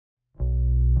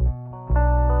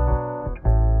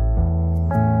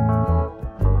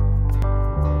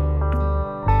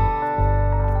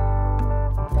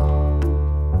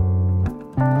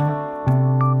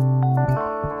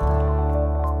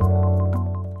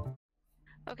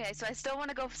Okay, so I still want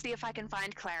to go see if I can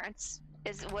find Clarence.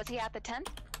 Was he at the tent?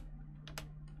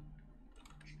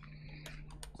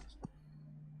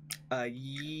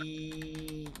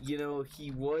 You know,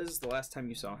 he was the last time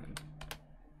you saw him.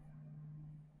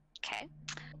 Okay.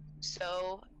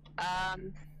 So,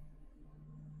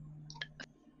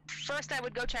 first I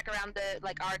would go check around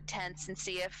our tents and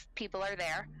see if people are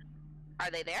there. Are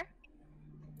they there?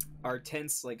 Are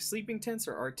tents like sleeping tents,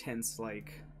 or are tents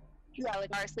like... Yeah,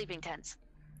 like our sleeping tents.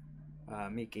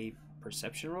 Make a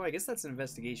perception roll? I guess that's an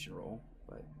investigation roll,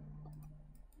 but...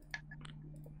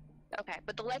 Okay,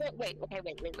 but the letter... Wait.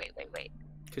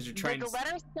 Because you're trying the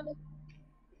letter still...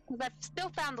 Because I've still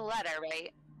found the letter,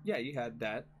 right? Yeah, you had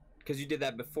that. Because you did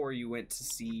that before you went to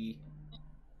see...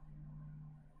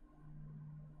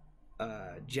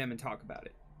 Jem and talk about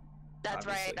it. That's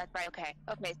obviously. right, okay.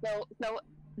 Okay, so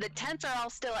the tents are all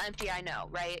still empty, I know,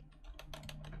 right?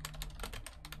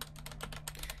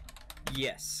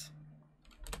 Yes.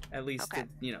 At least, okay.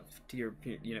 to your,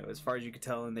 as far as you could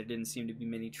tell, and there didn't seem to be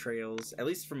many trails, at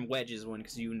least from Wedge's one,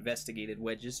 because you investigated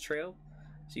Wedge's trail,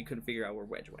 so you couldn't figure out where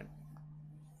Wedge went.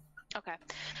 Okay.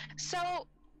 So,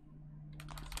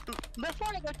 before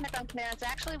I go check on Clarence, I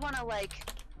actually want to,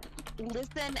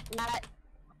 listen at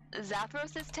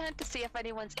Zarathos' tent to see if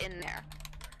anyone's in there.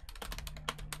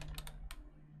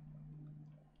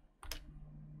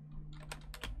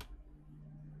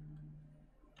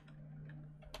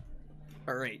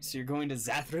 Alright, so you're going to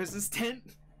Zarathos' tent?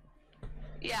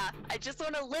 Yeah, I just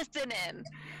want to listen in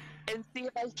and see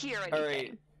if I hear anything.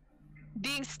 Alright.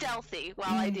 Being stealthy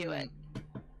while I do it.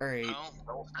 Alright.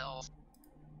 No stealth.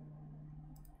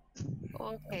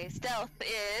 Okay, stealth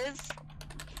is...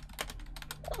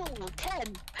 Oh,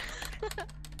 10!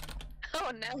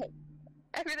 Oh no.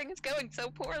 Everything is going so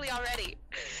poorly already.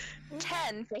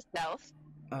 10 for stealth.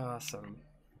 Awesome.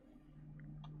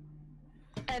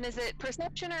 And is it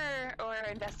perception or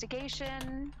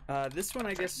investigation? This one,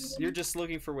 I guess, you're just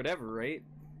looking for whatever, right?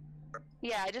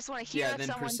 Yeah, I just want to hear if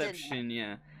someone's perception, in there.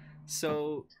 yeah.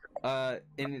 So,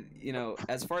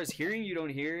 as far as hearing, you don't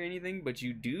hear anything, but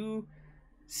you do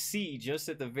see, just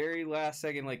at the very last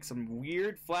second, some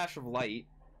weird flash of light,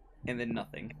 and then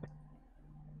nothing.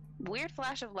 Weird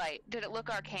flash of light. Did it look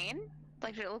arcane?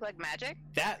 Did it look like magic?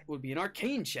 That would be an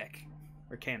arcane check.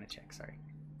 Arcana check, sorry.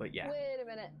 But yeah. Wait a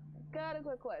minute. Got a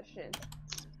quick question.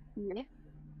 Yeah.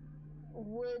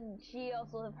 Would she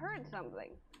also have heard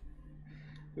something?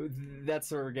 That's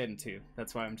what we're getting to.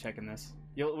 That's why I'm checking this.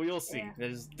 You'll see.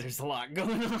 Yeah. There's a lot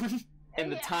going on.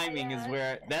 And the timing is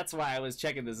where... That's why I was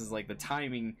checking this, is the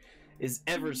timing is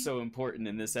ever so important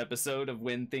in this episode of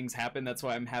when things happen. That's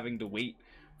why I'm having to wait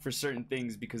for certain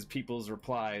things, because people's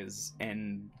replies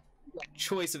and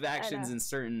choice of actions in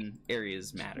certain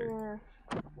areas matter.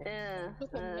 Yeah,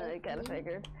 I kinda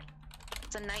figured.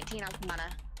 It's a 19 Arcana.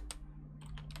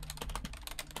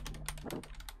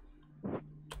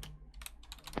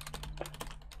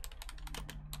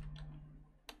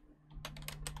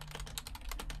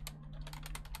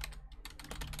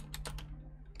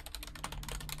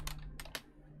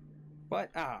 What?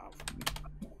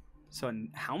 So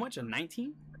how much? A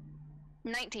 19?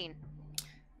 19.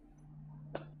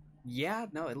 Yeah,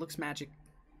 no, it looks magic.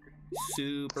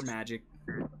 Super magic.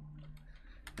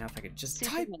 Now if I could just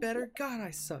type better. God,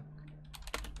 I suck.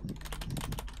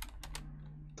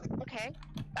 Okay.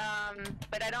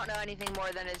 But I don't know anything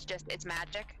more than it's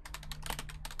magic.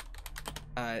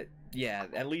 Yeah,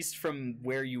 at least from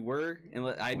where you were. And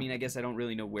I mean, I guess I don't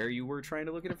really know where you were trying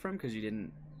to look at it from, because you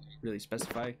didn't really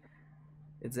specify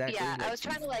exactly. Yeah, I was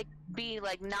trying to be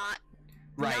not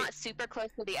super close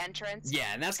to the entrance.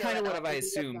 Yeah, and that's kind of what I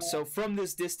assumed. So from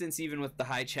this distance, even with the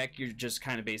high check, you're just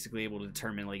kind of basically able to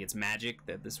determine it's magic,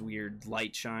 that this weird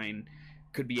light shine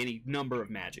could be any number of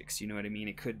magics, you know what I mean?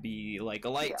 It could be a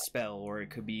light spell, or it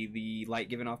could be the light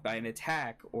given off by an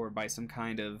attack, or by some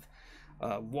kind of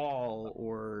wall,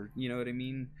 or, you know what I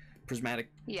mean? Prismatic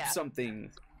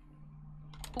something.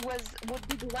 Would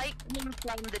the light come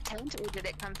from the tent, or did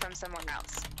it come from somewhere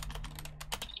else?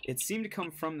 It seemed to come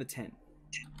from the tent.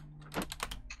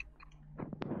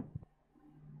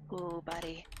 Ooh,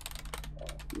 buddy.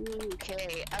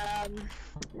 Okay,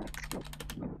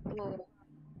 ooh.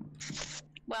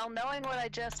 Well, knowing what I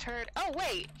just heard... Oh,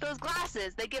 wait! Those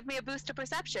glasses! They give me a boost to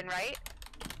perception, right?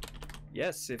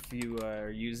 Yes, if you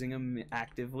are using them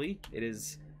actively. It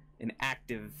is an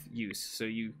active use. So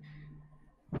you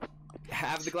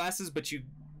have the glasses, but you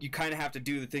kind of have to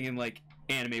do the thing in,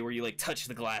 anime where you, touch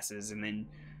the glasses and then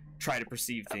try to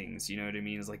perceive things, you know what I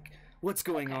mean? It's what's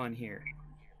going on here?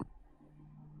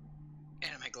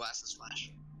 Anime glasses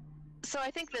flash. So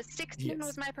I think the 16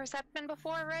 was my perception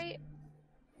before, right?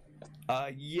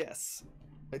 Yes.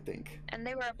 I think. And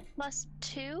they were a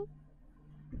 +2?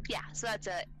 Yeah, so that's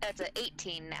a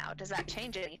 18 now. Does that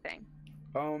change anything?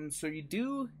 So you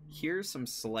do hear some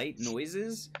slight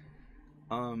noises.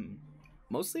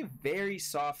 Mostly a very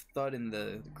soft thud in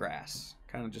the grass.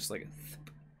 Kind of just like a thump.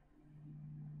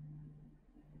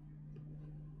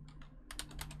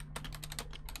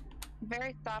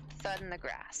 Very soft thud in the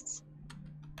grass.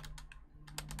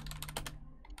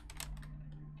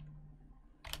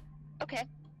 Okay.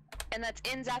 And that's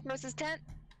in Zarathos' tent?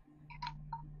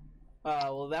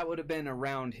 Well, that would have been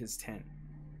around his tent.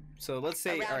 So let's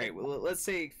say, Around alright, it. well, let's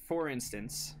say, for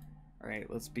instance, alright,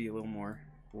 let's be a little more,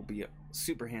 we'll be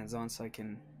super hands-on so I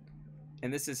can,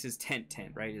 and this is his tent,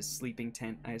 right? His sleeping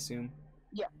tent, I assume?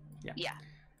 Yeah. Yeah. Yeah.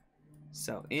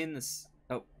 So in this,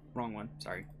 oh, wrong one,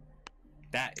 sorry.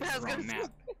 That is I the was wrong gonna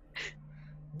map.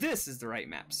 This is the right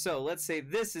map. So let's say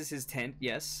this is his tent,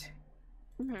 yes?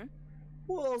 Mm-hmm.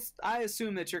 Well, I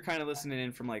assume that you're kind of listening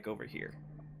in from, like, over here.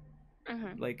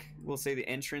 Mm-hmm. Like, we'll say the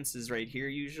entrance is right here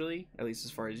usually, at least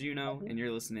as far as you know, and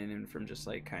you're listening in from just,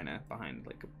 like, kind of behind,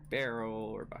 like, a barrel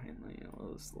or behind, like, you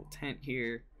know, this little tent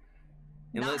here.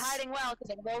 Not hiding well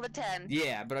because I rolled a 10.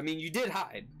 Yeah, but I mean, you did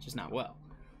hide, just not well.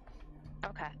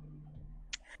 Okay.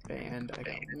 And I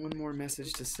got one more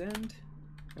message to send,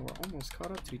 and we're almost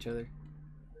caught up to each other.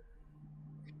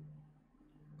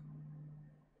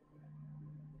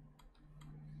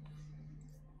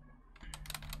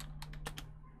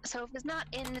 So if it's not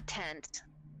in the tent,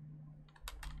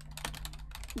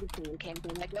 the thing came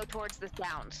from. I go towards the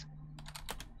sound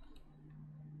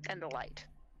and the light,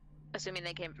 assuming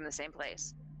they came from the same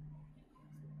place.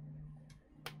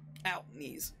 Ow,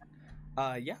 knees.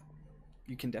 Yeah,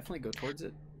 you can definitely go towards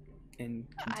it and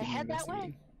I continue head that way.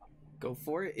 investigating. Go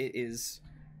for it. It is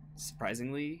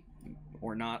surprisingly,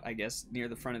 or not, I guess, near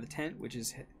the front of the tent, which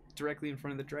is directly in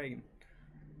front of the dragon.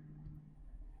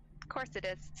 Of course it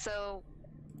is. So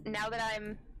now that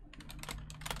I'm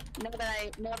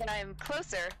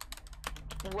closer,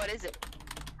 what is it?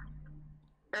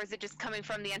 Or is it just coming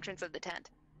from the entrance of the tent?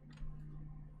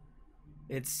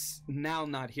 It's now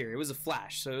not here. It was a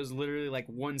flash, so it was literally like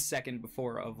 1 second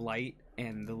before of light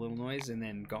and the little noise, and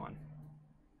then gone.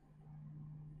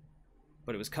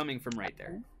 But it was coming from right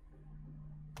there.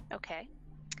 Okay.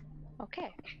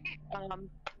 Okay.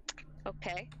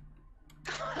 Okay.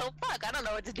 Oh fuck, I don't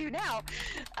know what to do now.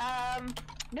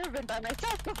 Never been by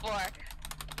myself before.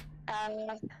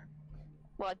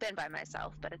 Well, I've been by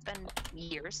myself, but it's been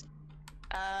years.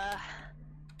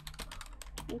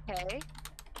 Okay.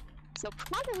 So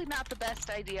probably not the best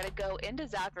idea to go into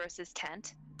Zarathos'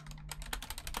 tent.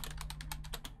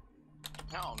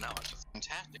 No, it's a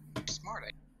fantastic, smart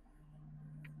idea.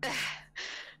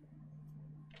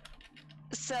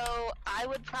 So I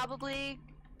would probably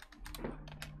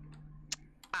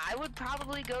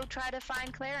go try to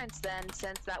find Clarence then,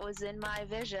 since that was in my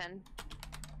vision.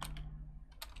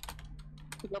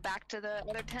 To go back to the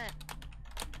other tent.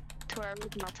 To our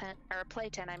original tent, or play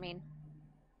tent, I mean.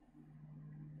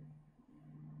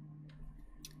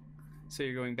 So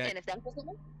you're going back, And if that was to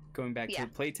Yeah.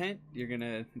 the play tent? You're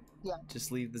gonna Yeah.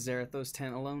 just leave the Zarathos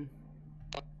tent alone?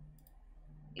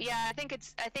 Yeah, I think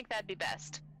that'd be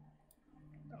best.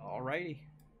 Alrighty.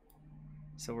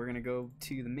 So we're gonna go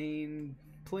to the main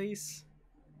place.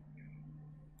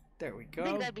 There we I go.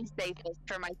 think that'd be safest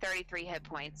for my 33 hit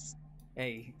points.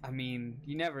 Hey, I mean,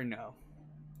 you never know.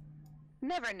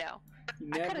 Never know. You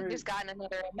I could never. have just gotten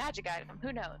another magic item.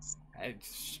 Who knows? I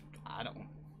don't.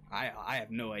 I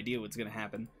have no idea what's gonna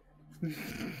happen.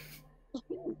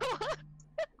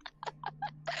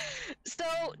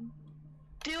 So,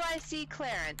 do I see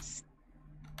Clarence?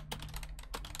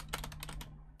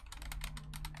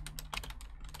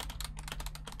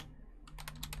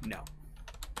 No.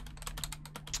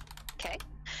 Okay.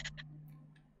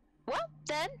 Well,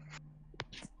 then,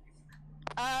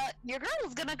 your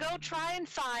girl's gonna go try and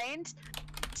find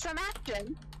some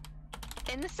action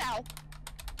in the south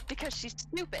because she's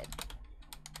stupid.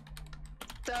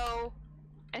 So,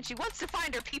 and she wants to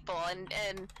find her people,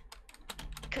 and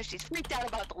because she's freaked out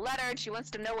about the letter and she wants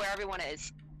to know where everyone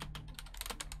is.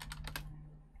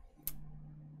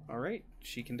 Alright,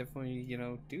 she can definitely,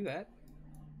 do that.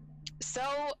 So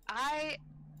I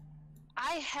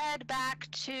head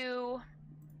back to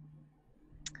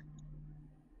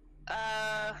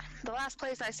the last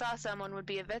place I saw someone would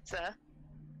be Avitsa.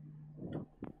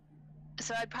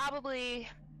 So I'd probably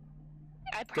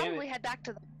head back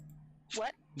to the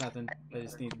what? Nothing. I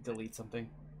just need to delete something.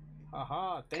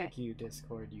 Haha, thank you,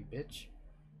 Discord, you bitch.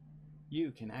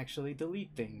 You can actually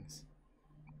delete things.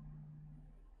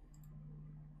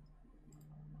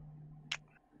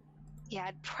 Yeah,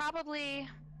 I'd probably...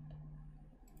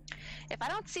 If I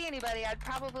don't see anybody, I'd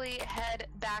probably head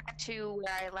back to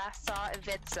where I last saw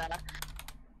Ivica.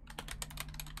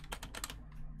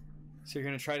 So you're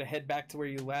gonna try to head back to where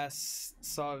you last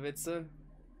saw Ivica?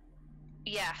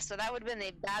 Yeah, so that would have been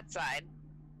the bad side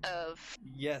of...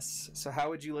 Yes. So how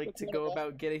would you like to go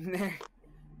about getting there?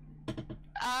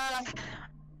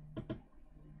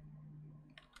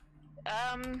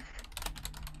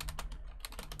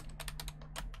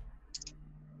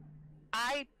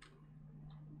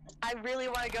 I really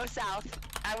want to go south.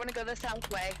 I want to go the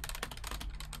south way.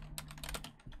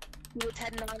 What's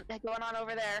going on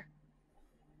over there?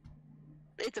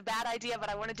 It's a bad idea, but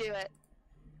I want to do it.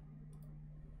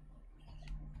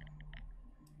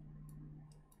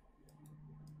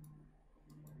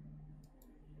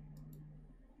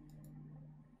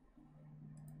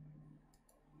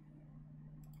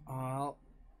 Well,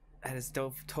 that is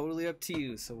totally up to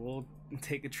you, so we'll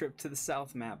take a trip to the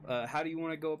south map. How do you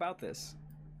want to go about this?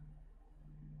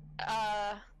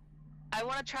 I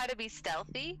want to try to be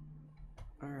stealthy.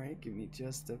 Alright, give me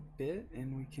just a bit,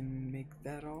 and we can make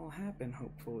that all happen,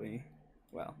 hopefully.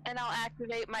 Well. And I'll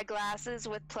activate my glasses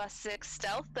with +6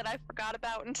 stealth that I forgot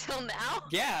about until now.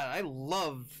 Yeah, I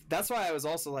love... That's why I was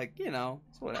also like, you know,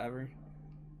 it's whatever.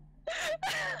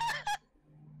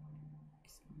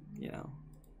 You know.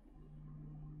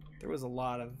 There was a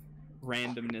lot of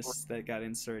randomness that got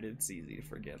inserted. It's easy to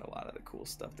forget a lot of the cool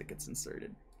stuff that gets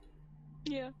inserted.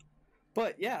 Yeah.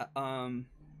 But yeah,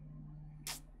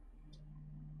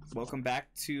 welcome back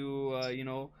to you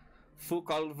know,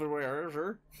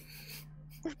 Fukalver.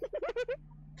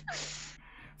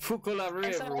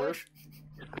 Fukalver.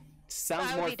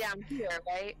 Sounds more. Be down here,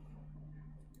 right?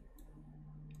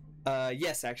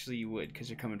 Yes, actually you would, because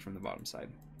you're coming from the bottom side.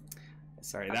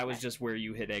 Sorry, Okay. That was just where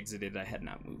you had exited. I had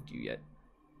not moved you yet.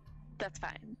 That's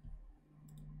fine.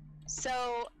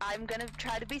 So I'm gonna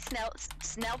try to be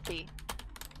stealthy.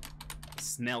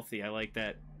 Snelthy, I like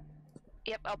that.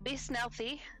 Yep, I'll be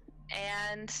stealthy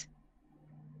and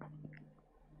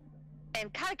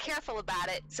kind of careful about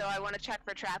it. So I want to check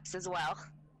for traps as well.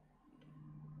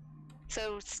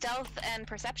 So stealth and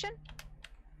perception.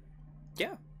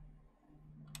 Yeah.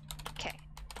 Okay.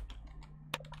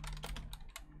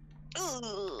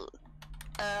 Ooh.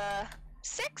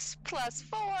 6 +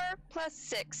 4 +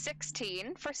 6,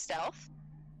 16 for stealth.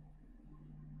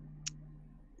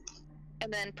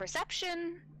 And then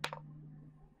perception.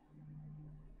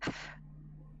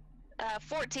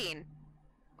 14.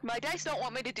 My dice don't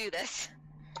want me to do this.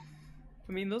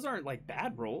 I mean, those aren't like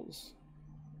bad rolls.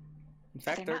 In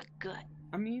fact, They're not good,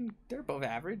 I mean, they're above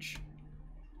average.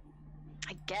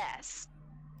 I guess.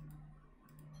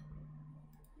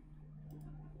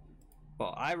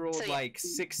 Well, I rolled So, yeah. like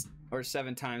 6 or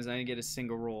 7 times, and I didn't get a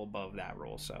single roll above that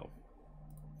roll, so.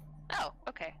 Oh,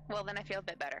 okay. Well, then I feel a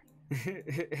bit better.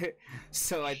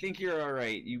 So I think you're all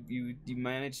right. You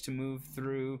managed to move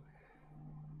through.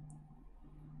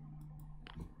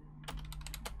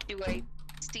 Do I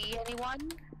see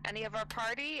anyone? Any of our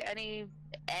party?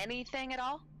 Anything at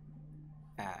all?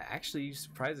 Actually, you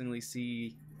surprisingly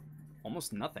see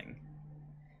almost nothing.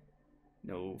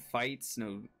 No fights,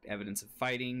 no evidence of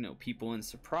fighting, no people in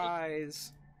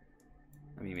surprise.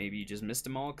 I mean, maybe you just missed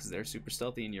them all because they're super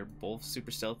stealthy and you're both super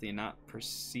stealthy and not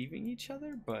perceiving each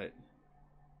other, but...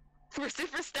 We're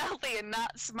super stealthy and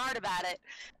not smart about it.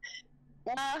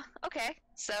 Okay.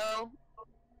 So,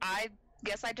 I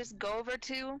guess I just go over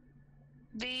to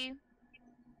the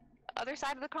other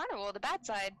side of the carnival, the bad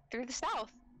side, through the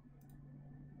south.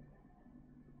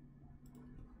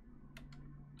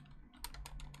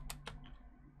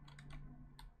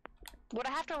 Would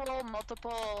I have to roll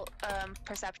multiple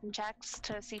perception checks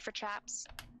to see for traps?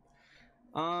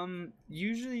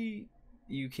 Usually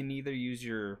you can either use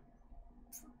your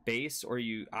base or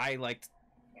I like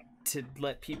to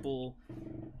let people,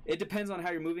 it depends on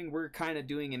how you're moving. We're kind of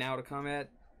doing an out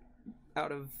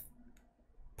of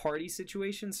party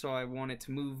situation, so I want it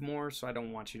to move more, so I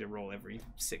don't want you to roll every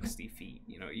 60 feet.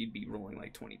 You know, you'd be rolling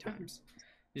like 20 times.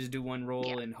 You just do one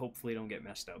roll and hopefully don't get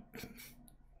messed up.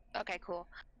 Okay, cool.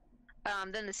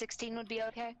 Then the 16 would be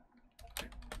okay?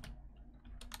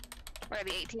 Or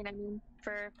the 18, I mean,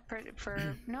 for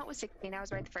no, it was 16, I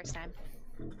was right the first time.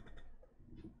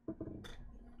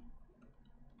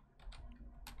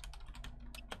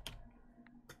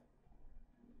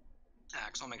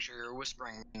 Axel, make sure you're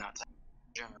whispering, not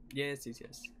general. Yes.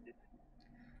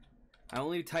 I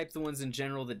only type the ones in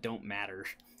general that don't matter.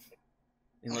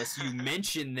 Unless you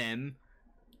mention them.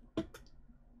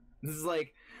 This is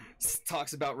like,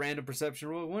 talks about random perception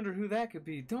roll. I wonder who that could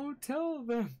be. Don't tell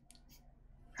them.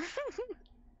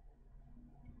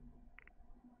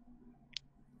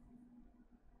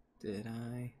 Did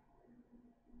I?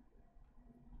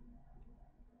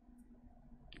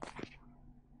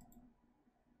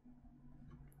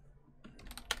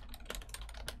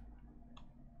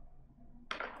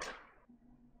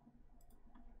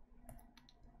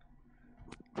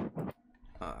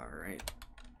 Alright.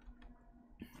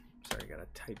 Sorry, I gotta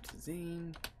type to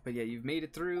Zane. But yeah, you've made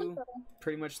it through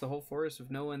pretty much the whole forest with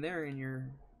no one there, and you're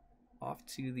off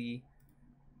to the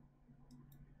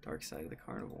dark side of the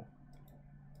carnival.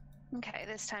 Okay,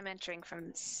 this time entering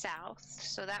from south,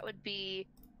 so that would be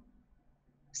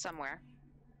somewhere.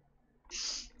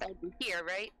 That would be here,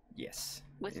 right? Yes.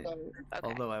 With It- the, okay.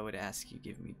 Although I would ask you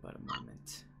give me but a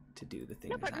moment to do the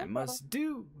things problem, I no must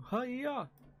do. Hiya!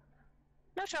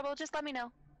 No trouble, just let me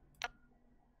know.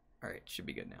 Alright, should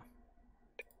be good now.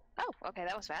 Oh, okay,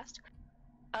 that was fast.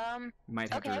 You might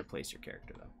have to Okay. replace your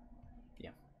character though.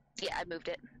 Yeah, I moved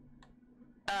it.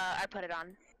 I put it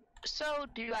on. So,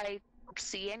 do I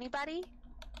see anybody?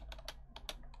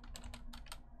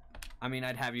 I mean,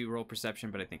 I'd have you roll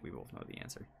perception, but I think we both know the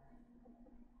answer.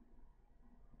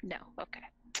 No, okay.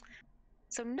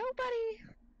 So nobody,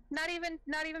 not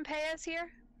even Paez here?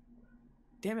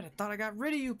 Damn it, I thought I got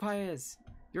rid of you, Paez!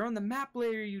 You're on the map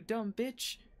layer, you dumb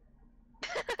bitch!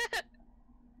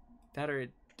 That or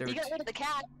there You were got rid of the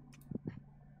cat.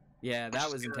 Yeah, that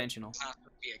was intentional. It's not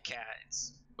supposed to be a cat.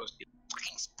 It's supposed to be a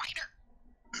fucking spider.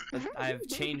 But I've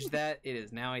changed that. It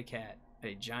is now a cat.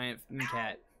 A giant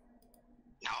cat.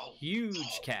 No.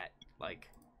 Huge cat. Like,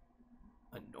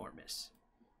 enormous.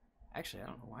 Actually, I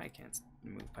don't know why I can't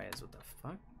move Paez. What the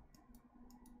fuck?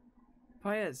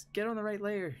 Paez, get on the right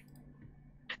layer.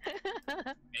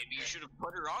 Maybe you should have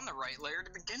put her on the right layer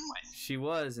to begin with. She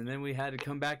was, and then we had to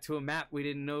come back to a map we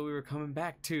didn't know we were coming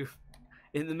back to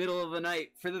in the middle of the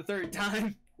night for the third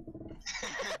time.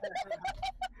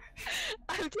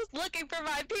 I'm just looking for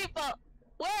my people.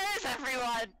 Where is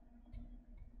everyone?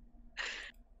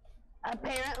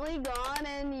 Apparently gone,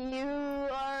 and you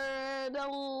are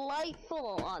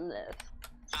delightful on this.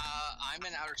 I'm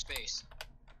in outer space.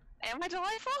 Am I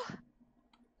delightful?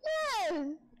 Yes!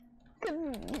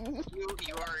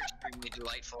 You are extremely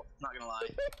delightful. Not gonna lie.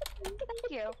 Thank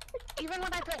you. Even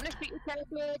when I threaten to shoot your character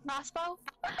with a crossbow?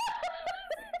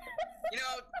 You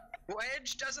know,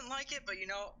 Wedge doesn't like it, but you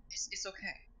know, it's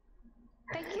okay.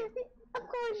 Thank you. Of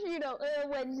course you don't.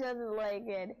 Wedge doesn't like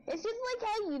it. It's just like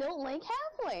how you don't like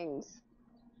halflings.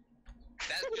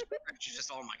 That's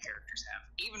just all my characters have.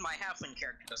 Even my halfling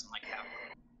character doesn't like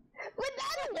halfling. But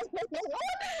that means he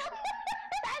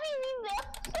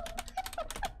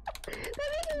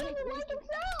doesn't like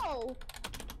himself.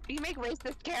 You make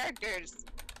racist characters.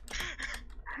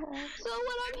 So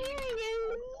what I'm hearing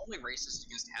is, Only racist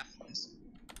against halflings.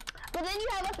 but then you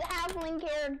have a halfling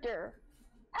character.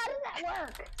 How does that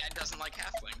work? Dad doesn't like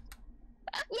halfling.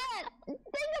 Yeah, think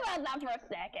about that for a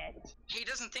second. He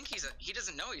doesn't think he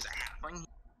doesn't know he's a halfling.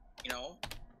 You know?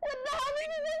 What the hell is it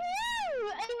with you?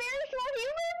 A very small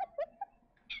human?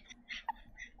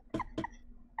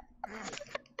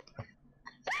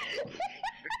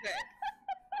 Okay.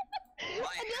 My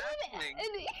halfling.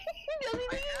 He doesn't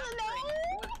My even know.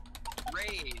 halfling was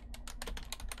raised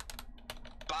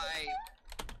by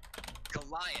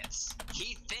Goliaths.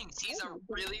 He thinks he's a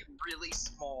really, really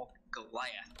small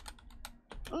Goliath.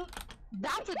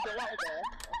 That's adorable.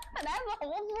 That's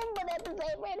wholesome, but at the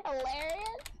same time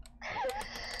hilarious.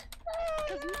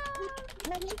 Because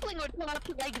my halfling would come up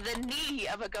to like the knee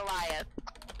of a Goliath.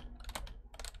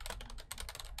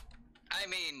 I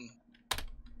mean,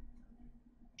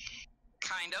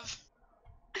 kind of.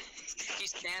 He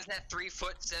stands at 3'7".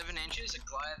 A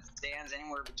Goliath stands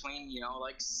anywhere between, you know,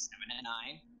 like 7 and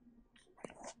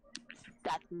 9.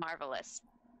 That's marvelous.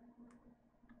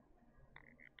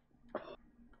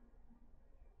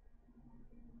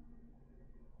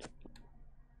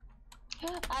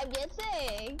 I'm just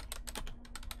saying.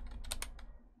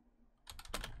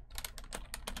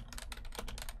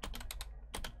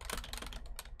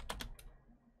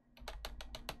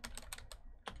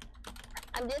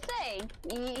 I'm just saying.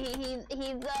 He's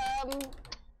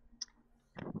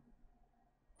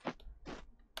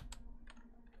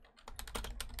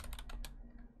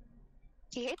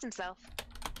He hates himself.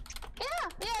 yeah,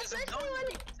 He doesn't know especially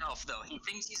when himself, though. He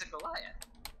thinks he's a Goliath.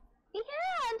 yeah,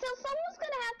 until someone's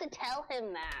gonna have to tell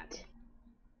him that.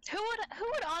 Who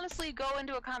would honestly go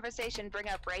into a conversation bring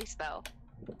up race though?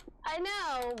 I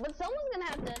know, but someone's gonna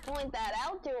have to point that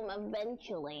out to him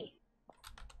eventually.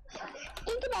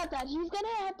 Think about that. Someone's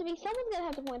gonna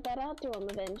have to point that out to him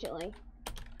eventually.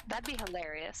 That'd be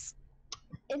hilarious.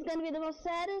 It's gonna be the most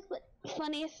saddest but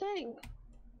funniest thing.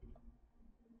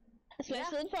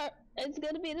 Especially for it's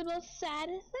gonna be the most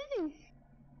saddest thing.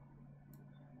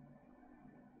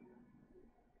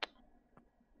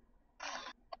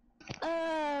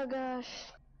 Oh gosh.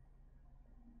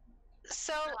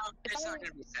 So It's not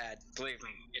gonna be sad. Believe me,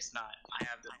 it's not. I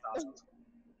have this thought.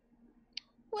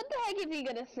 What the heck is he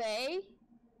gonna say?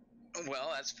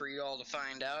 Well, that's for you all to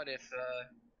find out if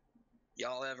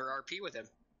y'all ever RP with him.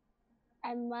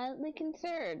 I'm mildly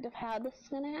concerned of how this is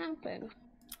gonna happen.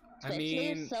 I Especially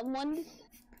mean, if someone's...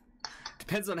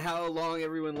 depends on how long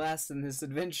everyone lasts in this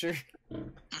adventure.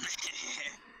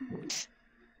 Because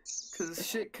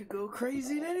shit could go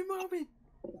crazy at any moment.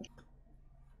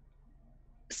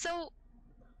 So,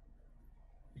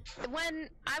 when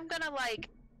I'm gonna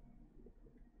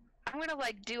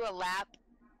do a lap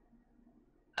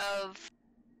of,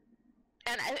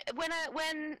 and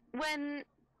when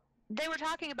they were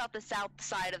talking about the south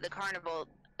side of the carnival,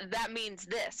 that means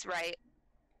this, right?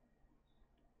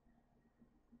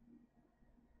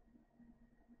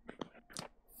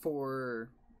 For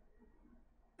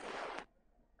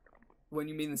when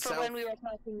you mean the For south? when we were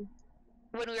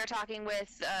talking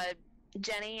with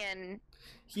Jenny and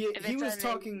He was Vincent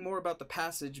talking more about the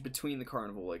passage between the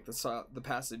carnival, like the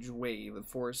passageway, the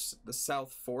forest, the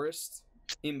south forest.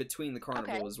 In between the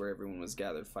carnival Okay. is where everyone was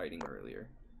gathered fighting earlier.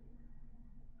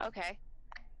 Okay.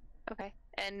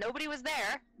 And nobody was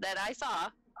there that I saw.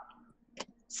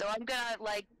 So I'm gonna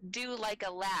do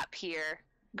a lap here.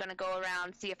 I'm gonna go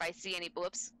around, see if I see any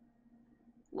whoops,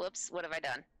 what have I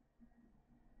done?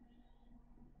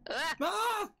 Ah!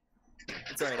 Ah!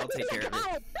 It's alright, I'll take care of it.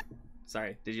 Oh,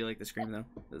 Sorry, did you like the scream though?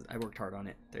 I worked hard on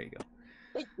it. There you go.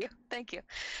 Thank you.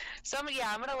 So I'm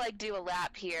gonna do a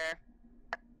lap here.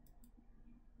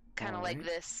 Kinda like Alright.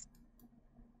 this.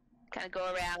 Kinda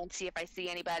go around and see if I see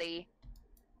anybody.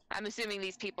 I'm assuming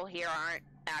these people here aren't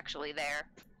actually there.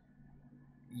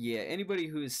 Yeah, anybody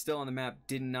who is still on the map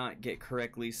did not get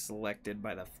correctly selected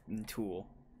by the tool.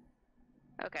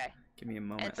 Okay. Give me a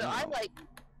moment. And so I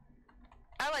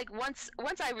once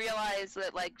I realize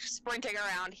that sprinting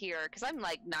around here, because I'm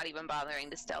not even bothering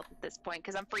to stealth at this point,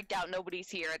 because I'm freaked out nobody's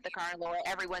here at the carnival,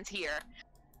 everyone's here.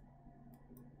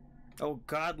 Oh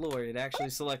God, Lord! It actually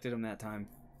selected him that time.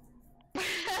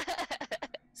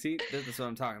 See, that's what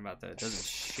I'm talking about. Though it doesn't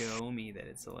show me that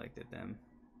it selected them.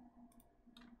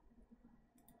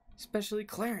 Especially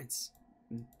Clarence.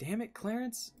 Damn it,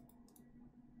 Clarence.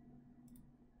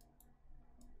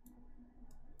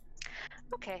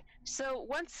 Okay, so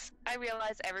once I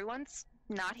realize everyone's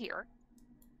not here,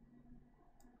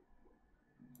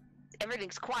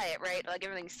 everything's quiet, right?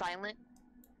 Everything's silent.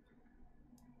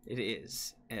 It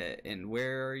is. And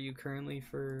where are you currently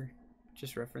for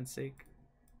just reference sake?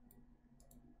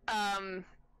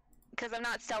 Because I'm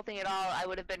not stealthing at all, I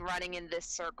would have been running in this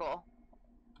circle.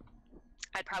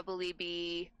 I'd probably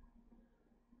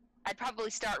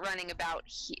start running about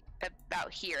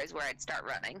here is where I'd start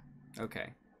running.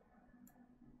 Okay.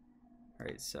 All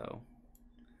right. So,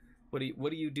 what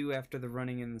do you do after the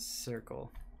running in the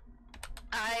circle?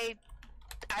 I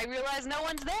realize no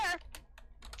one's there,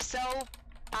 so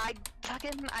I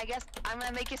guess I'm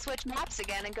gonna make you switch maps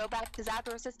again and go back to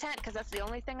Zarathos' tent because that's the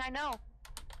only thing I know.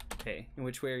 Okay. And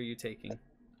which way are you taking?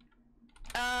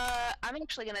 I'm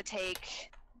actually gonna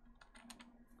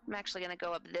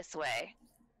go up this way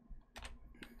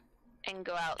and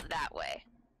go out that way.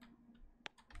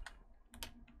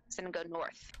 So I'm gonna go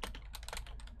north.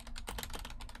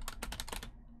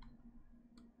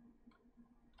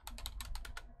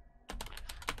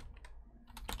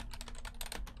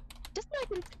 Just so I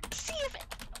can see if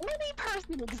any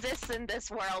person exists in this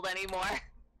world anymore.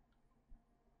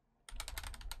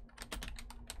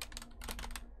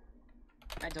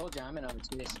 I told you I'm in outer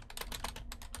space.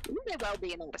 You may well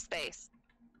be in outer space.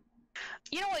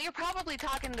 You know what? You're probably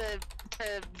talking to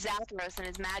Zarathos in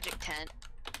his magic tent.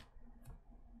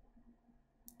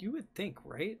 You would think,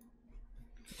 right?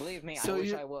 Believe me, So I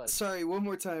wish I was. Sorry, one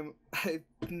more time. I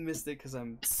missed it because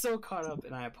I'm so caught up,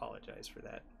 and I apologize for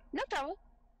that. No trouble.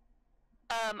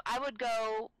 I would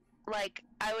go,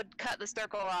 I would cut the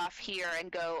circle off here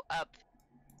and go up,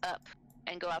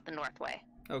 and go out the north way.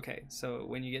 Okay, so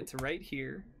when you get to right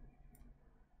here,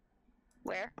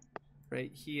 Where?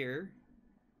 right here,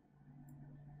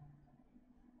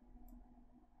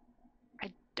 I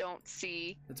don't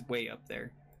see. it's way up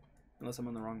there. Unless I'm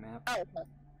on the wrong map. Oh, okay.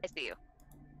 I see you.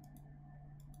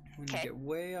 When Okay. you get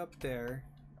way up there,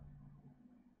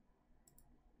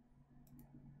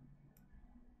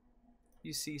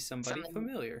 you see somebody Something-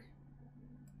 familiar.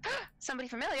 Somebody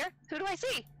familiar? Who do I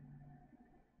see?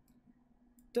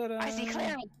 Ta-da! I see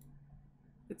Clarence.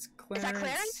 It's Clarence. that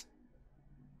Clarence?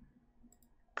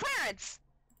 Clarence!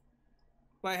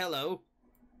 Why, hello.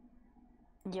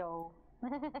 Yo.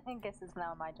 I guess it's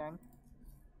now my turn.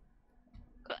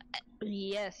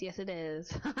 Yes, it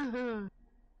is.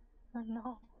 Oh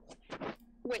no.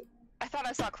 Wait, I thought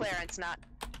I saw Clarence, not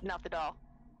the doll.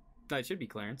 No, it should be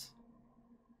Clarence.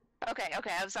 Okay,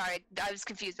 I'm sorry. I was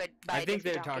confused by I think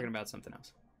they're Daisy talking about something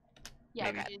else.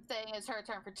 Yeah, Maybe. she's saying it's her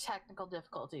turn for technical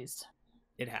difficulties.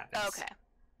 It happens. Okay.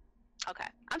 Okay.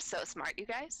 I'm so smart, you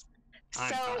guys.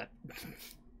 I'm so not.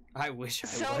 I wish I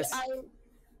so was.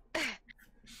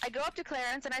 I go up to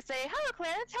Clarence and I say, "Hello,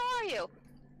 Clarence. How are you?"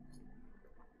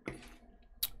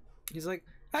 He's like,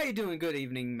 "How you doing? Good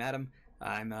evening, madam.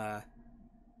 I'm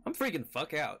freaking the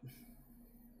fuck out."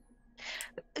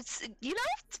 It's, you know,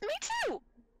 it's me too.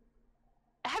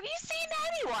 Have you seen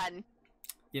anyone?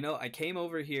 You know, I came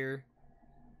over here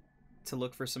to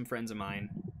look for some friends of mine.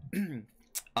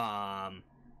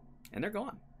 And they're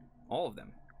gone. All of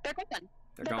them. They're gone.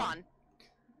 They're They're gone.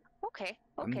 Okay.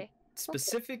 Okay.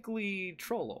 Specifically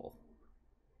Trollol.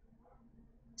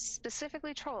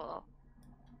 Specifically Troll.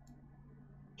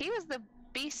 He was the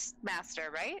Beast Master,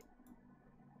 right?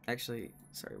 Actually,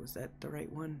 sorry, was that the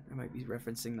right one? I might be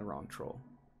referencing the wrong troll.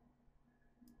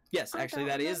 Yes, I actually,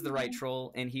 don't that is the right know.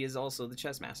 troll, and he is also the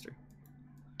chess master.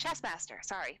 Chess Master.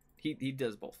 Sorry. He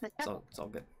does both. The It's all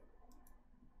good.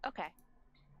 Okay.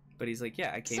 But he's like,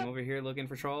 yeah, I came So- over here looking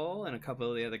for Troll and a couple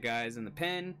of the other guys in the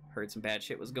pen. Heard some bad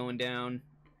shit was going down.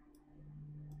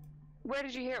 Where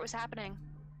did you hear it was happening?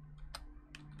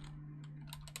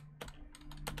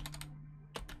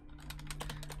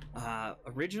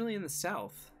 Originally in the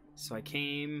south. So I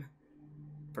came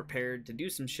prepared to do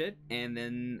some shit, and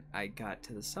then I got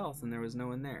to the south and there was no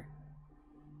one there.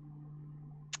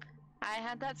 I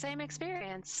had that same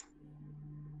experience.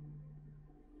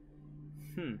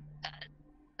 Hmm.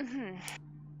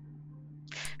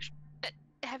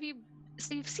 Have you?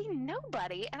 So you've seen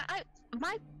nobody, and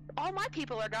all my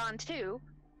people are gone too.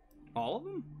 All of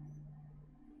them?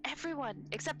 Everyone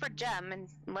except for Jem,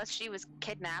 unless she was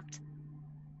kidnapped.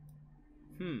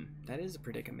 That is a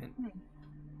predicament.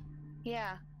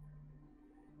 Yeah.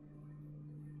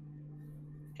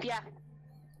 Yeah.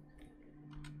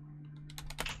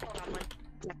 Hold on one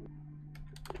second.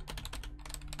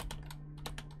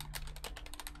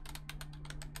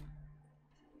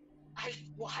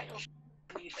 Why don't you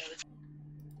read those?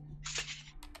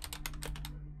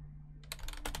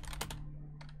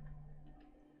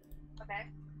 Okay.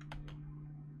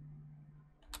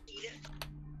 Eat it.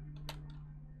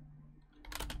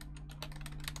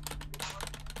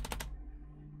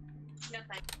 No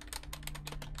thanks.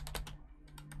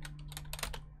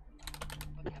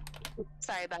 Okay.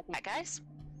 Sorry about that, guys.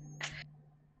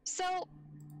 So,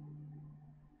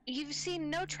 you've seen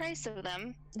no trace of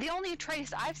them. The only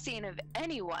trace I've seen of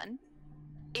anyone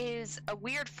is a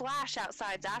weird flash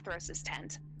outside Zarathos'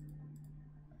 tent.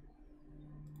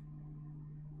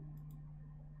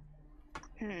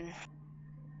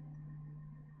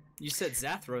 You said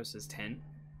Zarathos' tent.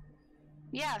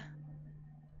 Yeah.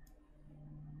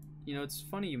 You know, it's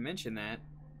funny you mention that.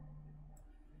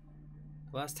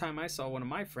 The last time I saw one of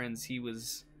my friends, he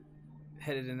was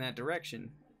headed in that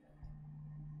direction.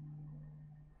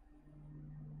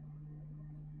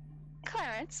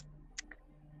 Clarence,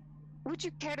 would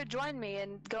you care to join me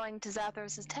in going to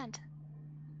Zarathos' tent?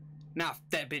 Nah,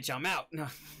 that bitch, I'm out. No.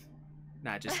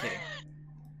 Nah, just kidding.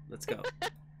 Let's go.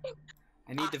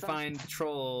 I need to Awesome. find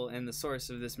Troll and the source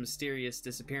of this mysterious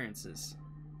disappearances.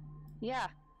 Yeah.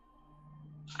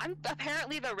 I'm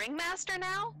apparently the ringmaster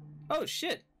now? Oh,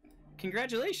 shit.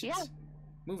 Congratulations. Yeah.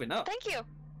 Moving up. Thank you.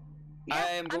 Yeah,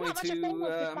 I am I'm going not much of a fan of to, I'm going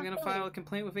to responsibility. file a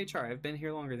complaint with HR. I've been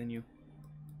here longer than you.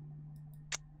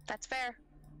 That's fair.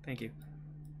 Thank you.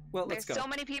 Well, let's There's go. so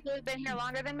many people who've been here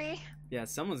longer than me. Yeah,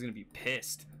 someone's going to be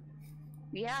pissed.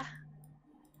 Yeah.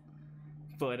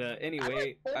 But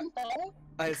anyway,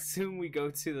 I assume we go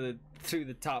to through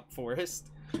the top forest.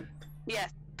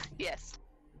 Yes. Yes.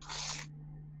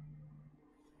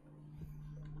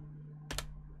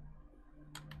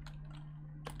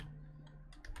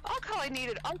 All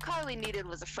Carly needed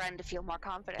was a friend to feel more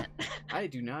confident. I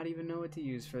do not even know what to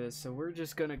use for this, so we're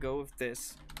just gonna go with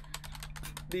this.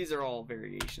 These are all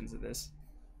variations of this.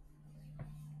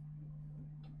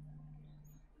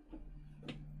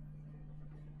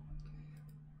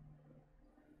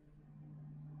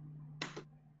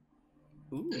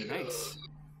 Ooh, nice.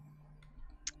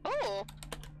 Oh.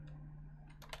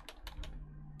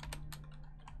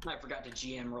 I forgot to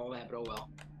GM roll that, but oh well.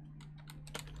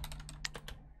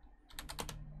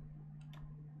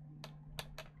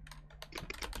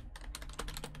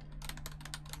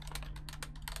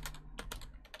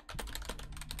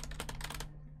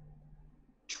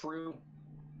 True.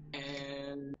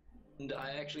 And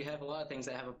I actually have a lot of things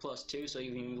that have a +2, so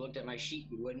even if you looked at my sheet,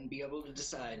 you wouldn't be able to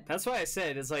decide. That's why I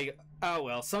said it's like, oh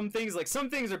well, some things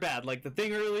are bad. Like the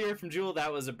thing earlier from Jewel,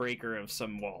 that was a breaker of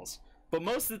some walls. But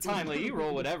most of the time, like you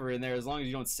roll whatever in there, as long as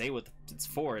you don't say what it's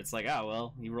for. It's like, oh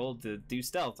well, he rolled to do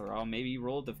stealth, or oh maybe he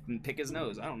rolled to pick his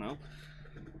nose. I don't know.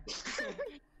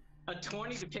 A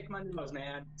 20 to pick my nose,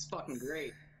 man. It's fucking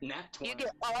great. Nat 20. You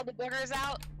get all the boogers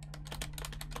out.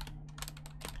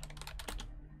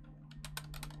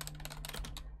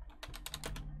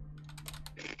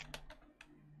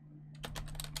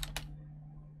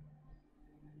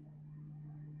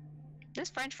 This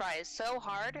French fry is so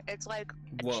hard. It's like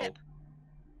a Whoa. chip.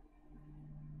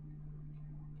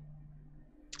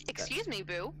 Excuse me,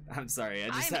 boo. I'm sorry, I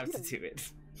just have to do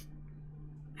it.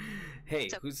 Hey,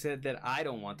 So- who said that I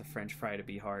don't want the French fry to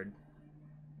be hard?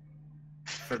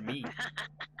 For me.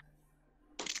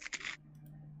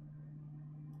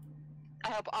 I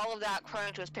hope all of that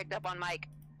crunch was picked up on mic.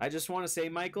 I just want to say,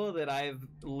 Michael, that I've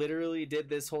literally did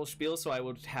this whole spiel so I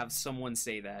would have someone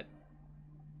say that.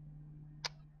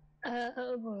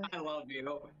 Oh boy. I love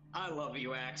you. I love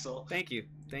you, Axel. Thank you.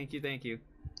 Thank you, thank you.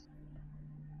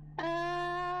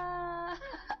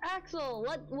 Axel,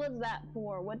 what was that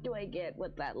for? What do I get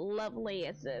with that lovely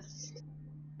assist?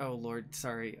 Oh, Lord,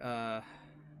 sorry.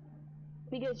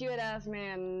 Because you had asked me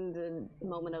in the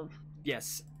moment of...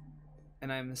 Yes.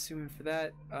 And I'm assuming for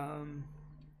that,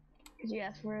 Because you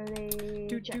asked for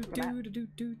the... check for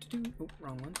that. Oh,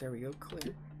 wrong one. There we go.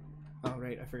 Clear. Oh,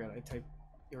 right. I forgot I typed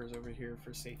yours over here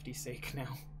for safety's sake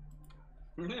now.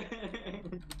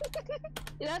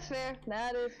 That's fair.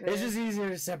 That is fair. It's just easier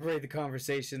to separate the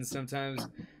conversations sometimes.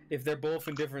 If they're both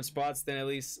in different spots, then at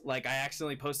least, like, I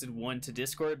accidentally posted one to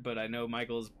Discord, but I know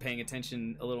Michael's paying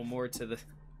attention a little more to the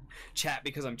chat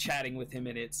because I'm chatting with him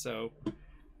in it, so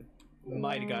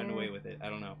might have gotten away with it. I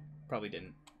don't know. Probably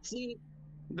didn't. See,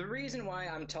 the reason why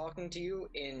I'm talking to you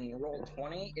in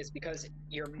Roll20 is because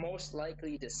you're most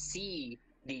likely to see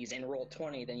these in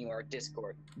Roll20 than you are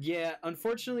Discord. Yeah,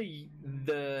 unfortunately,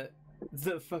 the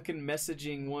fucking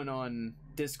messaging one on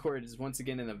Discord is once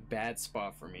again in a bad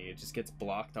spot for me. It just gets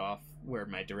blocked off where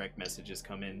my direct messages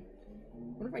come in. I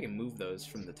wonder if I can move those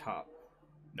from the top.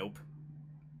 Nope.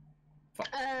 Fuck.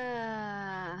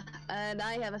 And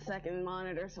I have a second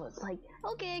monitor, so it's like,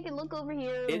 okay, I can look over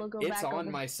here, look over It's back on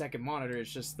over my second monitor.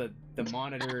 It's just that the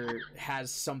monitor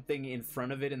has something in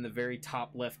front of it in the very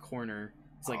top left corner.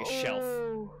 It's like a shelf.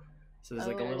 Oh. So there's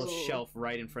like a little Oh. shelf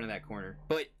right in front of that corner.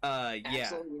 But yeah.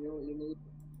 Axel, you know what you need?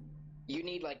 You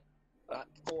need like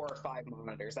 4 or 5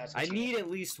 monitors. That's what I you need at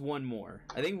least one more.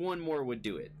 I think one more would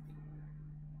do it.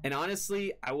 And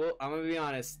honestly, I'm gonna be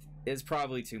honest, it's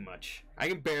probably too much. I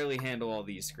can barely handle all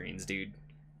these screens, dude.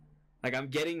 Like, I'm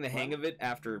getting the hang of it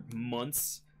after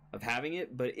months of having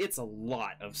it, but it's a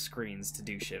lot of screens to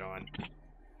do shit on.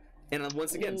 And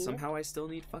once again, somehow I still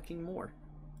need fucking more.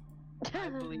 I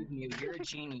believe in you. You're a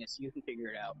genius. You can figure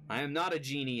it out. I am not a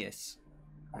genius.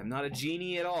 I'm not a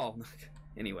genie at all.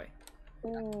 Anyway.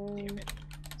 Damn it.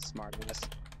 Smartass.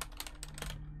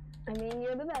 I mean,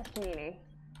 you're the best genie.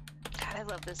 God, I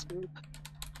love this group.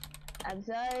 I'm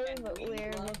sorry, And but we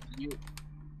we're... love you.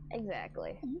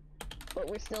 Exactly. But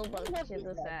we're still bunches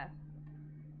of staff.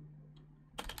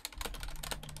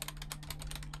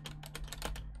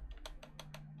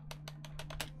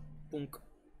 Boonk.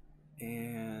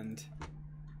 And...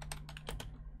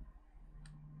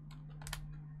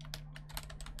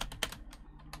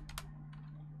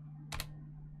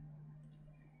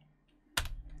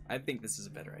 I think this is a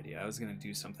better idea. I was going to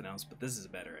do something else, but this is a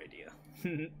better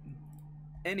idea.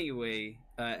 Anyway,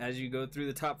 as you go through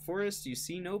the top forest, you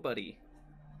see nobody.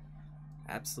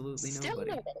 Absolutely Still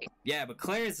nobody. nobody. Yeah, but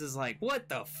Clarence is like, what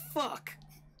the fuck?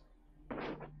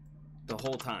 The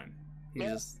whole time. He's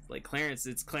just like, Clarence,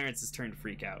 it's Clarence's turn to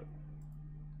freak out.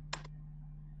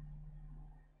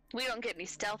 We don't get any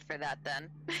stealth for that then.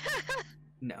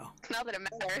 No, Not that it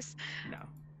matters. no.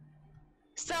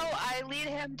 So I lead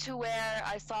him to where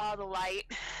I saw the light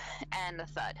and the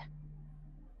thud.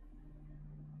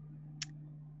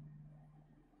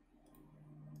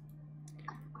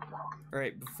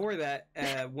 Alright, before that,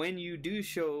 when you do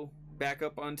show back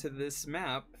up onto this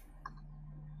map,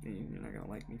 you're not gonna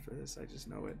like me for this, I just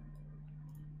know it.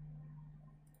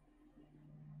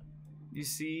 You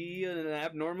see an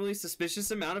abnormally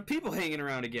suspicious amount of people hanging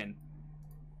around again.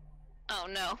 Oh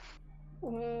no.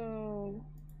 Mm.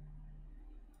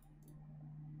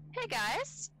 Hey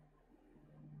guys.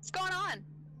 What's going on?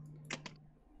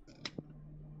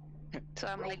 So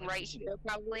I'm like right here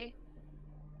probably.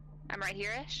 I'm right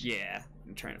here-ish? Yeah,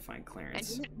 I'm trying to find And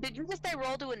Clarence. did you just say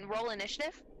roll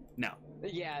initiative? No.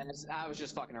 Yeah, I was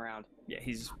just fucking around. Yeah,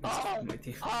 he's Oh. with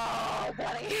you. Oh,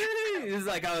 buddy. It's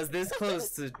like I was this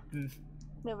close to...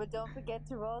 No, but don't forget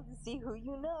to roll to see who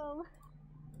you know.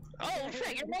 Oh,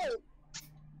 shit, you're right.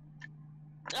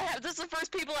 This is the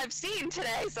first people I've seen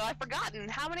today, so I've forgotten.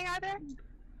 How many are there?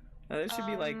 there should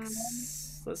be like,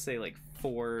 let's say like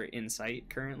 4 insight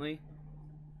currently.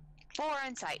 4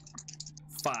 insight.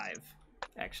 5.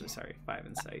 Actually, sorry, 5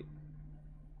 insight.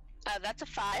 That's a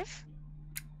 5.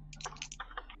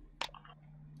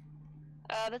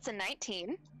 That's a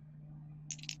 19.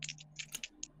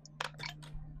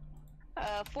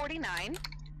 49.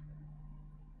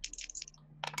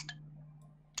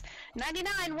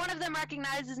 99, one of them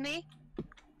recognizes me.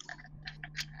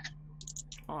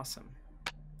 Awesome.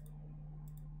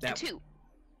 And 2.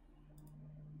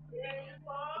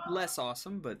 Less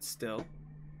awesome, but still.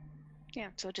 Yeah,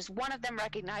 so just one of them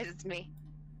recognizes me.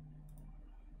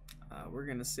 We're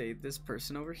gonna say this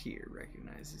person over here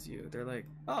recognizes you. They're like,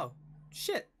 oh,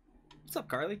 shit. What's up,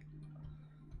 Carly?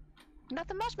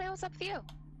 Nothing much, man. What's up with you?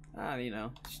 You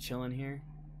know, just chilling here.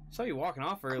 Saw you walking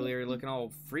off earlier looking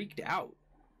all freaked out.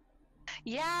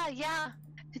 Yeah.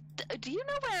 Do you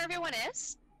know where everyone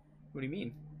is? What do you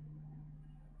mean?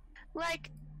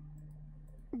 Like,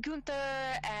 Gunther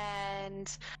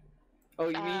and... Oh,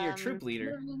 you mean your troop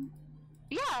leader?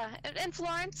 Yeah, and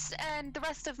Florence and the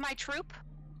rest of my troop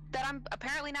that I'm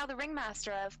apparently now the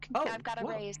ringmaster of. Oh, I've got a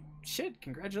wow. raise. Shit,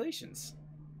 congratulations.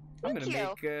 Thank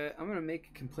you. I'm gonna make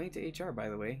a complaint to HR, by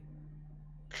the way.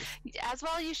 As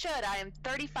well you should. I am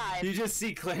 35. You just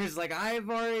see Claire's like, I've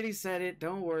already said it,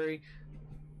 don't worry.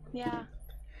 Yeah.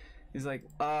 He's like,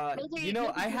 Maybe- you know,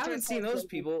 maybe I you haven't just seen like those maybe-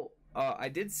 people. I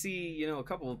did see, you know, a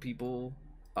couple of people,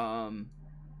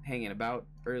 hanging about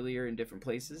earlier in different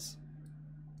places.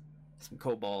 Some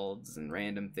kobolds and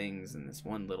random things, and this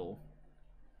one little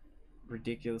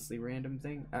ridiculously random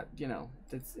thing. You know,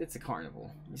 it's a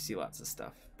carnival. You see lots of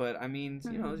stuff. But, I mean,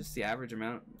 you know, just the average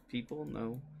amount of people,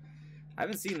 no. I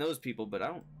haven't seen those people, but I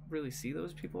don't really see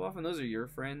those people often. Those are your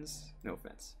friends. No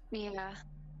offense. Yeah.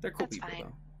 They're cool That's people, fine.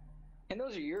 though. And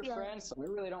those are your Yeah. friends, so we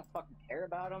really don't fucking care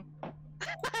about them.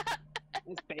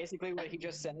 That's basically what he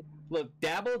just said. Look,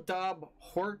 Dabble Dob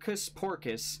Horcus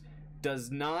Porcus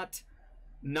does not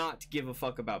give a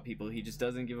fuck about people. He just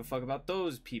doesn't give a fuck about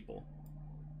those people.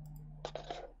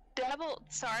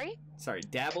 Sorry? Sorry,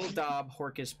 Dabble Dob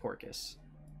Horcus Porcus.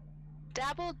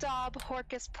 Dabble Dob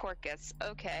Horcus Porcus.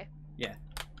 Okay. Yeah.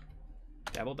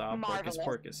 Dabble Dob Marvelous. Horcus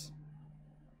Porcus.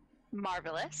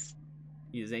 Marvelous.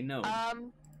 He is a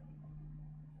gnome.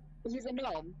 He's a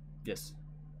gnome. Yes.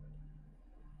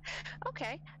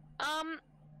 Okay.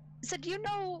 So do you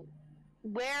know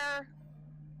where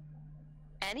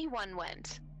anyone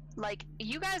went? Like,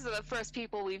 you guys are the first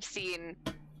people we've seen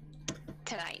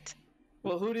tonight.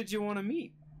 Well, who did you want to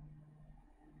meet?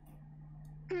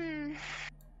 You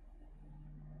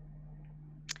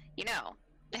know,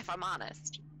 if I'm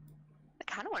honest, I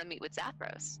kind of want to meet with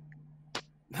Zarathos.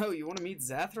 Oh, you want to meet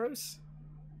Zarathos?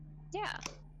 Yeah.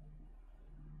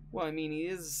 Well, I mean, he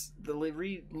is the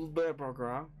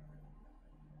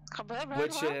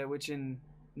which in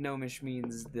Gnomish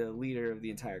means the leader of the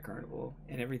entire carnival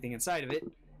and everything inside of it,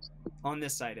 on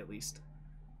this side at least.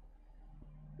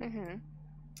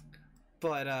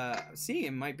 But seeing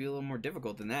him might be a little more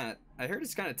difficult than that. I heard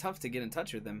it's kind of tough to get in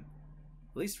touch with him,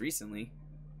 at least recently.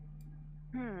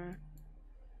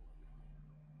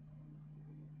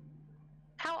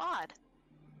 How odd.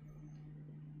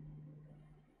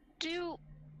 Do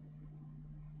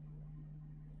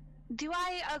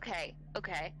I... Okay.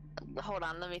 Hold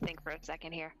on, let me think for a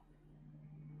second here.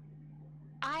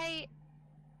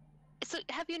 So,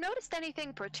 have you noticed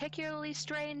anything particularly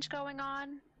strange going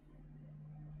on?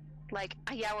 Like,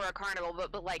 yeah, we're a carnival,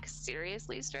 but like,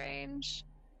 seriously strange?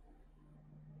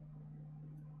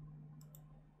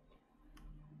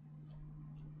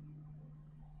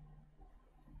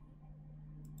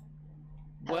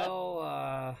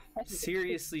 Well,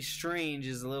 seriously strange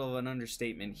is a little of an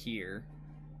understatement here.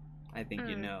 I think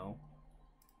you know.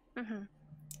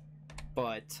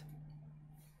 But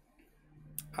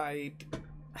and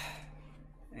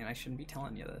I shouldn't be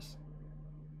telling you this.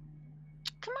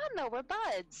 Come on, though, we're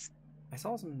buds. I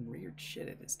saw some weird shit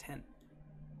at his tent.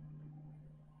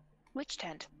 Which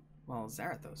tent? Well,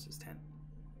 Zarathos' tent.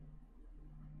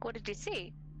 What did you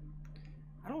see?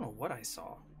 I don't know what I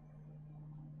saw.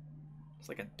 It's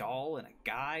like a doll and a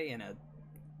guy and a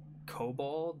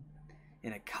kobold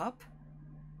in a cup.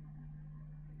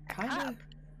 Kinda.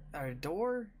 Or a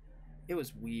door. It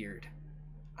was weird.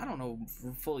 I don't know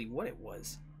fully what it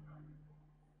was.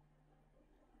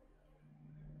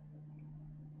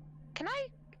 Can I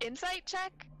insight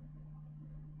check?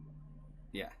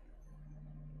 Yeah.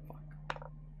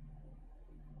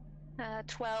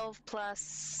 12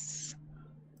 plus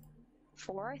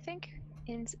 4, I think?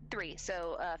 3,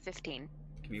 so 15.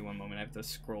 Give me one moment. I have to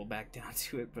scroll back down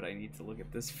to it, but I need to look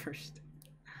at this first.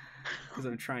 Because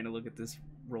I'm trying to look at this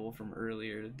roll from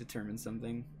earlier to determine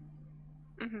something.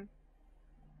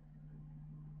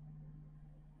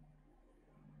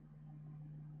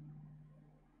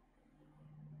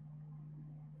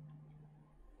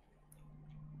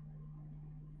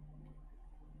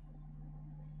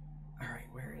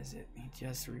 is it? He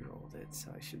just re-rolled it, so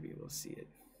I should be able to see it.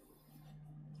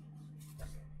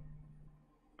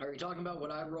 Are you talking about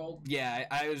what I rolled? Yeah,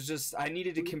 I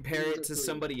needed to compare it to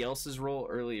somebody else's roll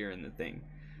earlier in the thing.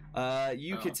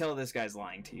 You could tell this guy's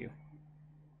lying to you.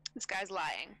 This guy's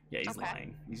lying. Yeah, he's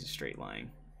lying. He's straight lying.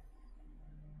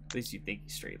 At least you think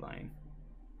he's straight lying.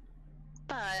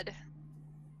 Bud.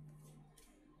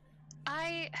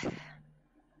 I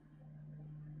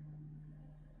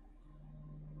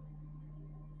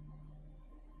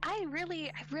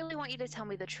really want you to tell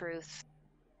me the truth.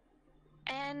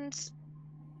 And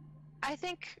I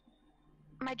think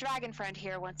my dragon friend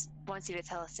here wants you to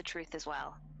tell us the truth as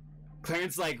well.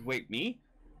 Clarence like, wait, me?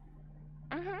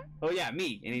 Mm-hmm. Oh yeah,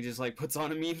 me. And he just like puts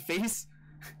on a mean face.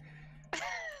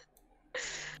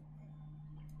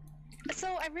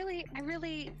 So I really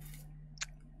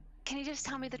can you just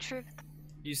tell me the truth?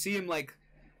 You see him like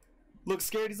look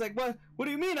scared. He's like, what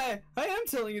do you mean? I am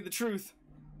telling you the truth.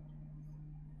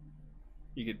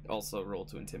 You could also roll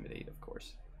to intimidate, of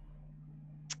course.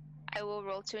 I will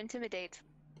roll to intimidate.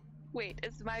 Wait,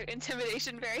 is my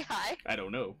intimidation very high? I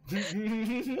don't know. It's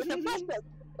a plus 6.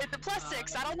 It's a plus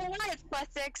 6. I don't know why it's plus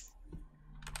 6.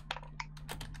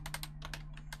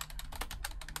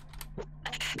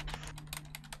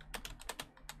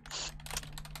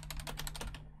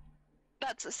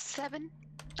 That's a 7.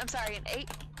 I'm sorry, an 8.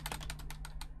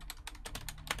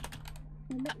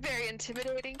 Not very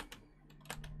intimidating.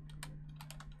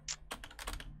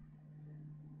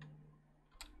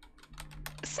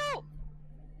 So,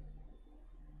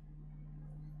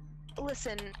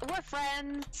 listen, we're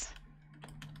friends,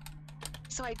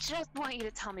 so I just want you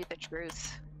to tell me the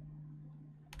truth.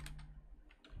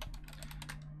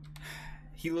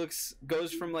 He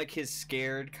goes from like his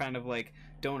scared kind of like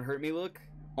don't hurt me look,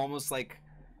 almost like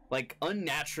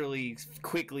unnaturally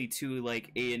quickly to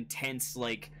like a intense,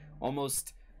 like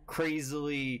almost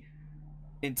crazily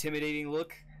intimidating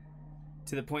look,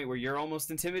 to the point where you're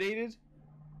almost intimidated.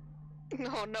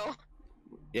 No.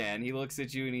 Yeah, and he looks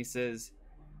at you and he says,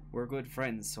 we're good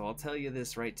friends, so I'll tell you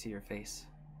this right to your face.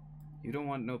 You don't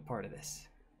want no part of this.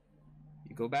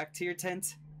 You go back to your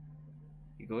tent,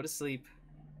 you go to sleep,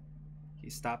 you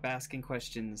stop asking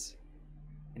questions,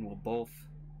 and we'll both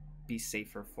be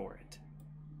safer for it.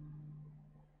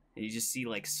 And you just see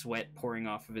like sweat pouring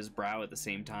off of his brow at the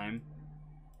same time.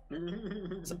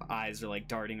 His eyes are like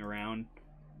darting around.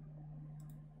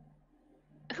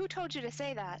 Who told you to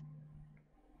say that?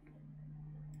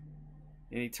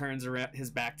 And he turns around his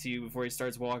back to you before he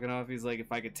starts walking off. He's like,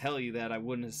 if I could tell you that, I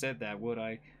wouldn't have said that, would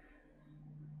I?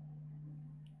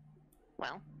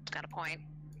 Well, got a point.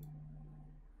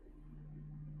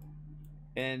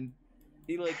 And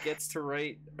he like gets to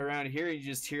right around here and you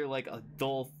just hear like a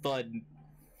dull thud.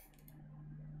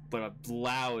 But a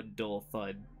loud dull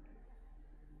thud.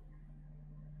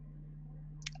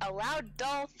 A loud,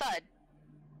 dull thud.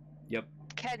 Yep.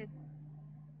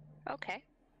 Okay.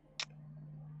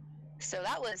 So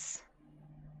that was...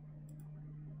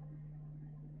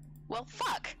 Well,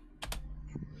 fuck.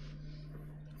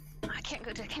 I can't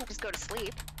just go to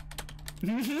sleep.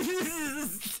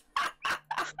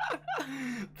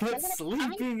 But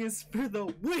sleeping is for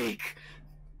the weak.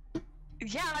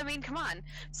 Yeah, I mean, come on.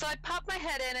 So I pop my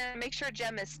head in and make sure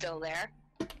Jem is still there.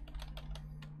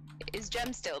 Is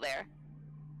Jem still there?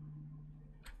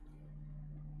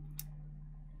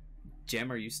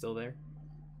 Jem, are you still there?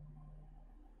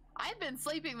 I've been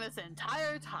sleeping this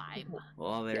entire time.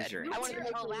 Well, there's Good. your You answer.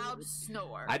 hear a loud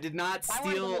snore. I did not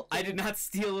steal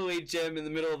away Jem in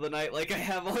the middle of the night like I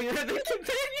have all your other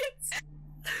companions.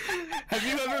 Have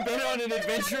you ever been on an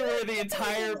adventure where the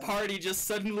entire party just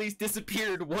suddenly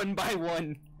disappeared one by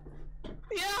one?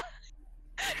 Yeah.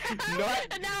 Not,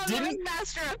 and now I'm the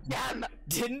master of Jem.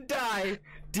 Didn't die.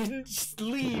 Didn't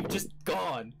leave. Just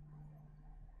gone.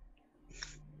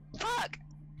 Fuck.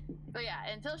 But yeah,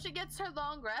 until she gets her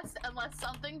long rest, unless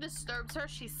something disturbs her,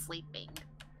 she's sleeping.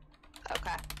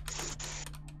 Okay.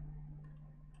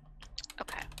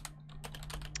 Okay.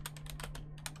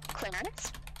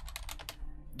 Clarence?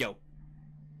 Yo.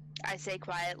 I say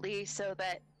quietly so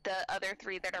that the other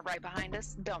 3 that are right behind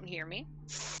us don't hear me.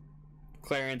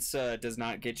 Clarence does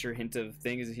not get your hint of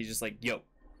things. He's just like, yo.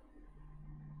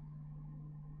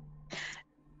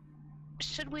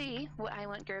 Should we, well, I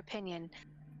want your opinion,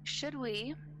 should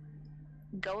we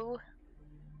go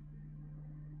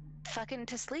fucking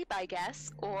to sleep, I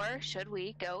guess, or should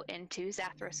we go into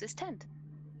Zarathos' tent?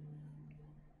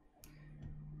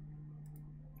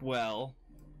 Well,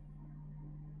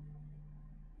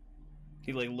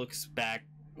 he like looks back,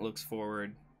 looks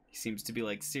forward. He seems to be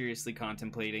like seriously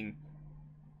contemplating.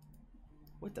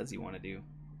 What does he want to do?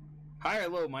 High or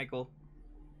low, Michael?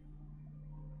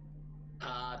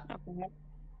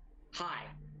 Hi.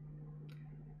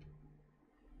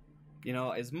 You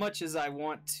know, as much as I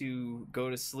want to go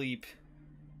to sleep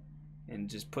and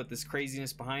just put this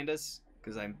craziness behind us,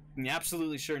 because I'm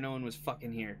absolutely sure no one was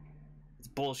fucking here. It's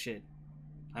bullshit.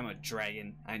 I'm a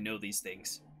dragon. I know these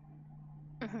things.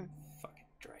 Mm-hmm. Fucking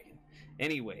dragon.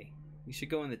 Anyway, we should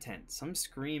go in the tent. Some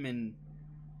screaming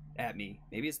at me.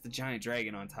 Maybe it's the giant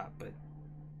dragon on top, but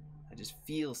I just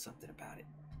feel something about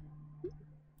it.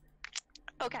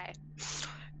 Okay.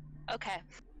 Okay.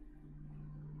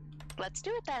 Let's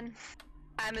do it then.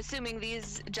 I'm assuming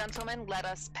these gentlemen let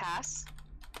us pass.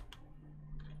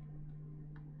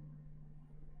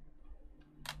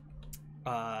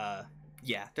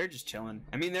 Yeah, they're just chilling.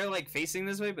 I mean, they're like facing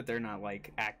this way, but they're not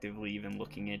like actively even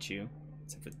looking at you.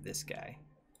 Except for this guy.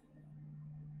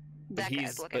 That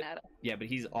guy's looking at it. Yeah, but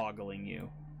he's ogling you.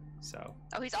 So.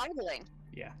 Oh, he's ogling.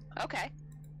 Yeah. Okay.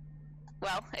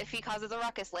 Well, if he causes a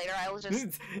ruckus later, I will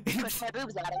just push my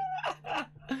boobs at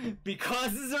him.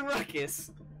 Because it's a ruckus.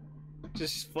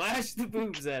 Just flash the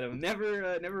boobs at him.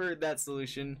 Never heard that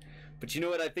solution. But you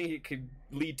know what? I think it could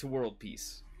lead to world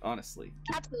peace. Honestly.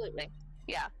 Absolutely.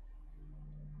 Yeah.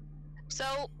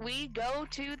 So we go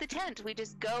to the tent. We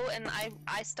just go, and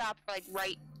I stop like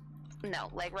right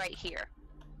here.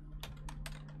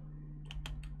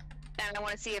 And I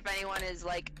want to see if anyone is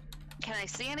like, can I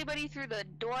see anybody through the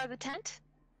door of the tent?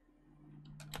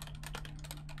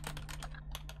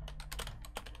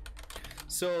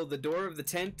 So the door of the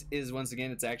tent is, once again,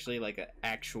 it's actually like an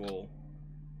actual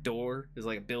door. There's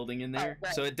like a building in there. Oh,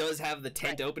 right. So it does have the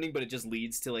tent opening, but it just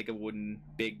leads to like a wooden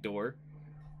big door.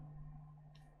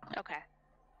 Okay.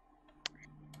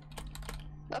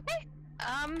 Okay.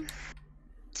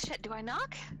 Shit, do I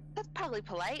knock? That's probably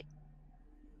polite.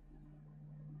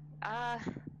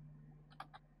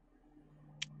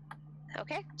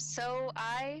 Okay, so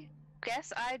I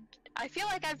guess I feel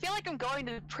like I'm going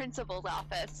to the principal's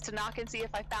office to knock and see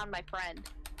if I found my friend.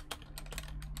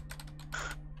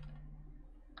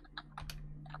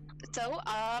 So,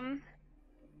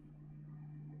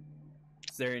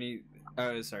 Is there any...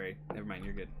 Oh, sorry. Never mind,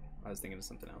 you're good. I was thinking of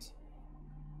something else.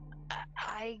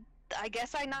 I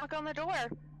guess I knock on the door.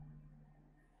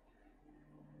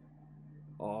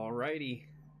 Alrighty.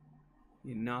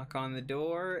 You knock on the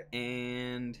door,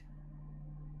 and...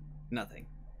 nothing.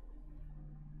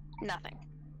 Nothing.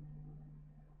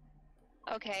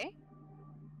 Okay.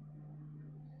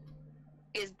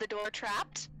 Is the door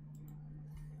trapped?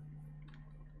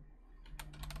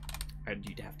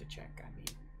 You'd have to check, I mean.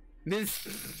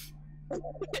 This...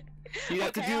 You'd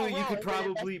have to do it. You could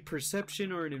probably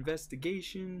perception or an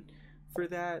investigation for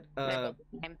that. Yeah.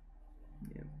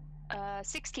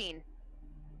 16.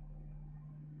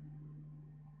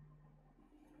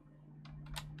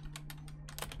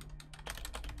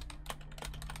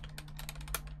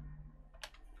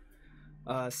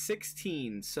 Uh,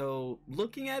 16. So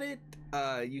looking at it,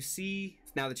 you see,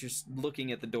 now that you're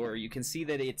looking at the door, you can see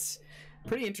that it's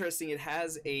pretty interesting. It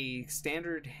has a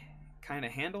standard kind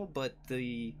of handle, but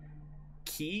the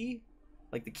key,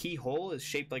 like the keyhole, is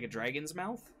shaped like a dragon's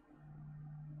mouth.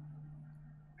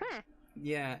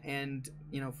 Yeah, and,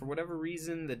 you know, for whatever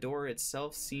reason, the door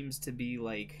itself seems to be,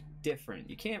 like, different.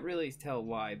 You can't really tell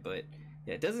why, but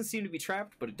yeah, it doesn't seem to be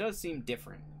trapped, but it does seem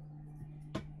different.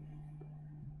 I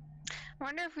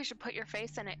wonder if we should put your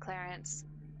face in it, Clarence.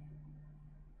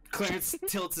 Clarence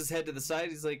tilts his head to the side.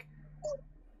 He's like,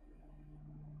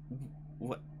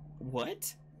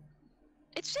 What?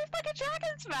 It's shaped like a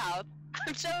dragon's mouth.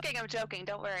 I'm joking,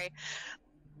 don't worry.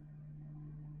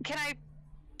 Can I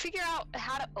figure out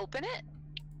how to open it?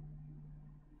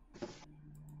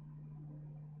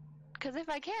 Because if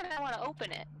I can, I want to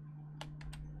open it.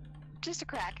 Just a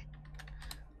crack.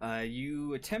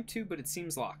 You attempt to, but it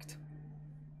seems locked.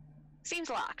 Seems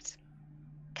locked.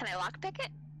 Can I lockpick it?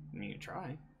 You can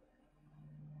try.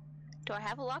 Do I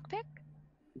have a lockpick?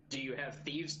 Do you have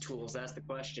thieves' tools? That's the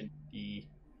question.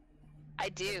 I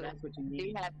do. That's what you I do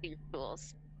need. have thieves'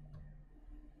 tools.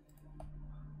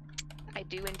 I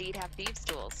do indeed have thieves'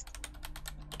 tools.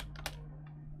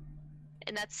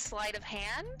 And that's sleight of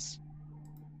hand?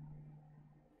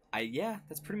 Yeah,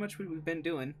 that's pretty much what we've been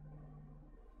doing.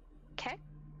 Okay.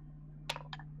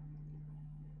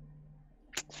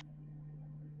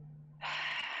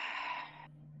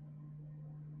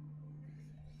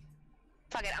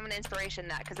 Fuck it, I'm gonna inspiration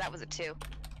that, because that was a 2.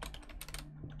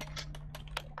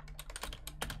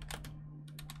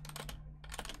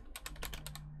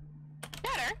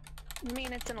 Better. I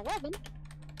mean, it's an 11.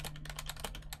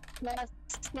 Plus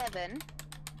 7.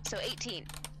 So 18.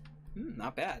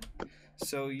 Not bad.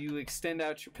 So you extend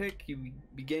out your pick, you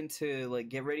begin to, like,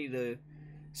 get ready to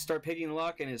start picking the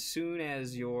lock, and as soon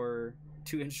as your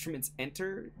 2 instruments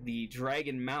enter, the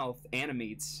dragon mouth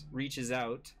animates, reaches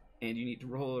out, and you need to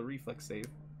roll a reflex save.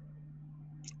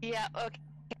 Yeah, okay.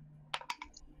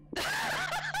 No!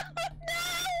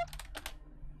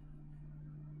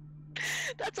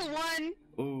 That's a 1.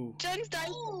 Ooh. Jen's dice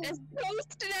is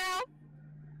toast now.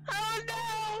 Oh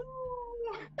no!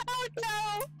 Oh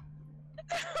no!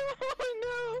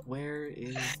 Oh Where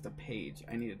is the page?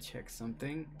 I need to check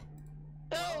something.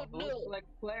 no! Oh Looks no! like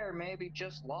Claire maybe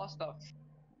just lost a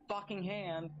fucking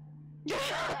hand.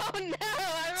 Oh no!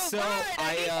 I'm So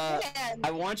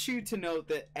I want you to note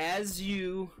that as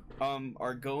you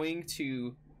are going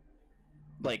to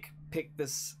like pick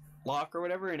this lock or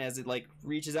whatever, and as it like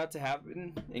reaches out to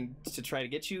happen and to try to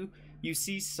get you, you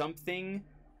see something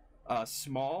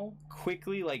small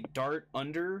quickly like dart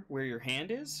under where your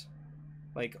hand is,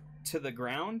 like to the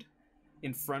ground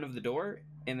in front of the door,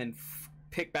 and then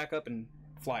pick back up and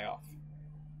fly off.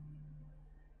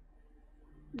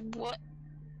 What?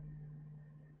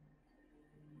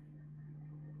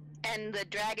 And the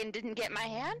dragon didn't get my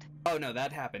hand? Oh no,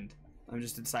 that happened. I'm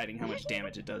just deciding how much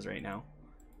damage it does right now.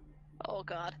 Oh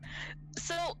god.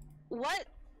 So, what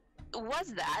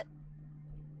was that?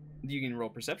 You can roll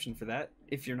perception for that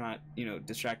if you're not, you know,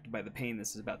 distracted by the pain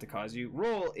this is about to cause you.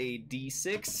 Roll a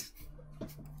d6.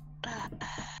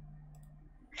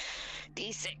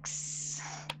 D6.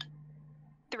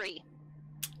 3.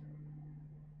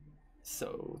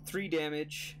 So 3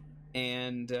 damage,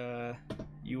 and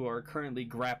you are currently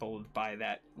grappled by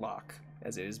that lock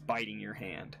as it is biting your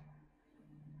hand.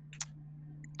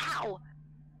 Ow!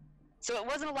 So it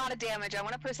wasn't a lot of damage. I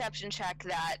want to perception check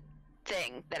that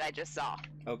thing that I just saw.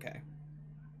 Okay.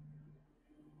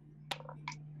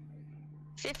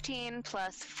 15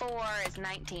 plus 4 is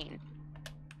 19.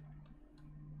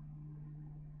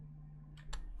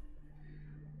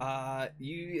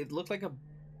 It looked like a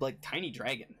tiny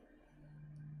dragon.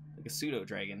 Like a pseudo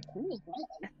dragon.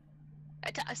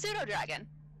 A pseudo dragon.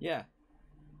 Yeah.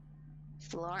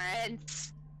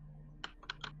 Florence.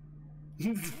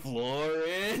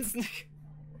 Florence.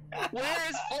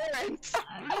 Where's Florence? Wow,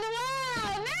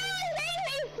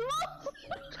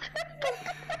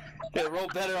 Yeah, roll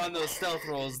better on those stealth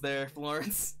rolls there,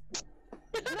 Florence.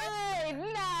 nice,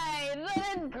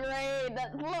 that is great.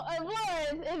 That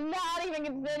Florence is not even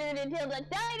considered until the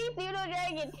tiny pseudo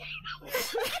dragon.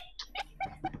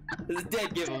 It's a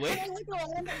dead giveaway.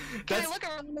 Can I look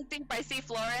around and see if I see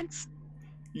Florence?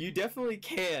 You definitely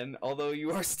can, although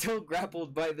you are still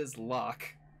grappled by this lock.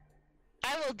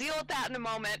 I will deal with that in a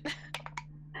moment.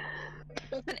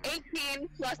 It's an 18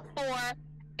 plus 4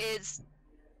 is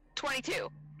 22.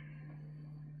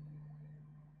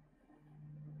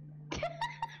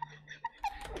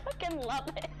 Fucking love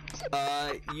it.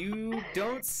 You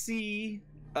don't see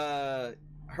her,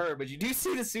 but you do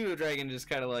see the pseudo dragon just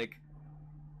kind of like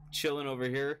chilling over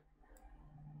here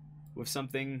with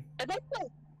something. And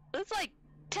that's like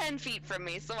 10 feet from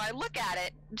me, so I look at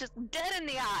it, just dead in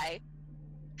the eye,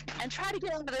 and try to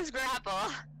get out of this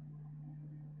grapple.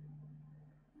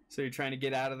 So you're trying to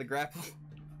get out of the grapple?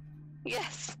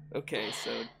 Yes. Okay,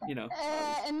 so, you know.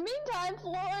 In the meantime,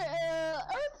 Ursula's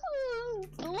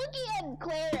looking at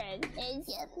Clarence and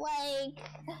just like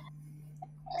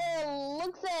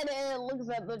looks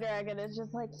at the dragon. It's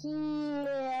just like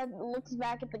looks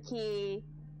back at the key.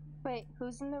 Wait,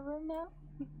 who's in the room now?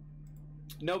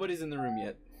 Nobody's in the room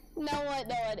yet. No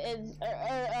one is.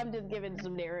 I'm just giving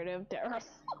some narrative to Ursula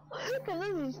because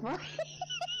this is funny.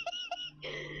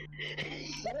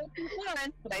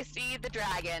 But I see the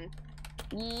dragon.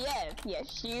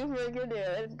 Yes, you freaking do.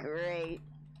 It's great.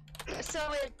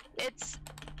 So it's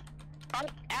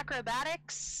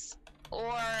acrobatics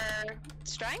or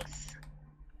strength?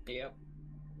 Yep.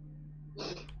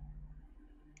 Okay,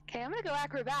 I'm gonna go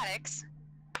acrobatics.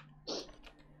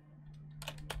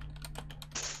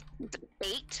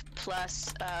 8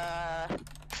 plus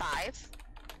 5.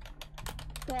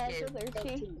 That's is a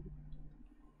 13.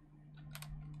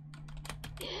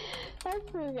 I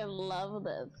freaking love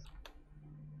this.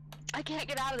 I can't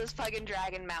get out of this fucking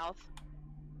dragon mouth.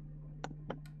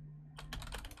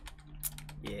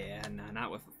 Yeah, no,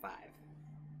 not with a 5.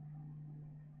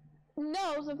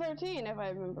 No, it was a 13 if I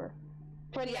remember.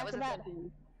 For the Yeah, it was a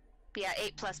acrobatics. Yeah,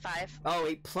 8 plus 5. Oh,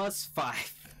 8 plus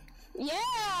 5. Yeah!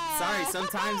 Sorry,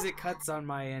 sometimes it cuts on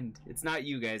my end. It's not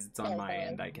you guys, it's on my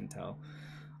end, I can tell.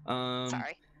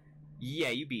 Sorry. Yeah,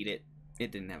 you beat it.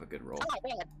 It didn't have a good roll. Oh,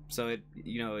 man. So it,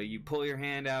 you know, you pull your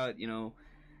hand out, you know,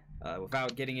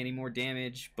 without getting any more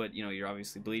damage, but you know, you're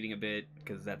obviously bleeding a bit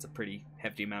because that's a pretty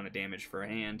hefty amount of damage for a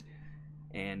hand.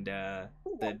 and the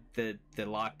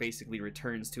lock basically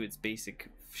returns to its basic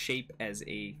shape as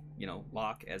a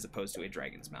lock as opposed to a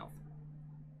dragon's mouth.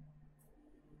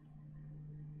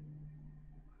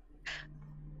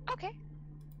 Okay.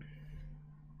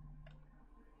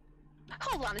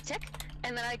 Hold on a tick,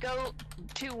 and then I go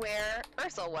to where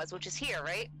Ursula was, which is here,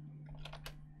 right?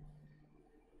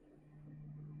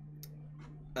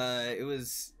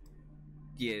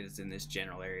 It's in this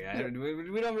general area.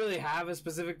 We don't really have a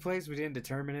specific place. We didn't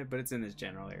determine it, but it's in this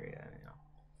general area.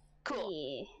 Cool.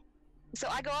 Yeah. So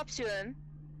I go up to him,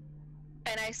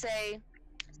 and I say,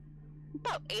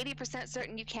 about 80%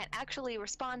 certain you can't actually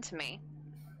respond to me.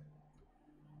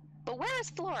 But where is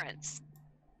Florence?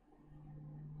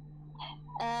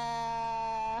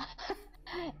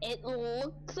 It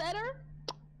looks at her.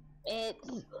 It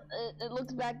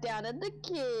looks back down at the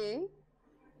key.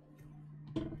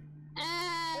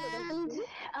 And,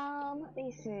 let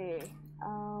me see.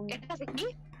 It has a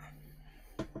key?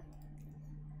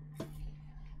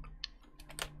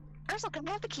 Ursula, can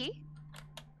I have the key?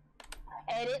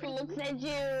 And it looks at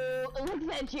you,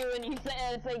 and you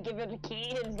say, give it a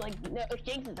key, and it's like, no,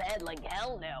 shakes his head like,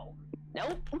 hell no.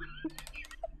 Nope.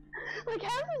 Like,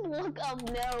 how's this look of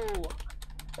no?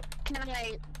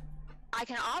 I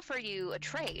can offer you a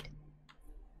trade.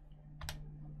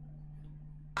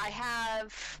 I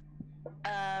have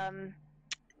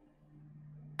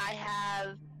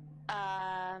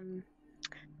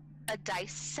a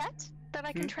dice set that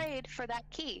I can trade for that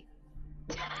key.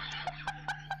 I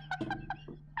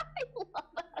love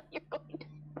how you're going to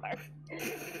start.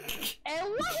 And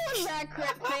what was that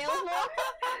crit fail for?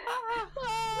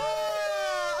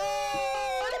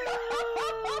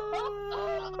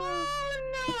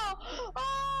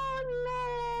 Oh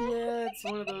no! Yeah, it's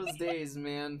one of those days,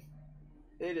 man.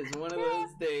 It is one of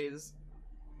those days.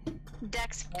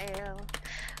 Dex fail.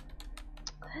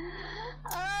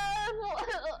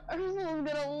 Ursula's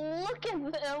gonna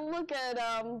look at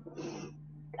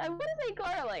I want to say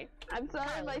Carly. I'm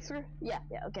sorry if I screw. Yeah,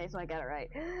 okay, so I got it right.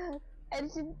 And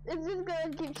it's just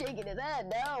gonna keep shaking his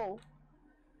head. No.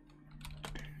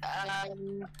 I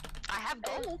have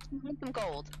gold. You want some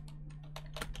gold?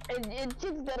 It's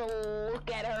just gonna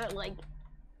look at her like,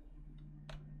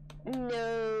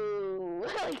 no,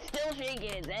 like still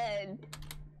shaking his head.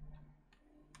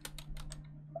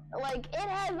 Like it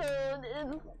has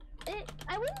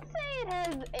I wouldn't say it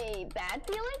has a bad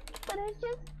feeling, but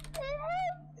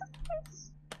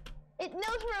it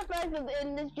knows for a fact that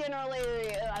in this general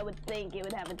area, I would think it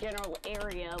would have a general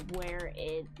area of where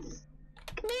its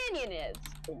companion is,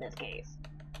 in this case,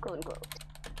 quote unquote.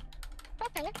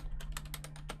 Okay.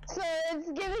 So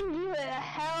it's giving you a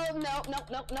hell no.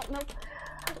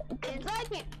 Cause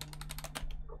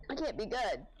I can't be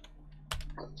good.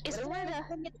 Is Florence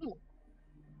in the tent?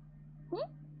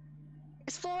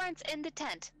 Is Florence in the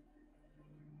tent?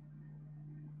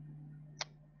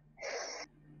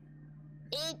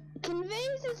 It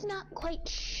conveys it's not quite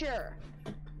sure.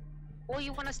 Well,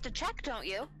 you want us to check, don't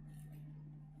you?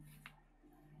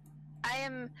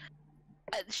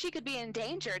 She could be in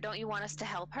danger. Don't you want us to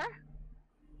help her?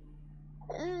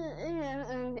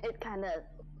 It kind of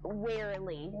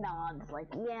warily nods, like,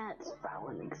 yeah, it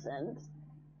probably makes sense.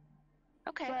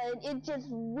 Okay. But it's just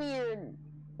weird.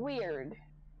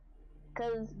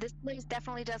 Cause this place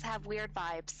definitely does have weird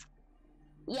vibes.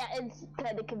 Yeah, it's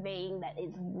kind of conveying that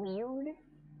it's weird.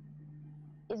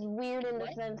 It's weird in the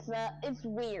sense that it's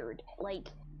weird. Like,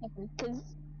 cause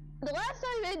the last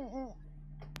time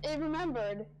it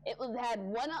remembered, it had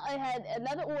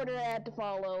another order I had to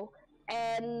follow,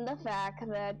 and the fact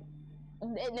that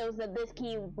it knows that this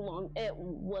key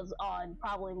was on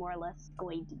probably more or less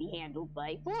going to be handled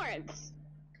by Florence.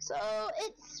 So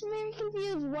it's very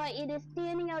confused why it is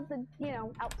standing out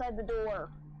outside the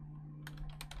door.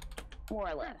 More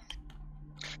or less.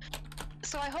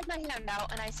 So I hold my hand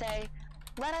out and I say,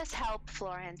 let us help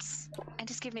Florence, and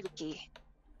just give me the key.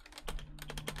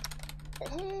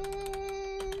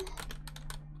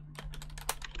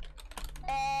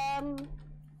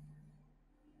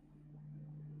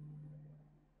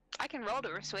 I can roll to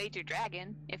persuade your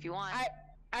dragon, if you want.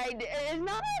 It's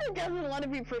not that it doesn't want to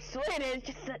be persuaded, it's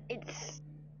just that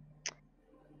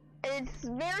it's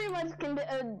very much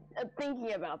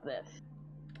thinking about this.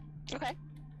 Okay.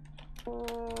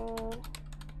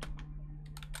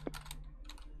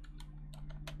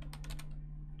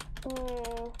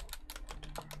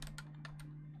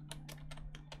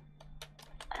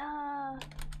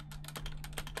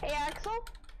 Hey Axel?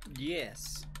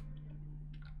 Yes.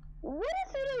 Would a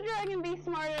pseudo dragon be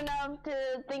smart enough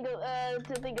to think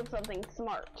of something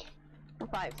smart for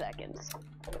 5 seconds?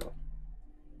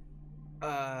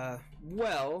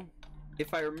 Well,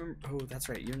 If I remember, oh, that's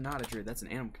right. You're not a druid. That's an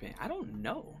animal companion. I don't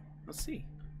know. Let's see.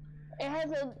 It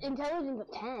has an intelligence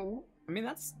of 10. I mean,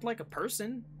 that's like a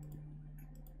person.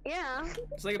 Yeah.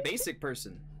 It's like a basic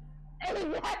person.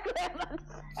 Exactly.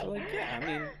 So like, yeah, I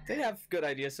mean, they have good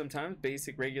ideas sometimes.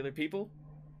 Basic, regular people.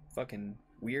 Fucking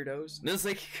weirdos. No, it's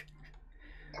like,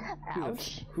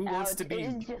 Ouch. who wants to Ouch. be?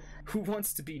 It is just... Who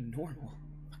wants to be normal?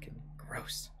 Fucking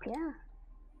gross. Yeah.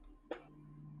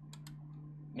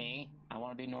 Me? I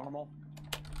want to be normal.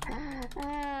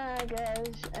 Ah,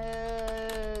 gosh.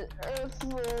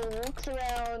 Ursula looks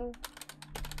around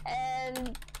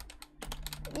and,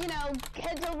 you know,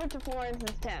 heads over to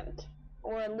Florence's tent,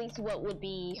 or at least what would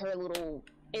be her little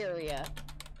area,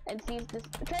 and tries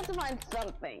to find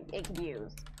something it could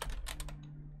use.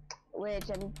 Which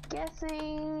I'm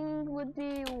guessing would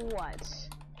be what?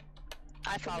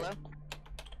 I follow.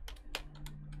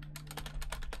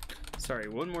 Sorry,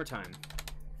 one more time.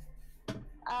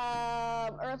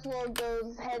 Ursula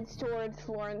heads towards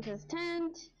Florence's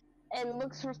tent and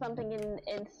looks for something in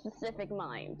specific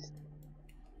mind.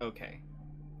 Okay.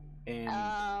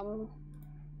 And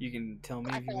you can tell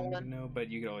me if you want to know, but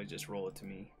you could always just roll it to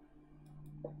me.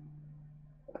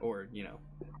 Or, you know,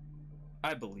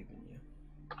 I believe in you.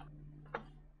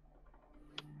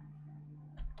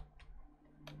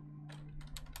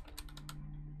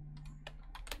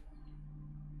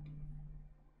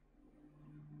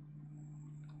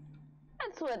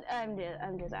 That's what I'm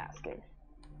just asking.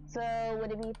 So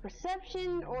would it be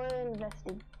perception or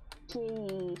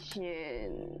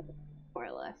investigation, more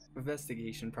or less?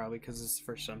 Investigation, probably, because it's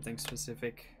for something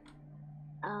specific.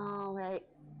 All right.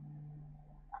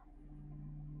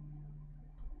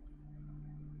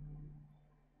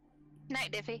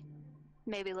 Night, Diffie.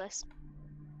 Maybe list.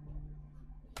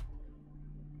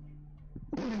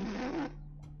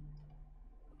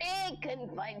 It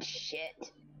couldn't find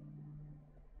shit.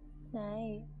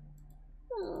 Night.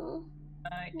 Oh.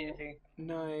 Hi, Diffie.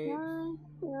 Night.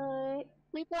 Right.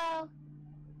 Sleep well.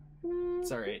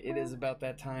 It's alright, it is about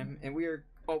that time, and we are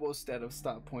almost at a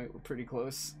stop point. We're pretty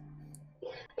close.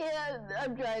 Yeah,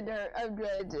 I'm trying to,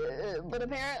 but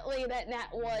apparently that nat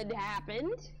 1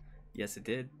 happened. Yes, it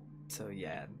did. So,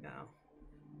 yeah, no.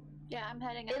 Yeah, I'm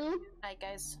heading It out. look- Night,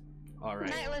 guys. Alright.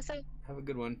 Night, Alyssa. Have a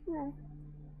good one.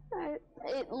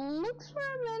 It looks for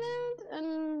a minute,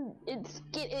 and it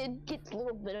gets a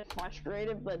little bit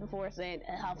frustrated, but before saying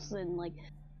it huffs and like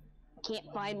can't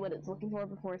find what it's looking for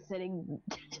before sitting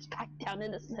just back down in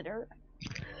the center.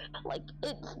 Like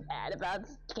it's mad about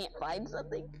can't find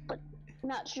something, but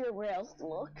not sure where else to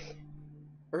look.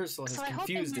 Ursula has So I hope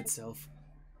confused they- itself.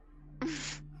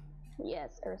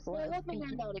 Yes, Ursula. I hold my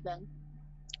hand out again.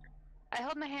 I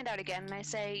hold my hand out again and I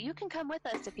say, "You can come with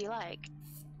us if you like."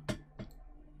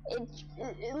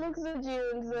 It looks at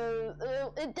you and so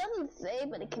it doesn't say,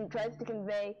 but it tries to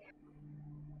convey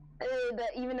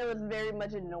that even though it's very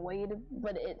much annoyed,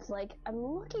 but it's like I'm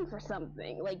looking for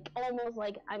something, like almost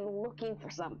like I'm looking for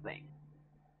something,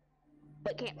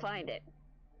 but can't find it.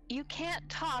 You can't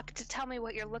talk to tell me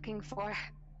what you're looking for.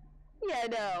 Yeah,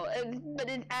 no, but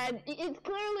it's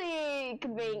clearly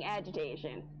conveying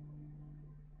agitation.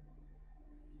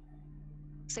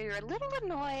 So you're a little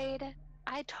annoyed.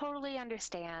 I totally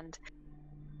understand.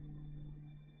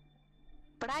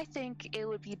 But I think it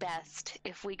would be best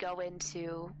if we go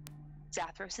into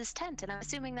Zarathos' tent, and I'm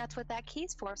assuming that's what that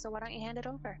key's for, so why don't you hand it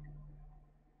over?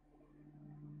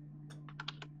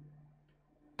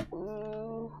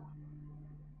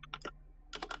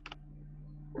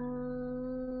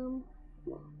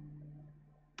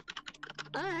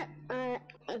 Alright.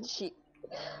 And she,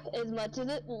 as much as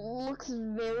it looks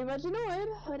very much annoyed,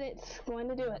 but it's going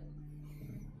to do it.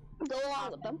 Go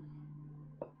along with them.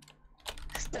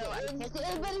 Still, But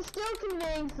it's still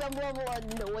conveying some level of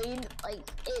annoyed. Like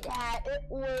it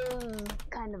was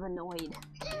kind of annoyed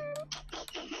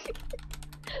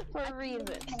for a reason.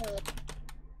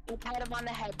 I pat him on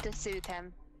the head to soothe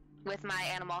him with my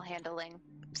animal handling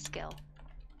skill.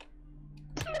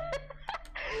 This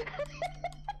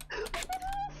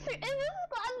is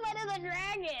caused by the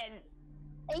dragon,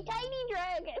 a tiny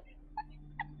dragon.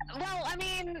 Well, I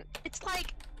mean, it's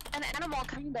like an animal,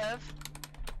 kind of.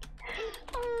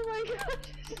 Oh my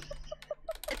gosh.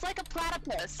 It's like a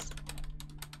platypus.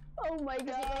 Oh my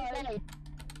god.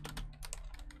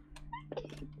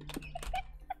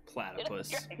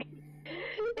 Platypus.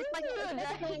 It's like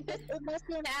it must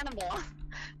be an animal.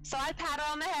 So I pat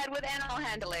her on the head with animal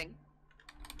handling.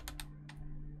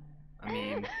 I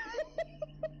mean,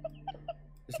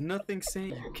 there's nothing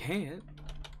saying you can't.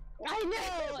 I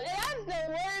know. That's the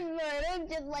word for it.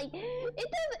 It's just like it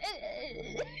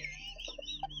doesn't.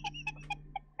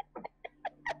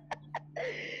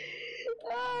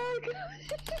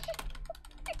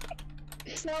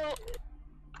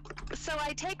 So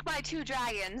I take my 2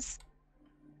 dragons.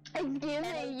 Excuse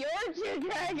me, your 2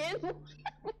 dragons?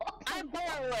 I'm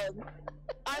borrowing.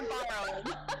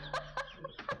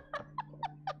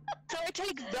 So I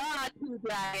take the 2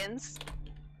 dragons,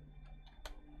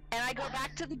 and I go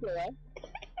back to the door,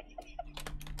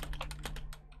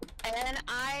 and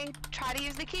I try to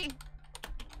use the key.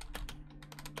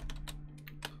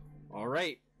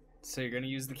 Alright, so you're gonna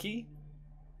use the key?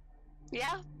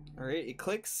 Yeah. Alright, it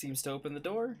clicks, seems to open the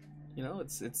door. You know,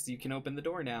 it's you can open the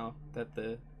door now that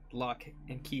the lock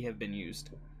and key have been used.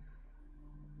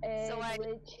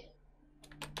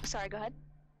 Sorry, go ahead.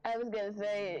 I was gonna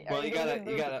say. Well, you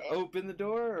gotta open the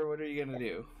door, or what are you gonna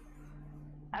do?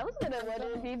 I was gonna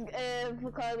wonder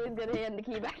if Carly's gonna hand the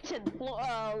key back to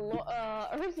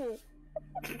Ursula.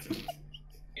 It's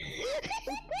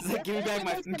like, give me back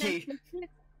my fucking key.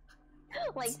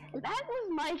 Like, that was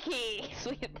my key.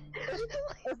 Sweet.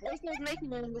 If Ursul's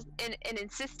making an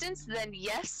insistence, then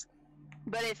yes.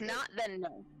 But if not, then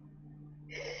no.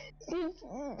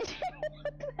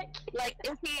 Like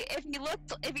if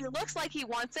he looks like he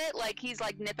wants it, like he's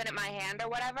like nipping at my hand or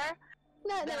whatever.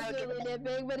 Not necessarily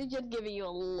nipping, but he's just giving you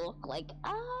a look like,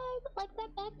 I would like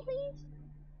that back, please.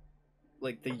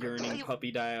 Like the yearning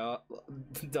puppy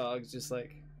dog's just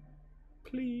like,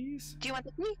 please. Do you want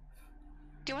the key?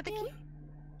 Do you want the key?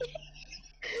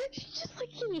 Just like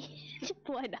key.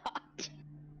 Why not?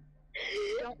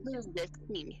 Don't lose this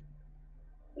key.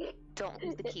 Don't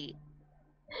lose the key.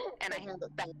 And I hand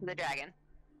it back to the dragon.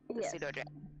 The pseudo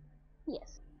dragon.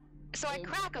 Yes. So I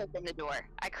crack open the door.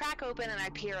 I crack open and I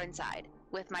peer inside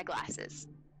with my glasses.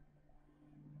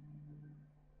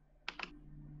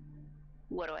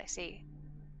 What do I see?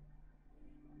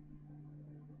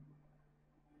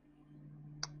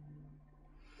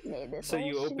 So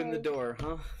you open the door,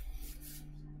 huh?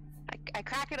 I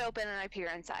crack it open and I peer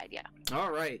inside, yeah.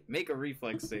 Alright, make a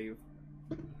reflex save.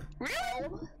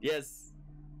 Really? Yes.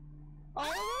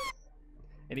 Oh,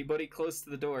 Anybody close to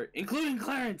the door, including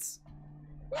Clarence!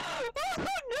 Oh no!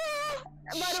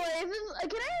 by the way,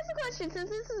 can I ask a question? Since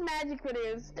this is magic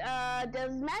produced,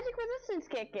 does magic resistance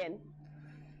kick in?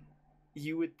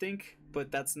 You would think,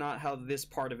 but that's not how this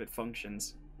part of it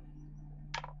functions.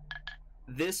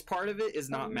 This part of it is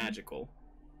not magical.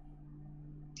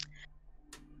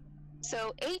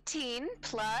 So 18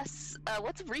 plus,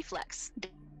 what's reflex?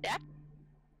 Dex?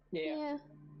 Yeah.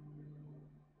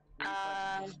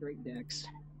 Straight decks.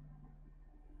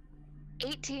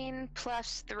 18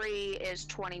 plus 3 is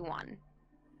 21.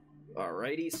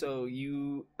 Alrighty, so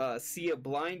you see a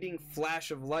blinding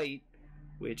flash of light,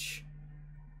 which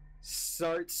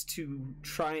starts to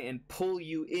try and pull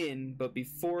you in, but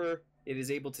before it is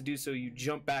able to do so, you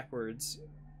jump backwards.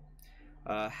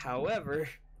 However...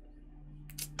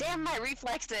 Damn my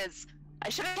reflexes! I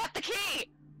should have got the key!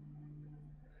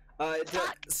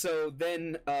 So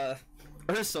then,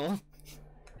 Ursel,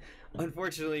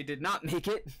 unfortunately, did not make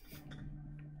it,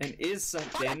 and is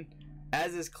sucked in,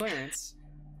 as is Clarence.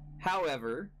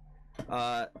 However,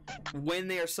 when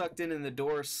they are sucked in and the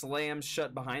door slams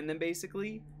shut behind them,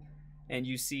 basically, and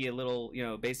you see a little,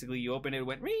 basically you open it, it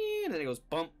went ring, and then it goes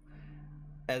bump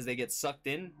as they get sucked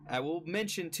in. I will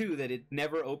mention, too, that it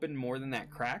never opened more than that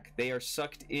crack. They are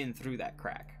sucked in through that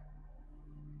crack.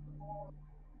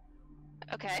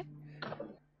 Okay.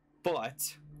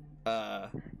 But,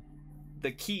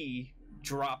 the key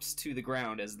drops to the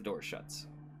ground as the door shuts.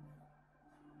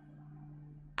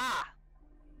 Ah.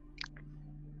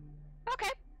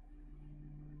 Okay.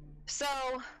 So,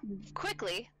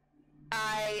 quickly,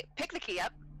 I pick the key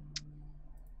up,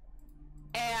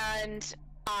 and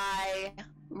I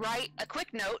write a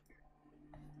quick note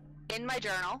in my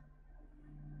journal,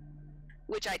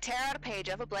 which I tear out a page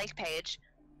of, a blank page,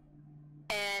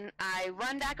 and I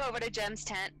run back over to Jem's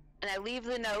tent, and I leave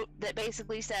the note that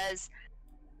basically says,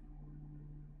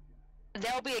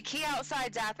 there'll be a key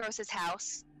outside Zarathos'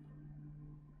 house,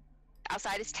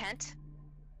 outside his tent.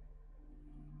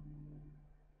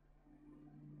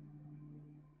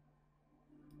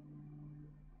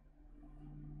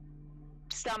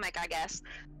 Stomach, I guess.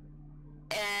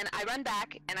 And I run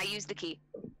back, and I use the key.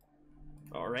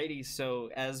 Alrighty, so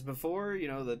as before,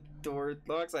 the door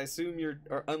locks, I assume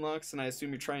or unlocks, and I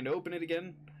assume you're trying to open it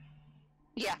again?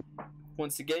 Yeah.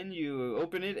 Once again, you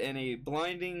open it, and a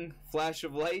blinding flash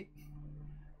of light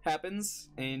happens,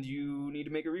 and you need to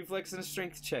make a reflex and a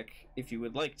strength check, if you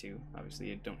would like to. Obviously,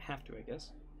 you don't have to, I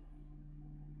guess.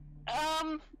 No,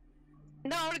 I'm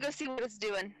gonna go see what it's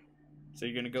doing. So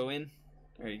you're gonna go in?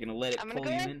 Or are you gonna let it pull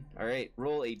you in? Alright,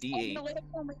 roll a d8. I'm gonna let it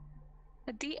pull me.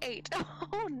 A d8.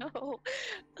 Oh no.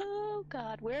 Oh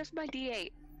god, where's my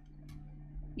d8?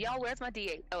 Y'all, where's my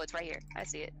D8? Oh, it's right here. I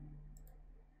see it.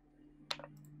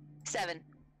 7.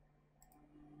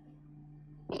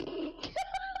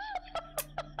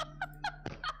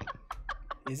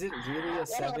 Is it really a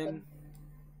 7?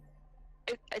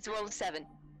 It's a roll of 7.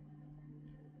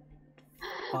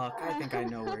 Fuck, I think I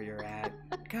know where you're at.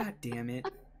 God damn it.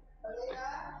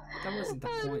 That wasn't the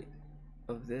point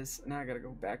of this. Now I gotta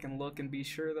go back and look and be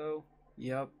sure, though.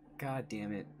 Yep. God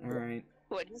damn it. Alright.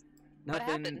 What Nothing.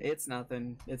 happened? It's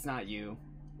nothing. It's not you.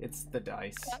 It's the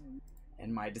dice.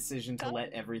 And my decision to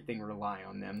let everything rely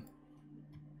on them.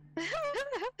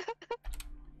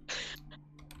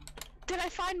 Did I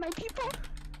find my people?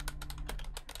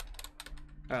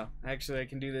 Oh, actually I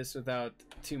can do this without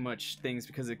too much things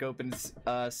because it opens.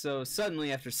 So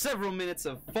suddenly, after several minutes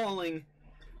of falling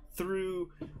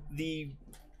through the,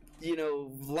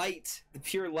 light, the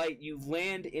pure light, you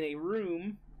land in a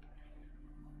room.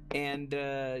 And,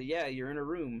 yeah, you're in a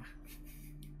room.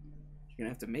 You're gonna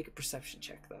have to make a perception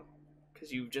check, though.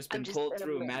 Because you've just been pulled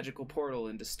through a magical portal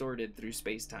and distorted through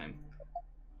space-time.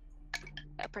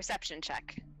 A perception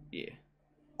check. Yeah.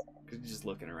 Because you're just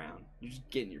looking around. You're just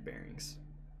getting your bearings.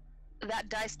 That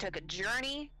dice took a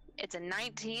journey. It's a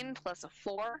 19 plus a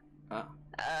 4. Ah.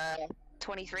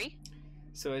 23.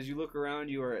 So as you look around,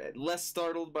 you are less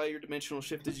startled by your dimensional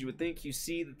shift as you would think. You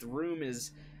see that the room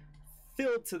is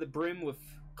filled to the brim with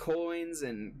coins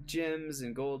and gems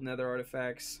and gold and other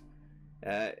artifacts,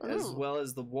 as well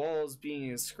as the walls being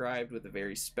inscribed with a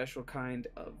very special kind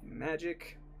of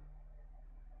magic.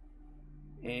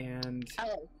 And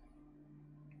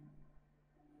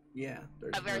yeah,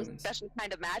 there's a very ruins. special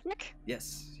kind of magic?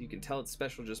 Yes, you can tell it's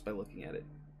special just by looking at it.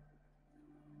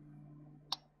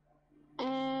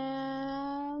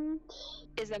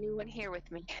 Is anyone here with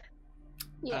me?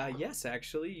 Yeah. Yes,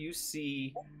 actually, you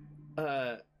see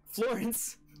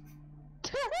Florence.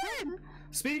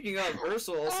 Speaking of,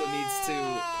 Ursula also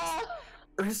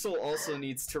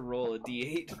needs to roll a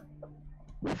d8.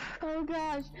 Oh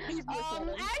gosh.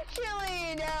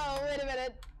 Actually, no. Wait a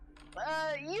minute.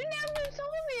 You never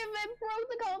told me if I broke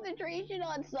the concentration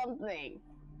on something.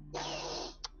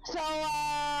 So,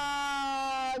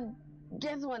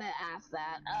 just want to ask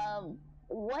that.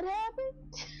 What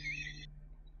happened?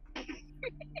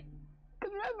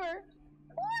 Remember,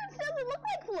 Florence doesn't look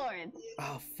like Florence.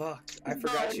 Oh fuck! I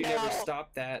forgot you never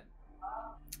stopped that.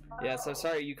 Yeah, so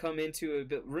sorry. You come into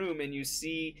a room and you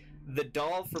see the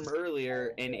doll from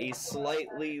earlier and a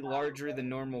slightly larger than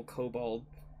normal kobold.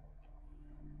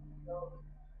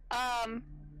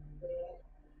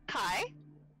 Hi.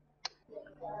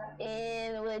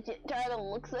 In which it kind of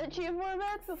looks at you for a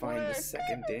bit before... Find the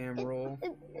second damn roll.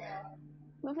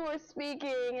 Before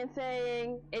speaking and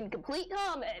saying, in complete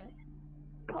common,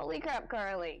 holy crap,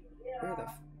 Carly. Where the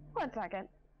 1 second.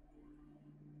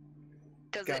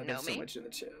 Does God, it know there's me? so much in the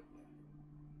chat.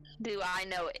 Do I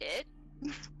know it?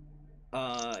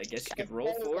 I guess you could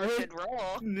roll for I it. should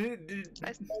roll.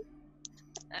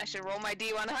 I should roll my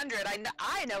D100.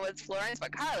 I know it's Florence,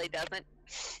 but Carly doesn't.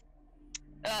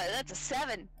 That's a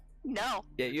 7. No.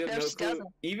 Yeah, you have no she clue. doesn't.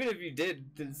 Even if you did,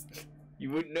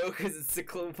 you wouldn't know because it's a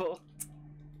kobold.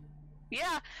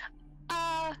 Yeah.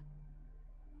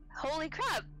 Holy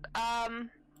crap.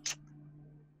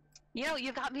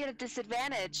 You got me at a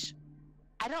disadvantage.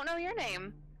 I don't know your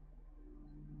name.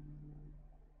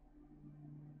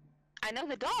 I know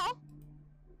the doll.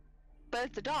 But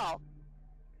it's a doll.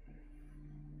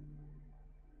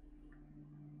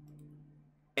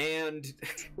 And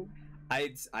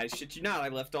I shit you not, I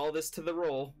left all this to the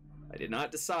roll. I did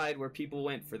not decide where people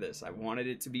went for this. I wanted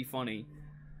it to be funny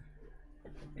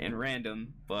and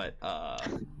random, but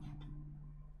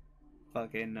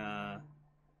fucking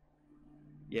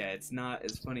yeah, it's not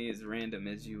as funny as random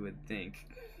as you would think.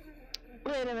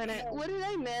 Wait a minute, what did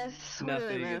I miss?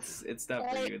 Nothing. It's not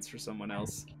for you. It's for someone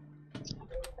else.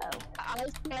 I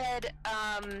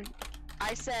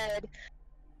said,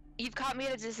 you've caught me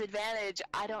at a disadvantage.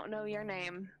 I don't know your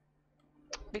name.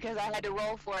 Because I had to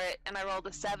roll for it, and I rolled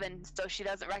a 7, so she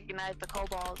doesn't recognize the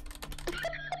kobold.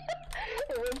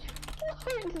 Which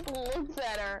Florence looks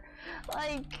at her,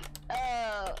 like,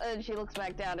 and she looks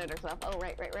back down at herself. Oh,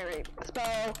 right.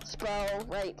 Spell,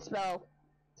 right, spell.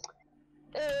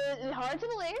 Hard to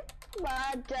believe,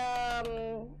 but,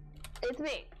 it's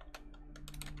me.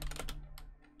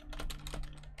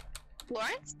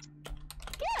 Florence?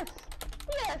 Yes.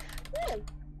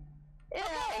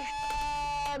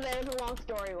 Yeah, there's a long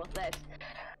story with this.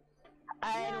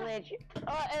 In which,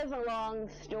 it's a long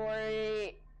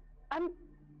story. I'm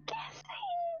guessing,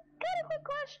 got a quick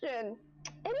question.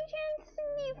 Any chance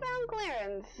you found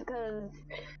Clarence? Because...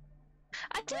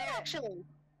 I did, actually.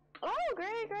 Oh,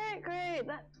 great.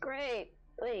 That's great.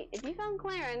 Wait, if you found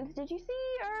Clarence, did you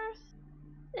see Earth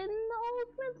in the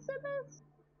old Princess?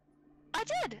 I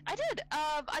did.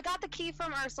 I got the key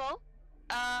from Ursel.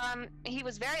 He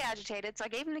was very agitated, so I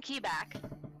gave him the key back.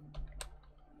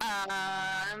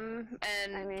 And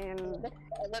I mean,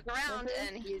 I look around,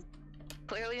 and he's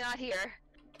clearly not here.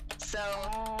 So,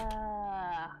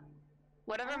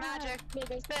 whatever magic it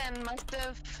has been must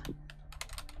have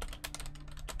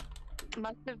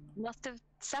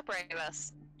separated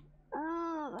us.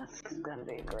 Oh, that's gonna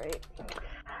be great.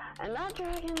 And that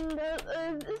dragon, it's not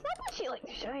that she likes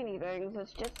shiny things,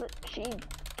 it's just that she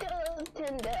does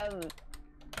tend to have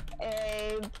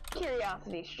a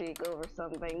curiosity streak over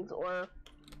some things, or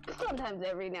sometimes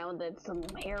every now and then some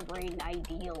harebrained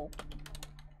ideal.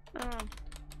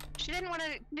 She didn't want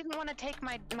to take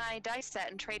my dice set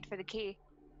and trade for the key.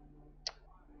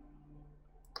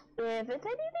 If it's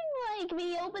anything like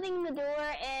me opening the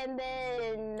door and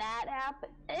then that happen,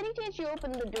 any chance you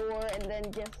open the door and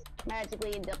then just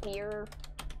magically end up here,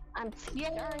 I'm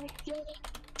sorry. Yeah.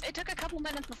 It took a couple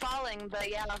minutes of falling, but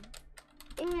yeah.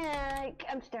 Yeah,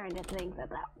 I'm starting to think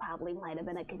that probably might have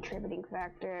been a contributing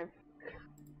factor.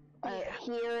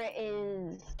 Here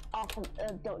is awful.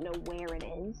 Don't know where it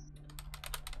is.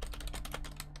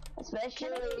 Especially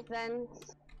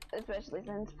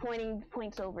since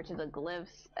points over to the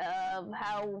glyphs of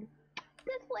how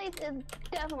this place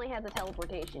definitely has a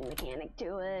teleportation mechanic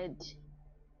to it.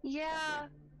 Yeah.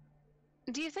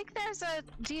 Do you think there's a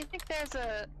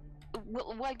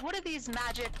like, what are these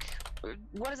magic,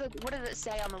 what does it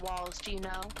say on the walls, do you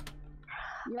know?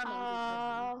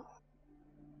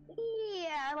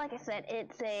 Yeah, like I said,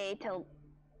 it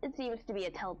seems to be a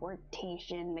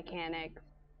teleportation mechanic,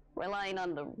 relying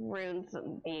on the runes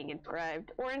being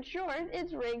inscribed. Or in short,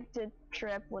 it's rigged to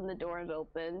trip when the door is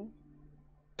open.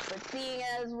 But seeing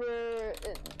as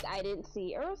I didn't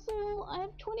see Ursel, I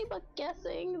have 20 bucks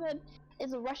guessing that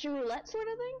it's a Russian roulette sort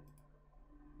of thing.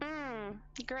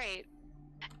 Great.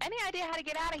 Any idea how to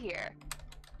get out of here?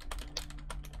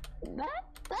 That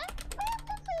is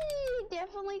a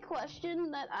definitely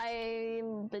question that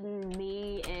I've been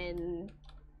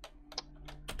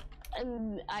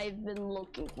I've been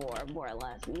looking for, more or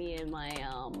less, me and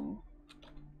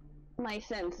my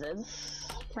senses.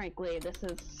 Frankly, this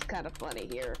is kind of funny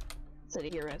here,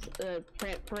 sitting here as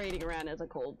parading around as a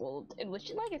kobold, in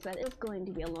which, like I said, is going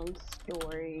to be a long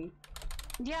story.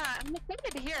 Yeah, I'm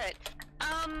excited to hear it.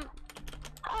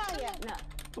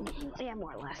 Yeah,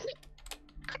 more or less.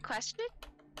 Quick question.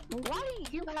 Why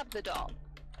do you have the doll?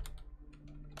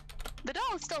 The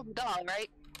doll is still the doll, right?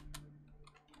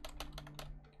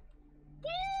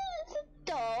 Yeah, it's a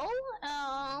doll.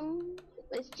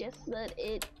 It's just that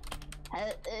it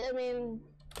has, it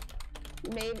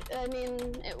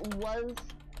was,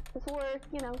 before,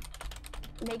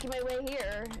 making my way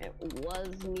here, it was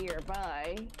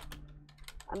nearby.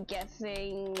 I'm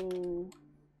guessing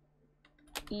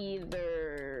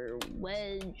either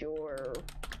Wedge or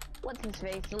what's his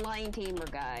face, the Lion Tamer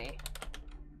guy.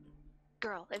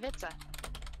 Girl, Ivica.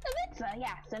 Ivica,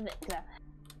 yes, Ivica.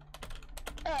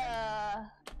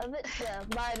 Ivica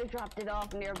might have dropped it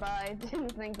off nearby.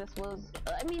 Didn't think this was.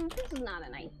 This is not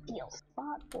an ideal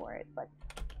spot for it, but.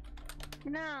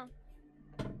 No.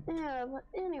 Yeah, but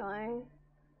anyway.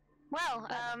 Well,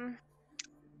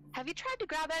 have you tried to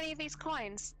grab any of these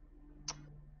coins?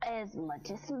 As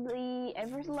much as the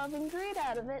ever-loving greed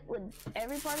out of it, with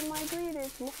every part of my greed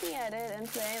is looking at it and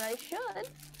saying I should.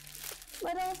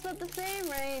 But also at the same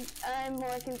rate, I'm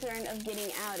more concerned of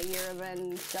getting out of here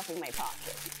than stuffing my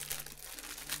pockets.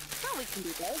 Well, we can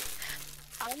do this.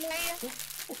 I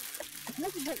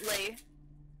hesitantly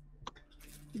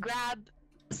grab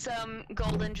some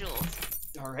golden jewels.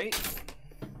 Alright.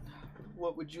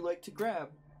 What would you like to grab?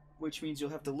 Which means you'll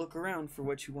have to look around for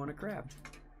what you want to grab.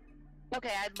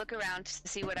 Okay, I'd look around to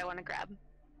see what I want to grab.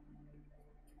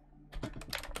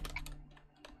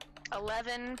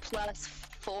 11 plus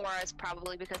 4 is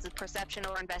probably because of perception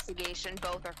or investigation.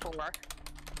 Both are 4.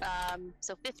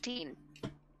 So 15.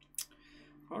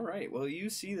 Alright, well, you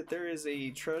see that there is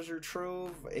a treasure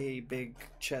trove, a big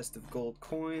chest of gold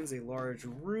coins, a large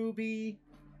ruby.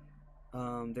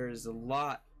 There's a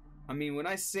lot. When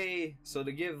I say, so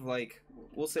to give,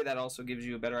 we'll say that also gives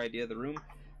you a better idea of the room.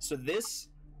 So this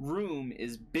room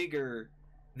is bigger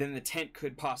than the tent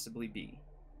could possibly be.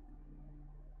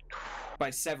 By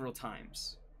several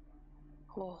times.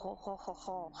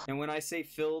 And when I say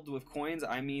filled with coins,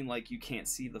 I mean you can't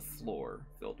see the floor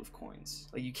filled with coins.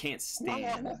 You can't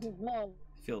stand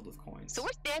filled with coins. So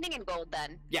we're standing in gold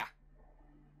then? Yeah.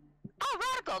 Oh,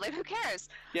 radical! Then who cares?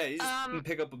 Yeah, you just can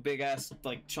pick up a big ass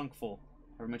chunk full.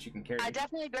 However much you can carry. I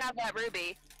definitely grab that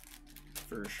ruby.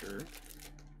 For sure.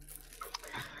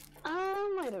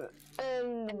 Wait a minute.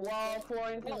 And while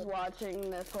Florence is watching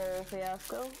this whole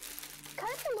fiasco,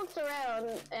 kind of looks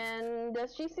around, and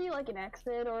does she see like an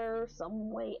exit or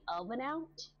some way of an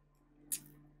out?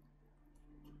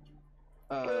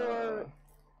 Or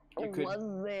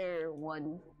was there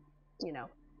one, you know,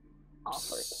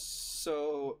 offered?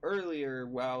 So earlier,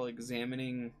 while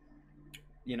examining,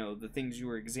 you know, the things you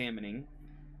were examining,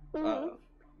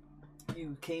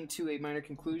 you came to a minor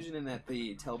conclusion in that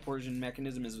the teleportation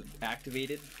mechanism is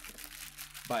activated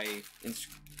by,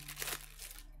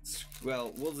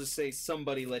 well, we'll just say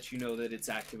somebody let you know that it's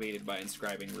activated by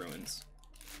inscribing ruins.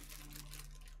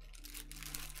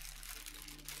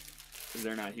 Because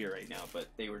they're not here right now, but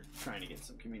they were trying to get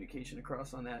some communication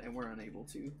across on that, and we're unable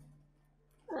to.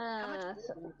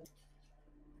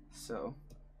 So,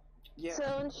 yeah.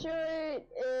 So ensure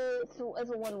it's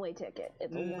a one-way ticket.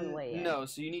 It's a one-way in. No,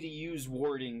 so you need to use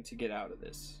warding to get out of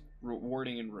this.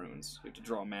 Warding and runes. You have to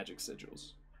draw magic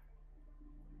sigils.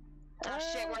 Oh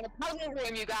shit, we're in a puzzle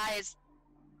room, you guys!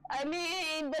 I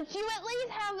mean, but you at least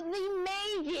have the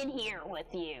mage in here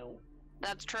with you.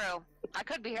 That's true. I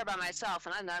could be here by myself,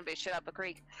 and I'm not gonna be shit up a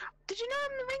creek. Did you know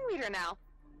I'm the ringleader now?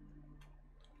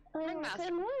 Ringmaster.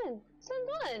 Send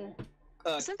one.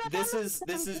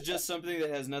 This is just something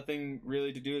that has nothing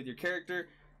really to do with your character.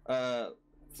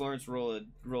 Florence, roll a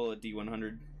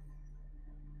D100.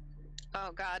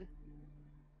 Oh god.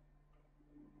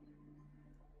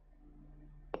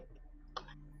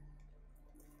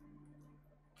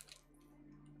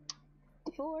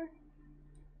 Four.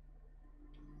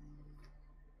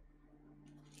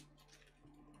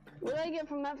 What did I get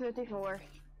from that 54?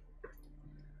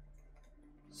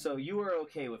 So you are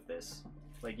okay with this?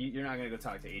 Like you're not gonna go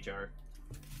talk to HR?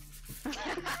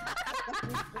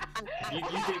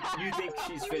 you think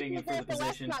she's fitting in for the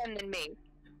position? Than me.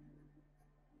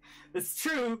 It's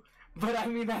true, but I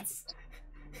mean that's.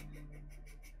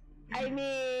 I mean,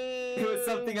 it was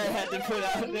something I had to put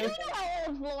out there. You know how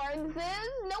old Florence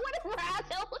is. No one ever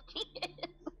asked how old she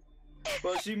is.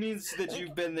 Well, she means that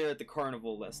you've been there at the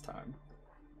carnival less time.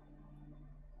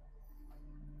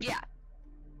 Yeah.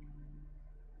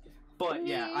 But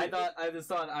yeah, I just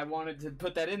thought I wanted to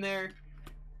put that in there.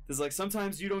 Because like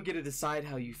sometimes you don't get to decide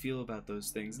how you feel about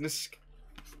those things.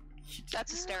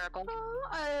 That's hysterical.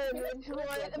 But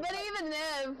even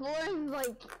then, Florence is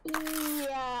like,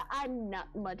 yeah, I'm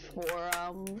not much for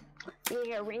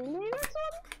being a ringleader, so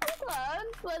I'm glad.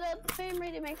 But at the same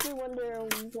rate, it makes me wonder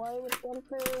why would one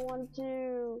player want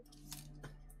to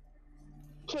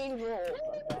change roles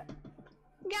like that.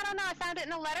 Yeah, I don't know. I found it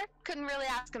in a letter. Couldn't really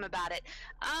ask him about it.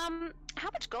 How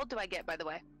much gold do I get, by the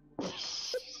way?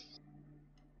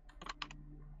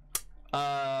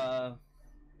 How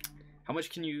much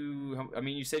can you... I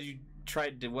mean, you said you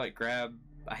tried to, what, grab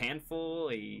a handful,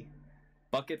 a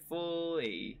bucketful,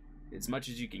 as much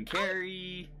as you can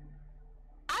carry?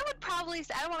 I would probably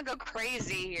say... I don't want to go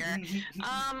crazy here.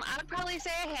 I would probably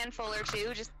say a handful or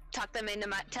two, just tucking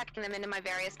them into my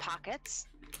various pockets.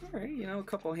 Alright, you know, a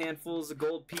couple handfuls of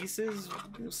gold pieces,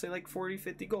 we'll say like 40,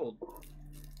 50 gold.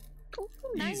 Ooh,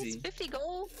 nice, Easy. 50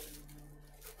 gold.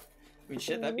 I mean,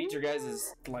 shit, that beats your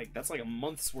guys' like, that's like a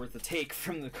month's worth of take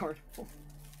from the carnival.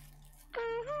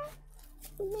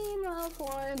 Meanwhile,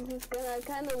 Florence is gonna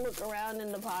kind of look around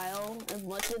in the pile. As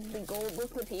much as the gold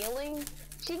looks appealing,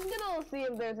 she's gonna see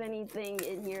if there's anything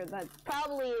in here that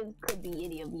probably could be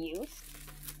any of use.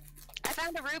 I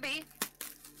found a ruby.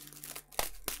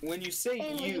 When you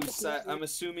say use, I'm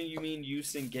assuming you mean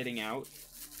use in getting out?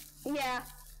 Yeah.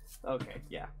 Okay,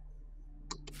 yeah.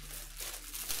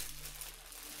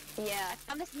 Yeah.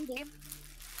 On this CD.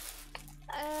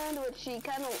 And when she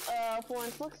kind of,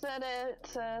 Florence looks at it,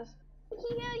 says,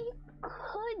 yeah, you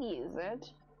could use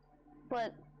it,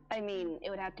 but, I mean, it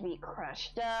would have to be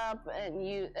crushed up, and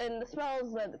the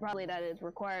spells that is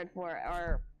required for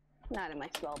are not in my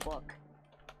spell book.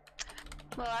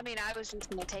 Well, I mean, I was just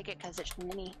gonna take it because it's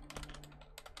shiny.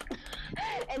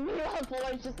 And meanwhile,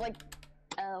 Florence just like,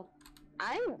 oh,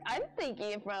 I'm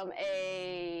thinking it from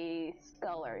a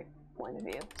scholar point of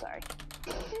view. Sorry,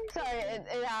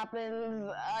 it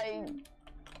happens.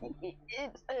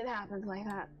 It happens like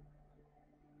that.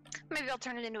 Maybe I'll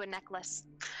turn it into a necklace.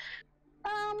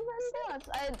 Unless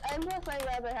I'd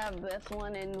rather have this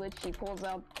one in which she pulls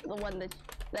out the one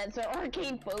that's her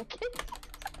arcane focus.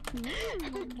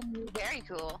 Very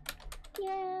cool.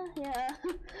 Yeah.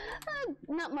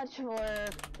 Not much for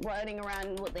riding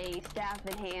around with a staff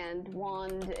in hand,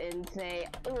 wand, and say,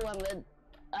 "Oh,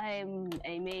 I'm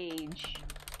a mage."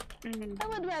 I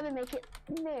would rather make it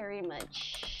very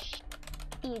much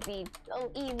easy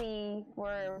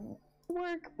for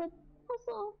work, but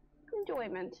also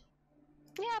enjoyment.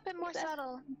 Yeah, a bit more That's-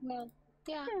 subtle. Well,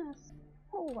 yeah. Yes,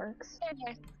 that works.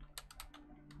 Okay.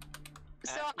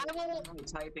 So I will. I'm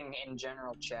typing in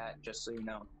general chat, just so you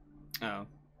know. Oh,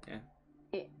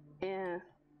 Yeah.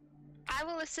 I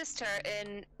will assist her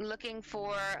in looking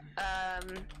for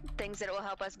things that will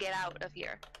help us get out of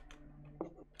here.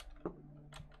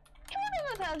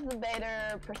 Who has the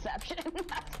better perception?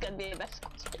 That's gonna be the best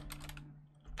question.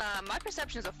 My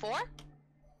perception is a 4.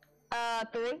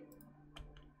 3.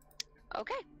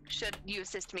 Okay. Should you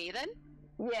assist me then?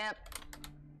 Yep.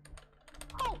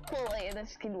 Hopefully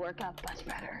this can work out much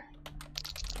better.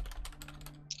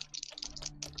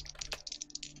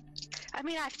 I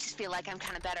mean, I just feel like I'm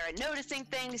kind of better at noticing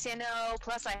things, you know.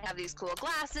 Plus, I have these cool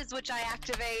glasses, which I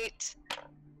activate.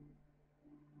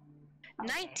 Okay.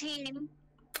 19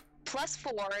 plus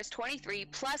 4 is 23,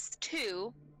 plus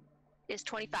 2 is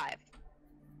 25.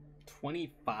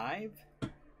 25?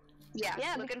 Yeah,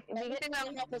 Yeah, looking for we anything get-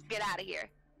 that'll help us get out of here.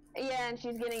 Yeah, and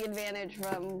she's getting advantage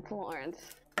from Florence.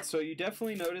 So you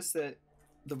definitely notice that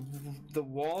the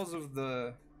walls of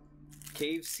the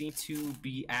cave seem to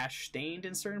be ash stained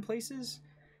in certain places,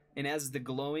 and as the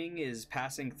glowing is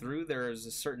passing through, there is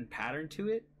a certain pattern to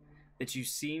it that you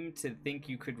seem to think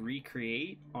you could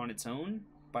recreate on its own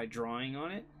by drawing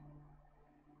on it.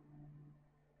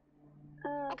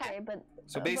 Okay, but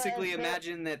So basically, but-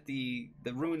 imagine that the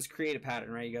runes create a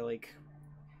pattern, right? You got like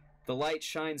the light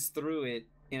shines through it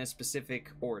in a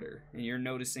specific order, and you're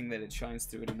noticing that it shines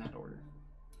through it in that order.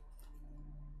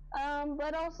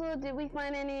 but also, did we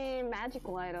find any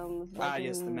magical items?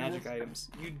 Yes, the in magic this-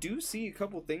 items. You do see a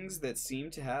couple things that seem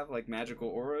to have like magical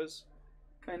auras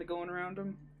kind of going around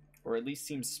them, or at least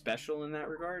seem special in that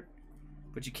regard.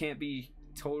 But you can't be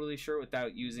totally sure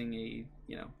without using a,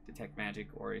 detect magic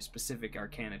or a specific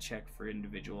arcana check for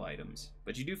individual items.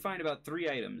 But you do find about 3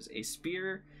 items: a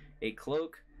spear, a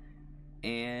cloak,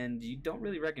 and you don't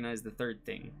really recognize the third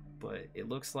thing, but it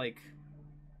looks like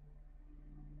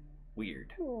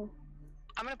weird. Hmm,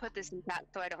 I'm gonna put this in chat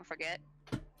so I don't forget.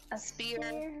 a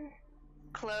Spear.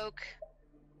 Cloak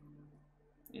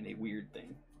And a weird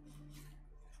thing.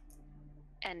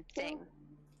 and thing.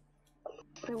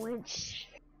 Which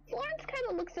Florence kind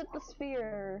of looks at the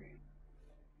spear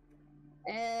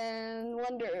and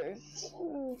wonders.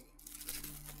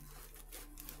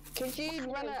 Can she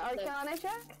run an Arcana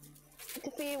check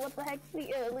to see what the heck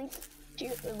at least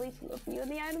a few of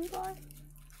the items are?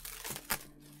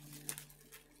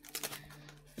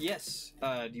 Yes.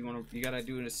 Do you want to? You gotta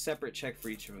do a separate check for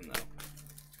each of them, though.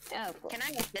 Oh, of course. Can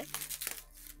I assist?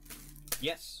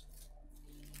 Yes.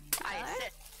 I Alright.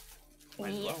 assist.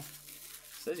 Might as well.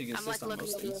 Says you can I'm like assist on looking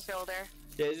most over your things. shoulder.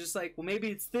 Yeah, it's just like, well, maybe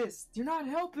it's this. You're not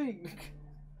helping.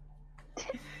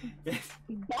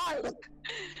 Bard!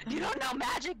 You don't know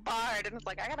magic, Bard! And it's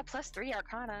like, I got a +3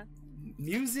 Arcana.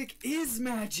 Music is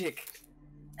magic.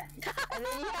 And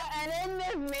then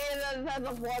there's me that has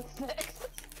a +6.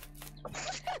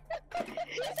 That's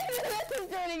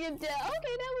just turning it down.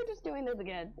 Okay, now we're just doing this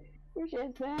again. We're just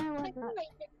what's not?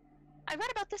 I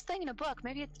read about this thing in a book.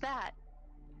 Maybe it's that.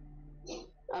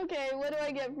 Okay, what do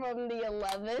I get from the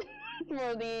 11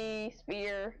 for the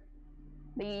spear,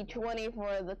 the 20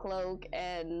 for the cloak,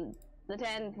 and the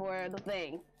 10 for the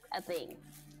thing? A thing.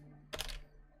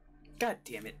 God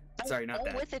damn it. Sorry, not Oh,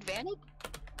 that. with advantage?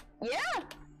 Yeah!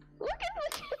 Look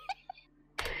at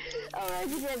the. Alright,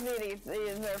 you can't see these.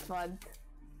 These are fun.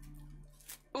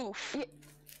 Oof.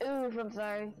 Oof, I'm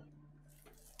sorry.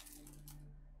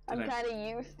 I'm Did I- kind of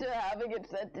used to having it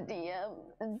set to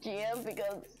GM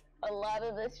because a lot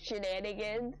of this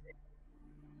shenanigans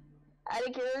out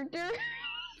of character.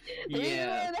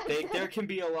 Yeah, there can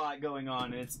be a lot going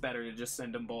on, and it's better to just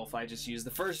send them both. I just use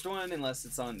the first one unless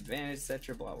it's on advantage,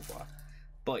 etc. Blah blah blah.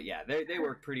 But yeah, they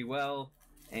work pretty well,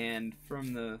 and for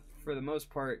the most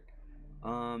part,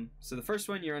 so the first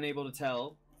one you're unable to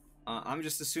tell. I'm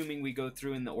just assuming we go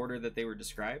through in the order that they were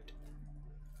described.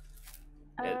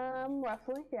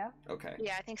 Roughly, yeah. Okay.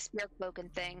 Yeah, I think spear, cloak,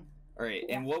 and thing. All right.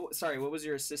 And what? Sorry, what was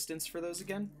your assistance for those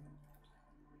again?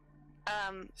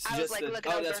 I was like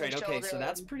looking oh, over that's her right. Okay, shoulder so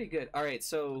that's and- pretty good. All right,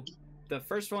 so the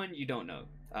first one you don't know.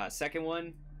 Second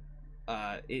one,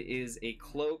 it is a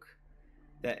cloak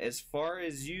that, as far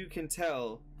as you can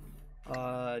tell,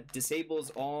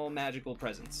 disables all magical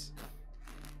presence.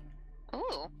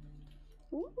 Ooh.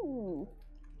 Ooh.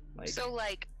 Like, So,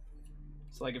 like,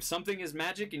 so like if something is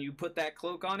magic and you put that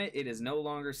cloak on it, it is no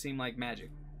longer seem like magic.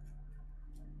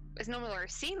 it's no longer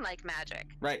seen like magic.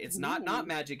 Right? It's not Ooh.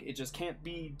 magic. It just can't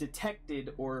be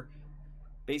detected or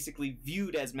basically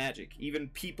viewed as magic. Even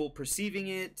people perceiving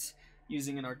it,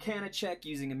 using an arcana check,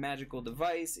 using a magical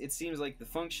device, it seems like the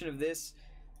function of this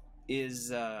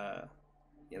is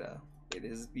It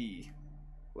is the...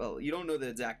 Well, you don't know the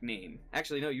exact name.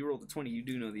 Actually, no, you rolled a 20. You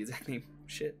do know the exact name.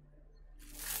 Shit.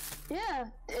 Yeah,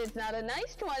 it's not a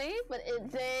nice 20, but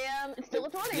it's still a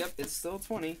 20. Yep, it's still a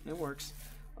 20. It works.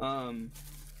 I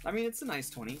mean, it's a nice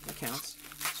 20. It counts.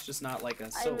 It's just not like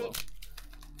a solo.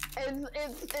 I mean,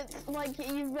 it's like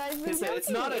you guys. It's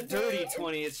not a dirty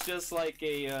 20. It's just like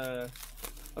a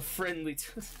friendly.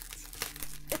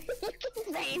 You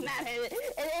can say that, and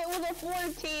it was a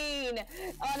 14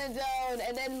 on its own,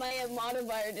 and then my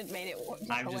modifier just made it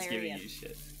I'm hilarious. just giving you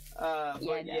shit.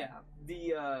 But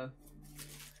yeah,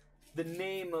 the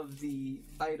name of the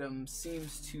item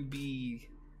seems to be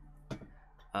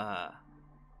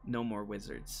no more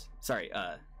wizards. Sorry,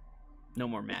 no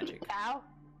more magic. Ow.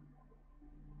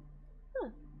 Huh.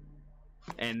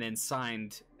 And then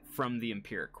signed from the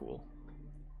Empirical.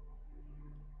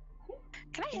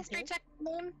 Can I history check the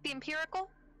name? The Empirical?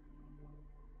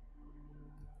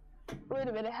 Wait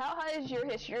a minute, how high is your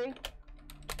history?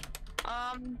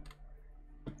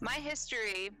 My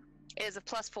history is a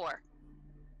 +4.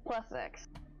 +6.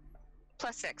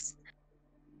 +6.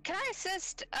 Can I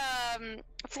assist,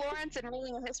 Florence in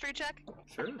rolling a history check?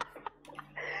 Sure.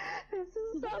 This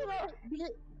is so hard.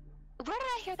 Where did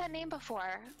I hear that name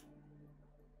before?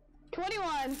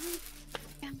 21.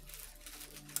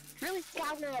 Really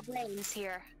scour our brains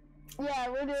here. Yeah,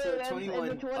 we're doing So it.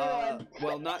 21.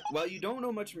 21. Well, you don't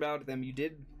know much about them. You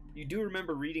do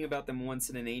remember reading about them once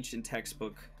in an ancient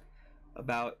textbook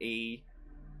about a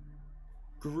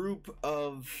group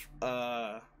of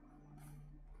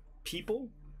people,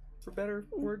 for better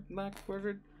word,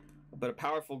 but a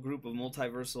powerful group of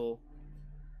multiversal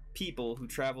people who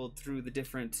traveled through the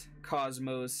different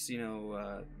cosmos,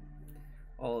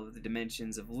 all of the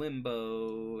dimensions of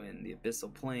limbo and the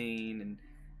abyssal plane, and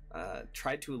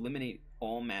tried to eliminate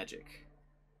all magic.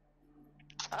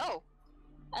 Oh.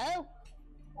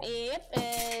 Yep,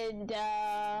 and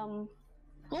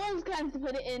Florence kind of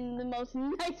put it in the most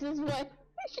nicest way.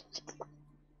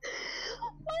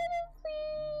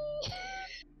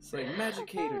 It's like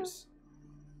magicators.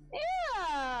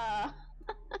 Yeah.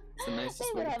 It's the nicest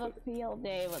They way would to have a put it.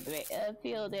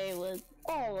 field day with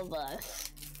all of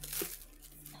us.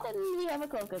 And we have a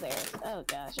cloak of theirs. Oh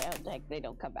gosh, I hope they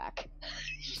don't come back.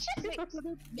 Wait,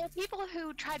 the people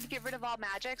who tried to get rid of all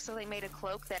magic, so they made a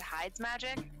cloak that hides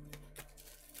magic?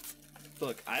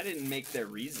 Look, I didn't make their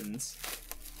reasons.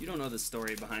 You don't know the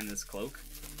story behind this cloak.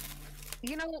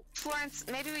 You know, Florence,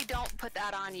 maybe we don't put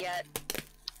that on yet.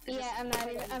 Yeah, I'm not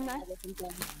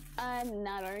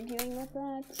arguing with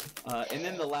that. And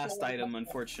then the last item,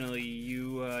 unfortunately,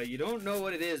 you don't know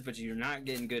what it is, but you're not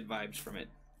getting good vibes from it.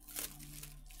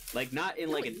 Like, not in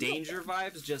like a danger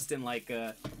vibes, just in like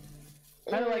a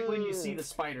kind of like when you see the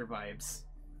spider vibes.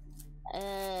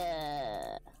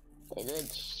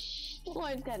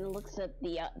 Florence kind of looks at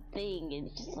the thing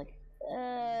and just like,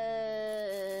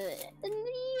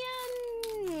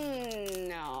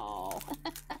 no.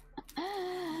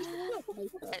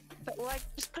 But like,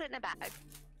 just put it in a bag.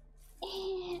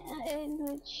 In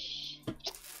which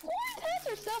Florence has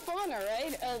her stuff on her,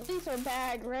 right? At least her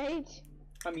bag, right?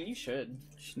 I mean, you should.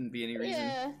 Shouldn't be any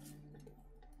reason.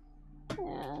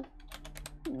 Yeah.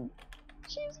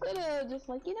 She's gonna just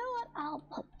like, you know what? I'll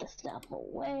put the stuff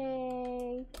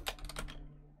away.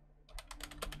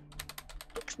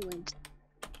 Excellent.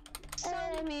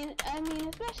 I mean,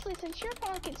 especially since your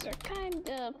pockets are kind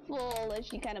of full, as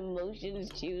she kind of motions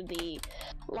to the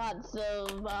lots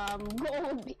of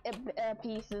gold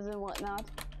pieces and whatnot.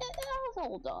 I'll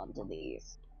hold on to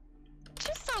these.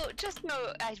 Just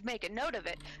so I make a note of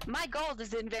it, my gold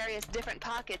is in various different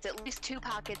pockets. At least 2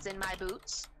 pockets in my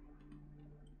boots,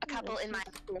 a couple in my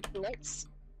bracelets,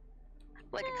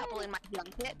 like a couple in my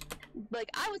blanket. Like,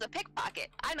 I was a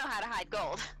pickpocket. I know how to hide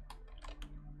gold.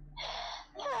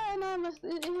 I'm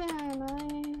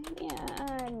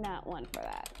not one for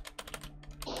that.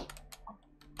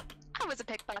 I was a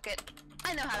pickpocket.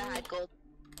 I know how to hide gold.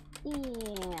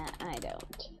 Yeah, I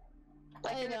don't.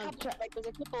 Like, there's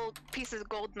a couple pieces of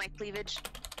gold in my cleavage.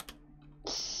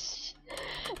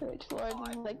 Which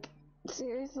one? Like,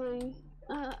 seriously?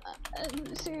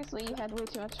 Seriously, you had way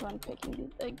too much fun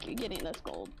getting this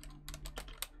gold.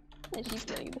 And she's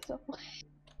getting this away.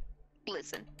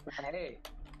 Listen. Hey,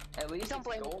 at least Don't it's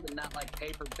blame gold and not like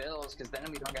paper bills, because then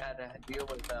we don't have to deal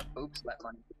with boob sweat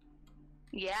money.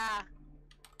 Yeah.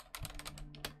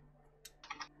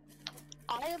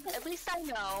 At least I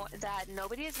know that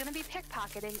nobody is going to be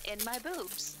pickpocketing in my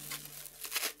boobs.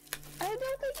 I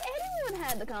don't think anyone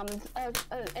had the comments,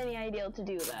 any idea to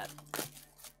do that.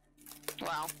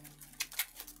 Well,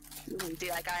 see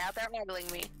that guy out there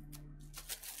ogling me.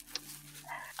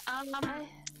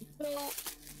 So,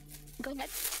 Go ahead.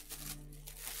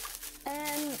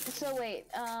 And so wait,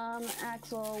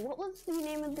 Axel, what was the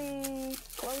name of the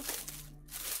cloak?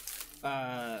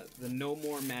 The No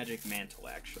More Magic Mantle,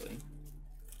 actually.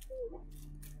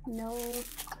 No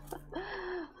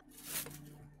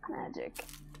magic.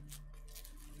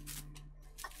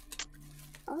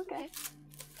 Okay.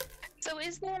 So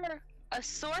is there a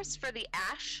source for the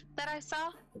ash that I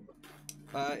saw?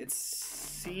 It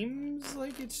seems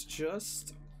like it's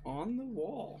just on the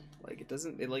wall. Like it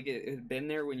doesn't, it had been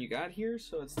there when you got here,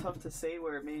 so it's tough to say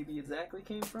where it maybe exactly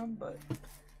came from, but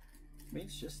maybe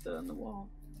it's just on the wall.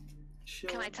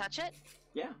 Can I touch it?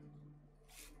 Yeah.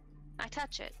 I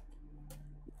touch it.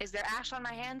 Is there ash on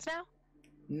my hands now?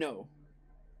 No.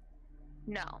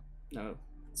 No. No.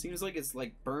 It seems like it's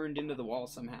like burned into the wall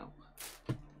somehow.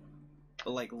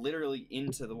 But like literally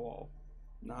into the wall.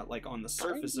 Not like on the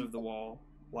surface of the wall.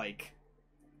 Like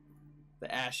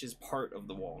the ash is part of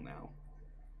the wall now.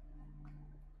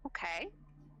 Okay.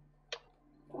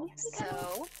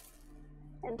 So,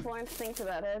 and Florence thinks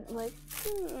about it, like, do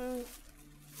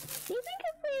you think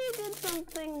if we did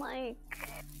something like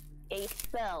a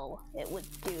spell, it would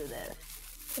do this?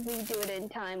 If we do it in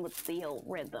time with the whole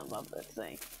rhythm of this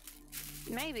thing?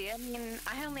 Maybe. I mean,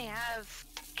 I only have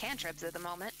cantrips at the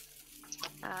moment.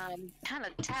 Kind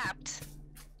of tapped.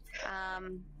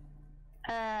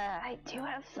 I do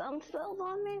have some spells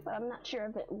on me, but I'm not sure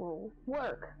if it will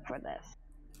work for this.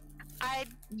 I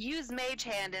use Mage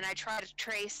Hand and I try to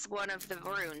trace one of the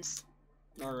runes.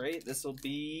 Alright, this will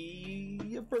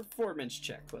be a performance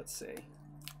check, let's say.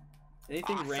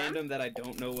 Anything Awesome. random that I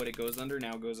don't know what it goes under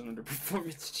now goes under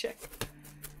performance check.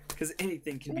 Because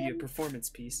anything can be a performance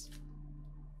piece.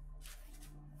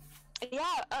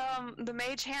 Yeah, the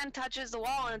Mage Hand touches the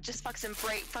wall and it just fucking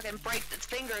breaks its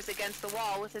fingers against the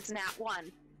wall with its nat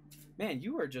 1. Man,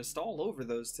 you are just all over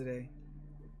those today.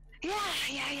 Yeah.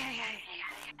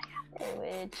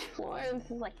 Which Florence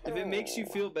is like, If it makes you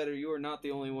feel better, you are not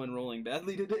the only one rolling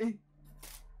badly today.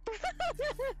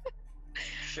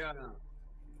 Shut up.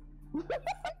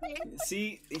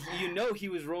 See, you know he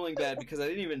was rolling bad because I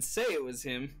didn't even say it was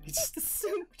him. He just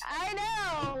assumed. I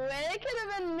know! It could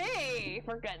have been me,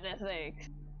 for goodness sakes.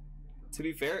 To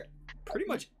be fair, pretty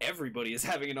much everybody is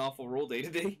having an awful roll day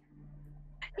today.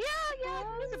 Yeah,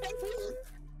 it's a big deal.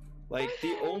 Like,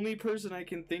 the only person I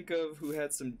can think of who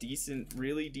had some decent,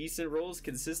 really decent rolls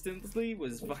consistently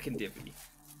was fucking Diffy.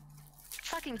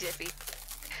 Fucking Diffy.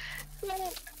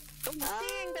 Well,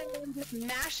 seeing that I'm just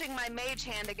mashing my Mage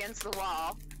Hand against the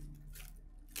wall,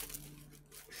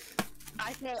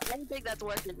 I don't think that's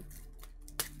working.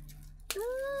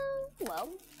 Well,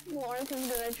 Florence is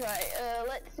gonna try.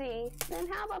 Let's see. Then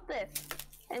how about this?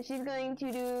 And she's going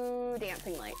to do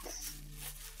dancing lights.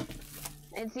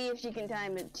 And see if she can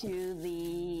time it to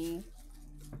the...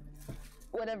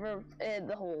 whatever,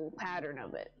 the whole pattern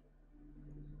of it.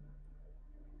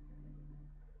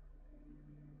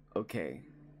 Okay.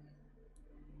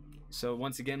 So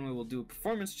once again, we will do a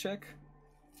performance check.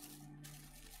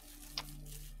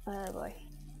 Oh boy.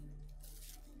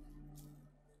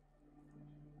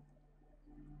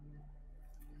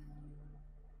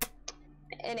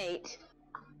 An 8.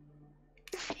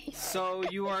 So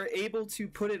you are able to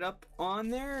put it up on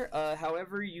there,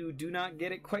 however you do not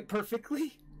get it quite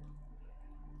perfectly.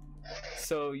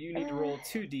 So you need to roll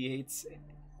 2 d8s.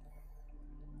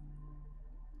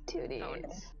 2D. Oh, no.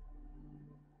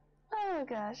 Oh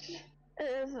gosh.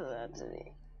 That's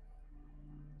me.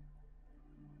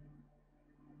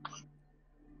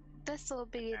 This'll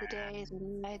be the day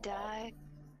when I die.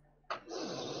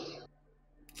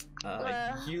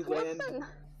 You land. Listen.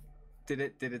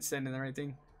 Did it send in the right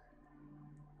thing?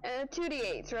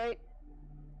 2d8s, right?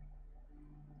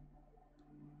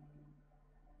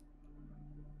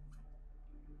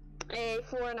 A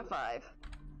 4 and a 5.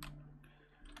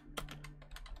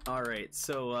 Alright,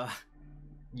 so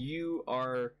you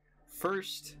are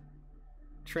first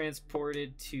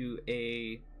transported to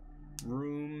a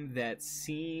room that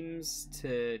seems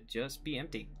to just be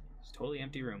empty. It's a totally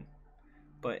empty room.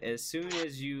 But as soon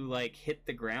as you like hit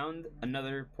the ground,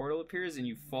 another portal appears and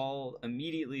you fall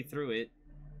immediately through it,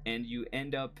 and you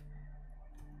end up...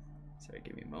 Sorry,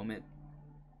 give me a moment.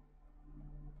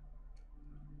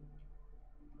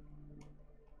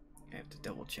 I have to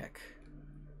double check.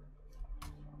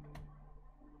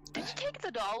 Did you take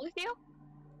the doll with you?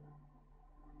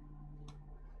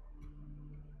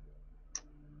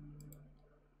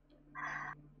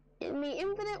 In the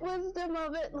infinite wisdom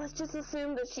of it, let's just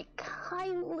assume that she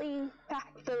kindly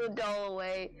packed the doll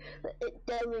away, that it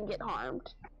doesn't get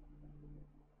harmed.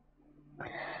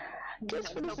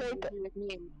 Just for the sake of...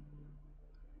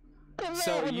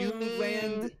 So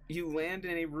you land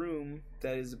in a room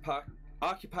that is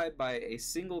occupied by a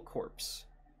single corpse.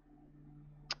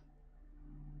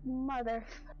 Mother.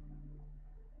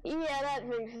 Yeah, that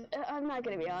brings. I'm not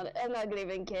gonna be honest. I'm not gonna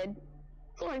even kid.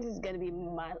 Florence is gonna be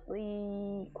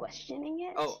mildly questioning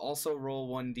it. Oh, also roll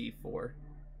 1d4.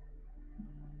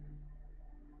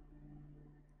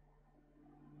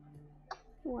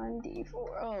 One d4.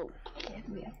 Oh, okay,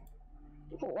 yeah.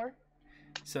 4.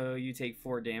 So you take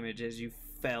 4 damage as you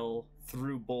fell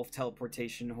through both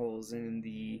teleportation holes, and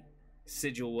the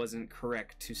sigil wasn't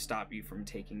correct to stop you from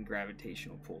taking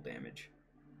gravitational pull damage.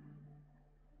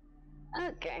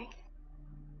 Okay.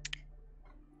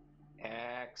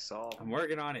 Axel. I'm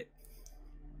working on it.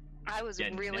 I was You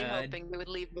really nut. hoping you would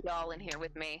leave the doll in here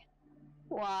with me.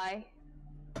 Why?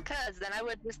 Because then I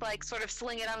would just, like, sort of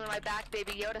sling it onto my back,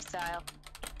 Baby Yoda style.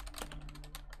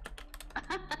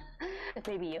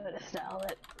 Baby Yoda style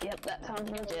it. Yep, that sounds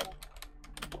legit.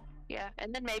 Yeah,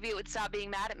 and then maybe it would stop being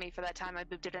mad at me for that time I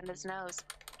moved it in his nose.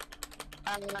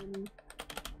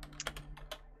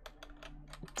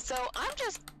 So I'm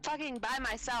just fucking by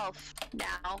myself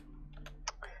now.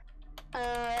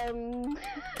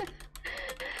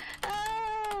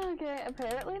 Okay,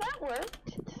 apparently that worked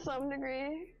to some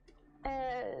degree.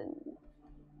 And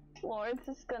Florence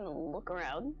is gonna look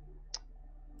around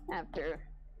after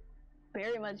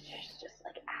very much just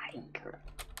like,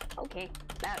 okay,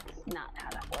 that's not how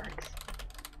that works.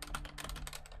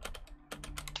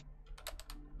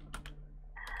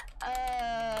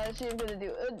 She's gonna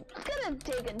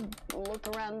take a look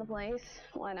around the place.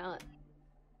 Why not?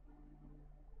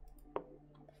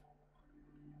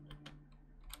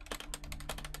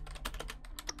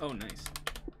 Oh, nice.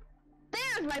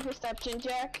 There's my perception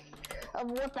check of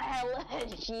what the hell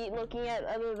is she looking at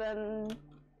other than...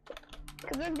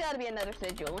 Because there's gotta be another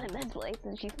sigil in this place,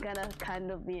 and she's gonna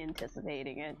kind of be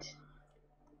anticipating it.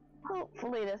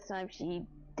 Hopefully this time she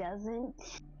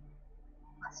doesn't.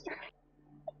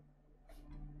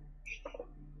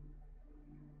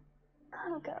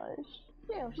 Oh gosh.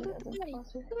 Yeah, she doesn't.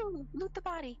 Ooh, loot the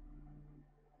body.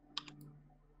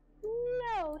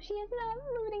 No, she is not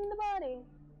looting the body.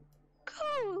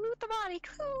 Cool, loot the body.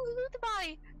 Cool, loot the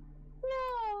body.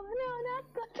 No, not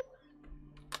the...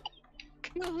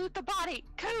 Cool, loot the body.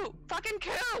 Cool, fucking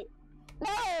cool. No,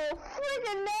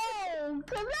 freaking no!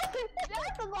 Cause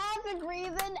that's the classic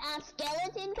reason a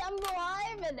skeleton comes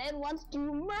alive and then wants to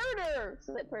murder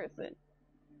that person.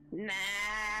 Nah.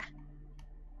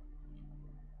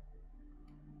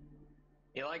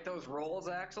 You like those rolls,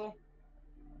 Axel?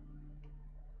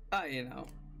 You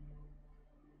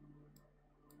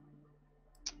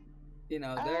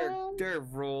know, they're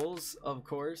rolls, of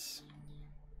course.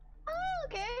 Oh,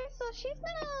 okay. So she's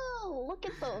gonna look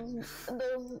at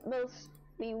those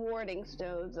rewarding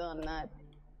stones on that.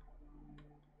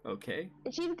 Okay.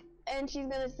 And she's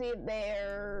gonna see if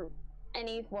there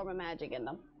any form of magic in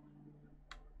them.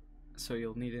 So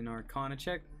you'll need an Arcana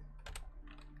check.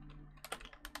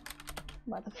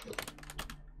 That's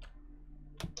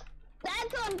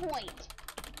on point.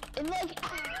 It's like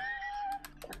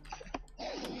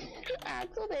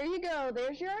Axel, there you go.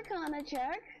 There's your Arcana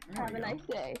check. There Have we a go. nice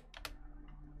day.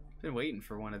 Been waiting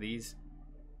for one of these.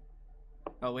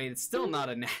 Oh wait, it's still not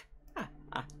a nat. No,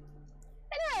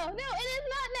 it is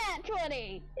not nat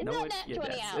 20. It's not nat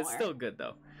 20 hour. It's still good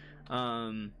though.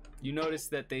 You notice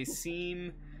that they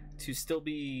seem to still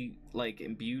be like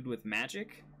imbued with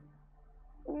magic,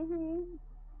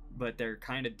 but they're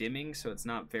kind of dimming, so it's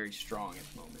not very strong at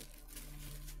the moment.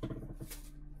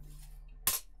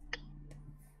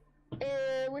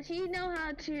 Would she know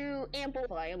how to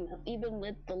amplify them, even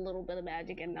with the little bit of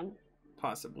magic in them?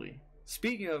 Possibly.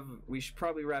 Speaking of, we should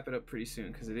probably wrap it up pretty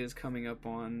soon because it is coming up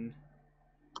on,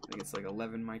 I think it's like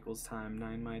 11 Michael's time,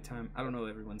 9 my time. I don't know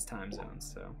everyone's time zones,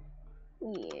 so.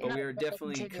 Yeah. But we are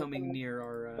definitely coming near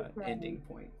our ending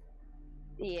point.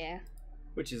 Yeah.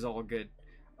 Which is all good.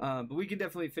 But we can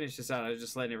definitely finish this out. I was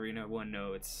just letting everyone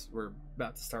know we're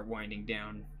about to start winding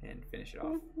down and finish it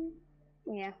off.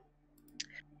 Yeah.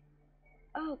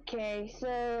 Okay,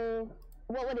 so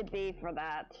what would it be for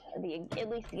that? At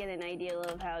least to get an idea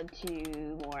of how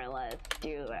to more or less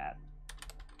do that.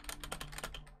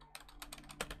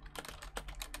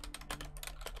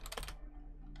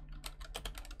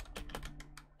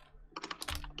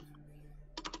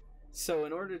 So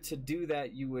in order to do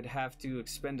that, you would have to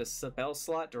expend a spell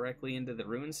slot directly into the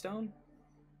runestone.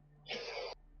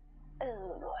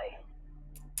 Oh boy.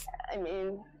 I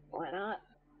mean, why not?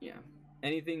 Yeah.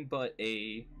 Anything but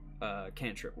a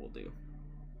cantrip will do.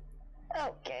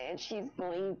 Okay, and she's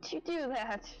going to do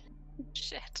that.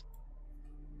 Shit.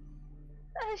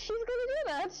 She's gonna do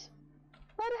that.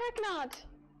 But the heck not?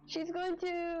 She's going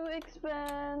to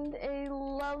expend a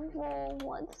level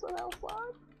 1 spell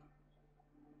slot.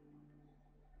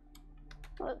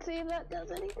 Let's see if that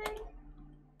does anything.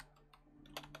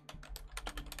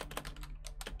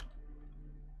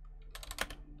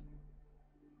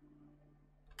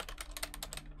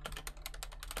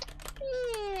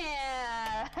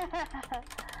 Yeah!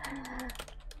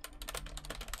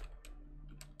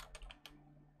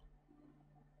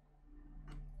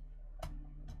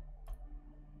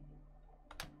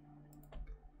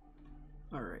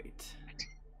 All right.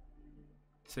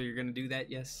 So you're gonna do that,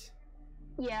 yes?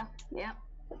 Yeah.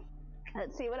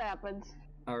 Let's see what happens.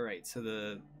 All right. So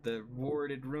the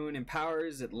warded rune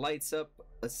empowers. It lights up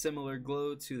a similar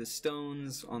glow to the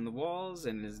stones on the walls,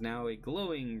 and is now a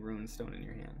glowing rune stone in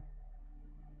your hand.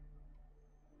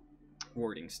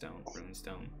 Warding stone, rune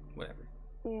stone, whatever.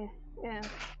 Yeah.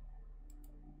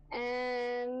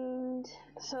 And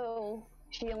so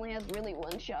she only has really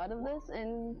one shot of this,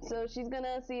 and so she's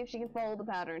gonna see if she can follow the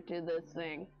pattern to this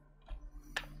thing.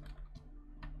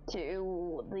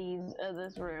 To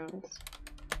this runes.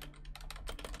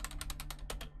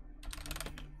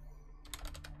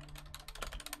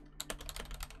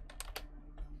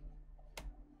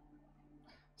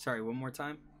 Sorry, one more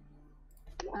time.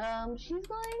 She's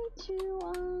going to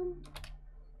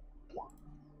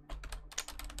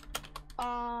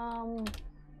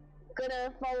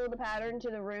gonna follow the pattern to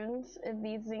the runes. If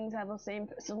these things have the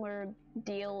similar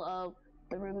deal of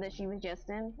the room that she was just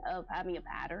in, of having a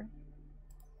pattern.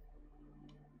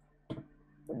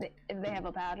 If they have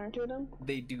a pattern to them.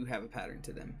 They do have a pattern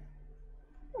to them.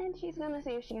 And she's gonna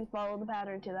see if she can follow the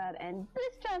pattern to that, and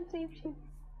this time see if she...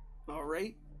 All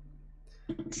right.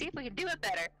 See if we can do it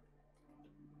better.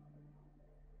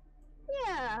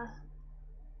 Yeah.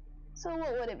 So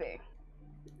what would it be?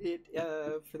 It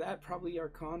for that probably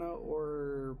Arcana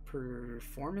or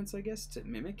Performance, I guess, to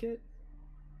mimic it.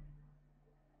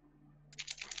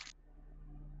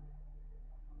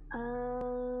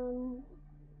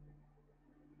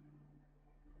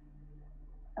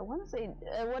 I want to say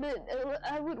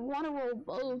I would want to roll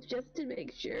both just to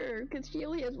make sure, because she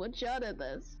only has one shot at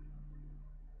this.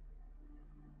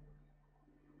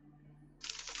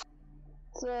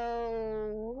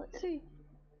 So let's see.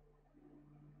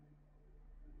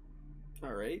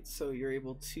 All right, so you're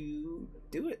able to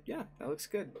do it. Yeah, that looks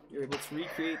good. You're able to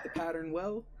recreate the pattern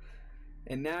well,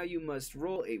 and now you must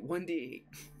roll a 1d8.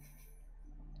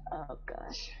 Oh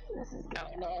gosh, this is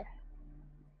good.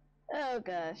 Oh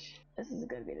gosh, this is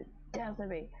gonna be the death of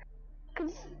me.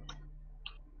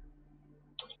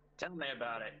 Tell me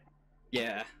about it.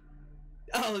 Yeah.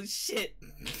 Oh shit.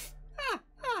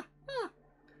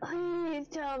 Please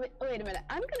tell me. Wait a minute.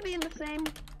 I'm gonna be in the same.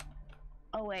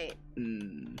 Oh wait.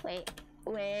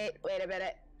 Wait a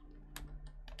minute.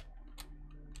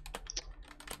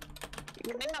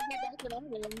 You may not be back in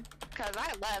England, because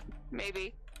I left,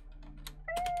 maybe.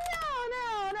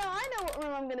 No. I know what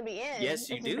room I'm gonna be in. Yes,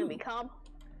 you do. It's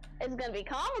gonna be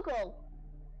comical.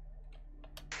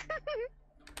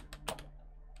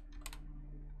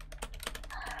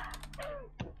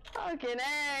 Fucking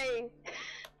A.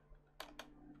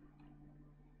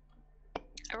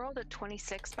 I rolled a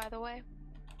 26, by the way.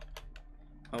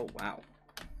 Oh wow.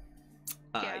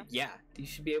 Yeah. Yeah, you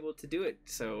should be able to do it.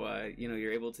 So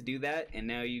you're able to do that, and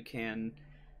now you can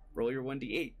roll your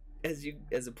 1d8 as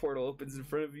a portal opens in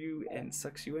front of you and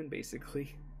sucks you in,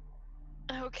 basically.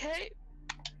 Okay.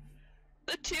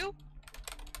 The 2.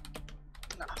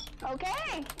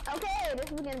 Okay, this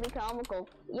is gonna be comical.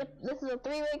 Yep, this is a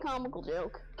 3-way comical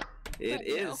joke. It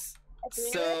is.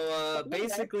 So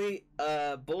basically,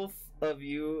 both of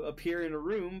you appear in a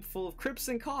room full of crypts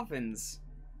and coffins.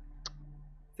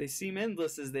 They seem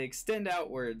endless as they extend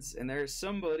outwards, and there's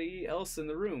somebody else in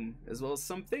the room, as well as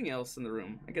something else in the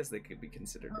room. I guess they could be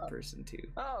considered a person too.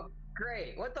 Oh,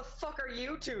 great. What the fuck are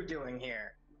you two doing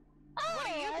here? What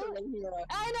are you doing here?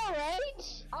 I know,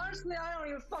 right? Honestly, I don't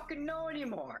even fucking know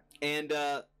anymore. And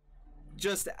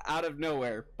just out of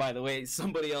nowhere, by the way,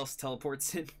 somebody else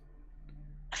teleports in.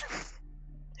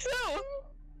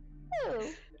 Who?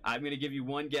 I'm gonna give you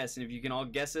one guess, and if you can all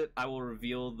guess it, I will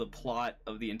reveal the plot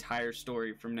of the entire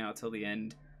story from now till the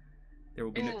end. There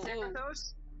will be no...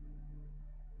 Zarathos?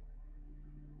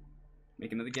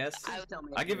 Make another guess? Tell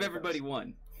me I'll give everybody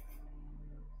one.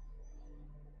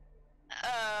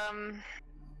 I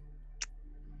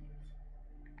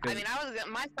mean,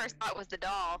 my first thought was the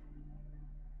doll.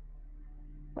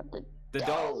 But The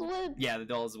doll... Yeah, the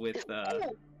doll's with,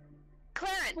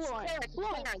 Clarence.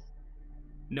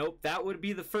 Nope, that would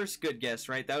be the first good guess,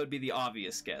 right? That would be the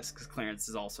obvious guess, because Clarence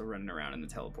is also running around in the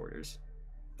teleporters.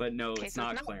 But no, Okay, it's so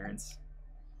not it's not- Clarence.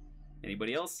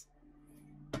 Anybody else?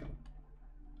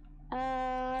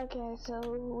 Okay, so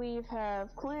we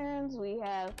have Clarence, we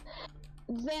have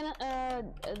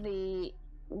the...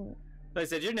 Like I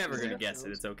said, you're never gonna guess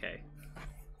it. It's okay.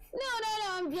 No,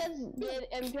 I'm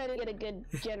trying to get a good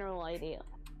general idea.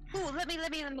 Ooh, let me.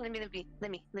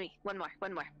 One more.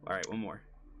 All right, one more.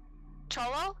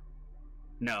 Cholo?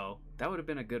 No, that would have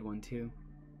been a good one too.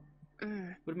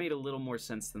 Would have made a little more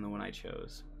sense than the one I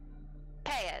chose.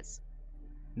 Paez.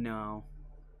 No.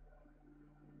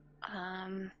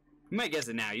 You might guess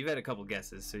it now. You've had a couple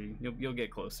guesses, so you'll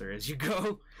get closer as you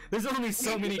go. There's only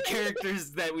so many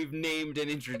characters that we've named and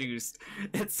introduced.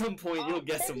 At some point, you'll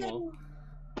guess them all.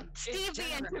 Steve the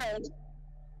Intern.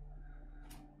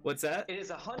 What's that? It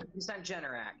is 100%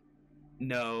 Generac.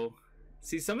 No.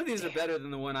 See, some of these are better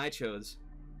than the one I chose.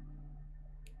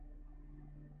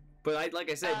 But like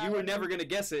I said, you were never gonna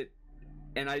guess it,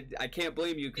 and I can't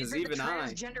blame you because even I.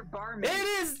 Transgender barmaid. It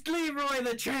is Leroy,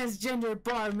 the transgender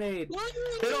barmaid.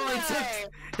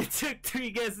 It took 3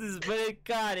 guesses, but it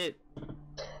got it.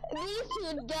 These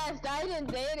two guessed. I didn't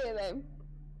say anything.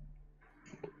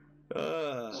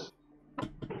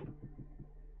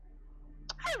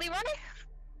 Hi, Leroy.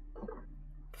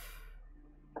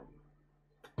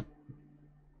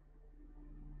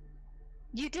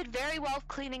 You did very well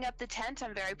cleaning up the tent.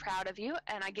 I'm very proud of you,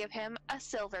 and I give him a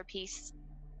silver piece.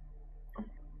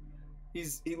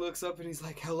 He looks up and he's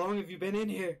like, "How long have you been in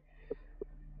here?"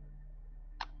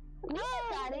 We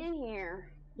got in here.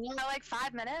 Yeah, like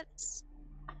 5 minutes.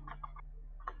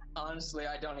 Honestly,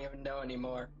 I don't even know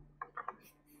anymore.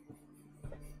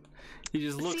 He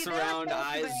just looks around,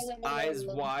 eyes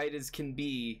wide as can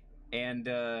be, and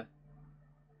you're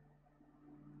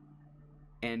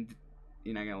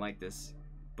not gonna like this,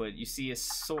 but you see a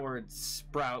sword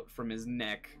sprout from his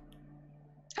neck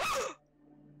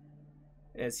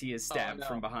as he is stabbed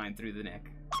from behind through the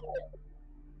neck.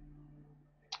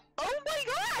 Oh my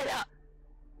god!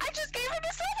 I just gave him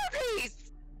a silver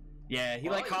piece! Yeah, he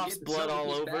like coughs blood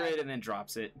all over it and then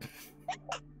drops it.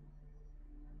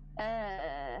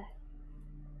 And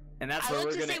that's where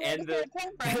we're gonna end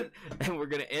and we're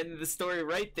gonna end the story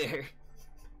right there.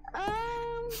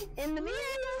 In the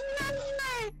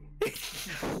meantime,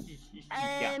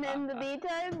 and in the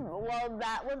meantime, while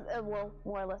that was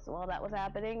more or less while that was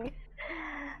happening,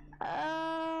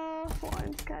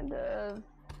 Florence kind of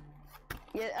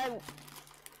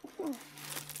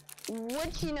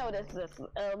would she notice this?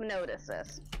 I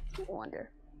wonder.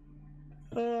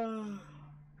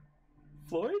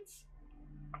 Florence?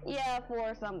 Yeah,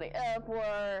 for something.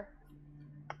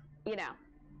 You know.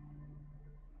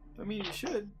 I mean, you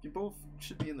should. You both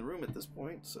should be in the room at this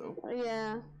point, so.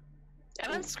 Yeah.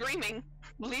 And I'm screaming,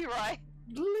 Leroy.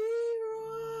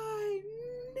 Leroy!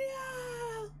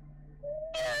 No!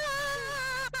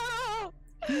 No!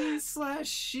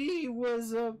 He/she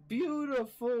was a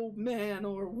beautiful man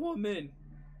or woman.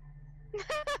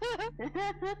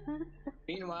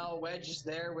 Meanwhile, Wedge is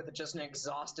there with just an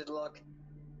exhausted look.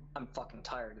 I'm fucking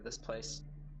tired of this place.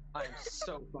 I'm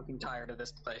so fucking tired of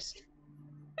this place.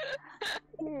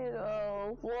 You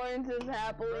know, Florence is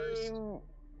happily.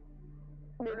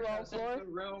 First, into a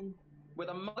room with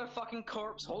a motherfucking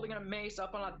corpse holding a mace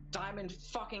up on a diamond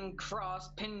fucking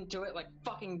cross pinned to it like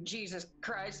fucking Jesus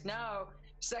Christ. Now,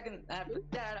 second after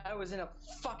that, I was in a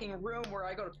fucking room where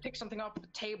I go to pick something off the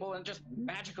table and it just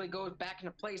magically goes back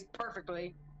into place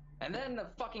perfectly. And then the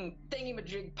fucking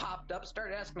thingamajig popped up,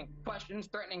 started asking me questions,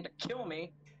 threatening to kill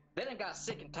me. Then I got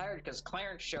sick and tired because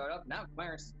Clarence showed up. Now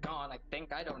Clarence is gone, I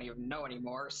think. I don't even know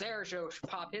anymore. Sarah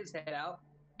popped his head out,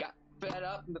 got fed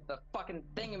up with the fucking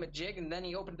thingamajig, and then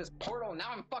he opened this portal, and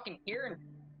now I'm fucking here, and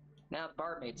now the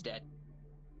barmaid's dead.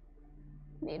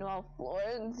 Meanwhile,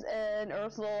 Florence and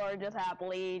Ursula are just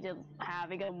happily just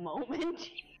having a moment.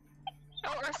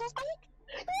 Oh, Ursula's back?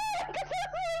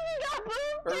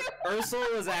 Ursula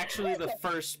was actually the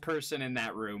first person in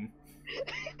that room.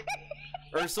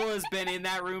 Ursula has been in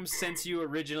that room since you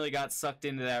originally got sucked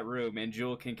into that room, and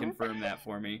Jewel can confirm that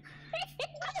for me.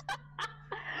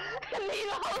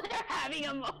 Meanwhile, they're having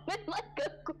a moment like a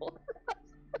cool.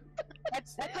 I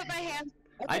put my hands.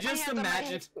 I just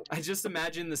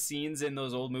imagine the scenes in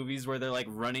those old movies where they're like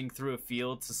running through a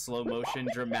field to slow motion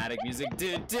dramatic music.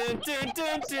 Dun, dun, dun,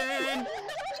 dun, dun.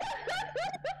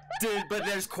 Dude, but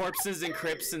there's corpses and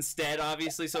crypts instead,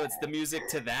 obviously, so it's the music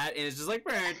to that, and it's just like,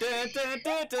 dun, dun, dun,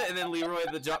 dun, dun, and then Leroy,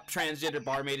 the transgender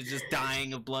barmaid, is just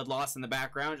dying of blood loss in the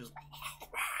background, just.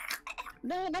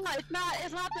 No, it's not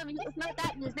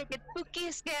that music. It's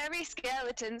spooky, scary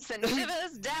skeletons and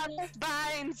shivers down the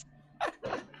spines.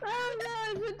 Oh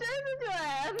no, it's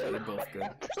a They're both good.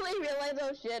 I realize,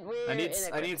 oh shit,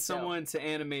 I need someone to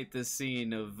animate this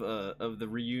scene of the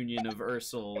reunion of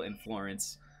Ursula and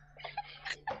Florence.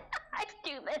 I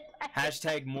do this.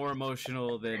 Hashtag more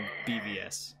emotional than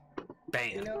BVS. Bam.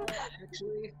 You know,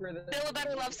 actually, for the Still a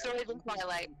better love story than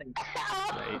Twilight.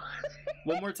 Right.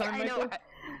 One more time, I know. Michael.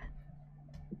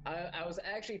 I was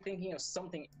actually thinking of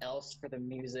something else for the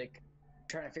music,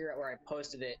 trying to figure out where I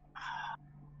posted it.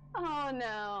 Oh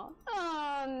no.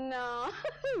 Oh no.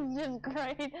 This is just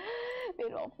great.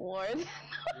 Beautiful Florence.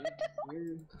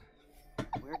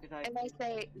 Where did I? And I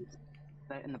say,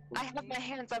 That in the I have my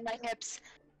hands on my hips.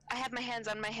 I have my hands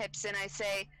on my hips, and I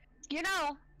say, you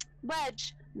know,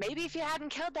 Wedge, maybe if you hadn't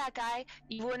killed that guy,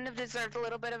 you wouldn't have deserved a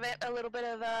little bit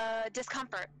of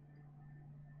discomfort.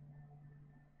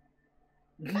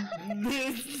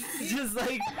 Just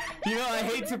like, you know, I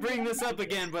hate to bring this up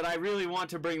again, but I really want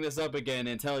to bring this up again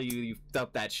and tell you you f***ed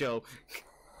up that show.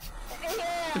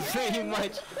 Pretty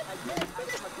much.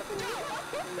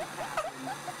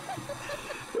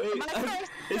 Wait,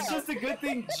 it's just a good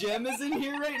thing Jem is in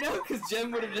here right now, because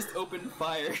Jem would have just opened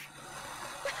fire.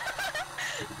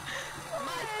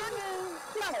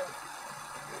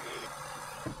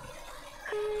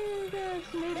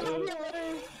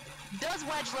 Does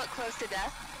Wedge look close to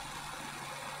death?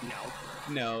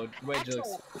 No, Wedge Excellent.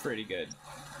 looks pretty good.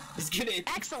 He's gonna.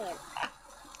 Excellent.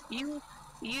 You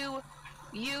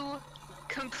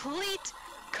complete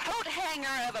coat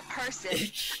hanger of a person,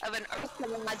 of an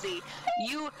Nazi.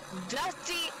 You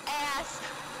dusty ass.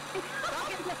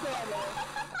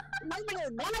 My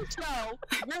little maestro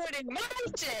ruining my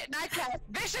shit, and I cast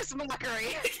vicious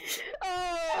mockery.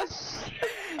 I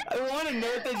want to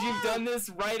note that you've done this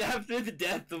right after the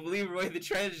death of Leroy the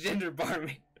transgender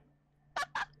barmaid.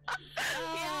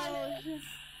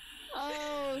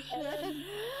 Oh shit.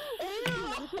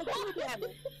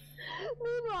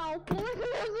 Meanwhile,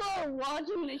 Florida's all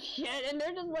watching the shit, and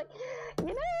they're just like, you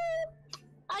know,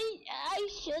 I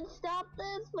should stop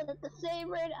this, but at the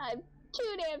same rate, I'm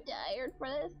too damn tired for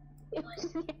this. It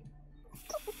was so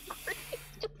great.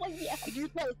 Just like, yeah.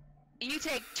 You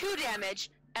take 2 damage,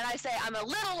 and I say I'm a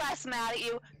little less mad at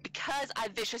you because I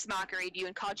vicious mockeried you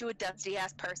and called you a dusty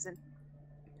ass person.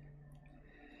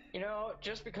 You know,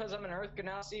 just because I'm an Earth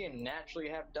Ganassi and naturally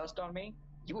have dust on me,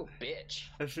 you a bitch.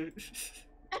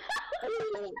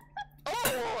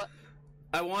 Oh!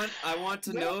 I want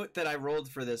to note that I rolled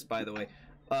for this, by the way.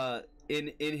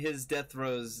 In his death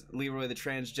throes, Leroy the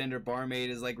transgender barmaid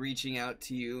is like reaching out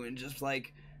to you and just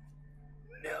like,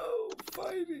 no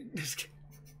fighting.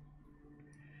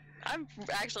 I'm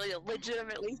actually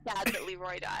legitimately sad that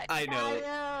Leroy died. I know.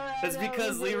 That's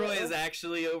because me Leroy too. is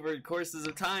actually, over courses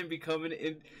of time,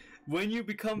 becoming. When you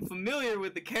become familiar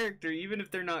with the character, even if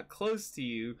they're not close to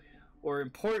you or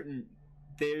important,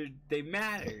 they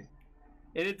matter.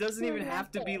 And it doesn't even have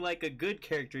to be like a good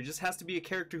character. It just has to be a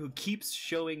character who keeps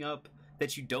showing up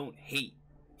that you don't hate.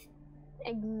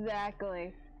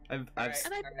 Exactly. I've Alright,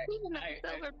 And I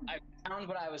alright, I found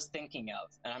what I was thinking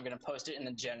of, and I'm gonna post it in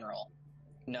the general.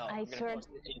 No, I I'm gonna swear- post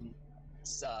it in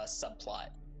subplot.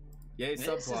 Yay, This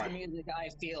is the subplot. music I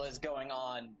feel is going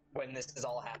on when this is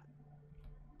all happening.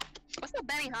 What's the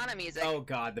Benny Hanna music? Oh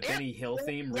god, the Yep. Benny Hill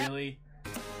theme, Yep. really?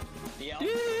 Yep.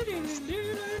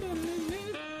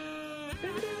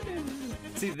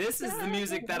 See, this is the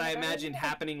music that I imagined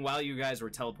happening while you guys were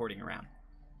teleporting around.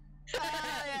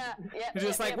 Yeah. You're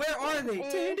just like, where are they?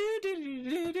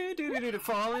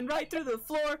 Falling right through the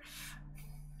floor.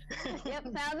 Yep, sounds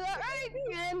about right.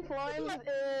 And Florence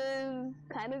is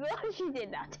kind of glad she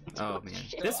did not. Oh man,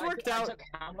 So this I worked I out. took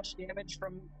how much damage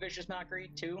from Vicious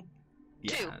Mockery? 2?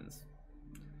 Yeah.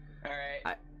 Alright.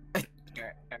 I-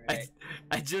 Alright.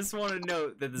 I just want to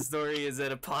note that the story is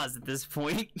at a pause at this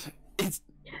point. It's.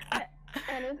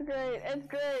 And it's great. It's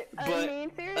great. I But,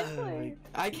 mean, seriously.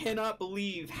 I cannot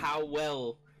believe how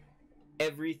well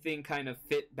everything kind of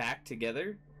fit back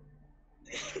together.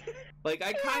 Like,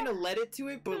 I kind of led it to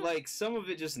it, but like some of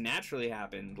it just naturally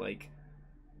happened. Like,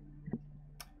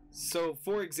 so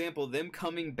for example, them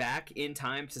coming back in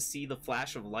time to see the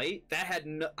flash of light, that had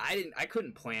no, I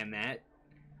couldn't plan that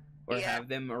or Yeah. have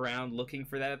them around looking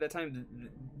for that at that time.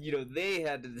 You know, they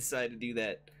had to decide to do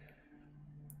that.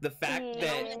 The fact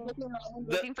Yeah. that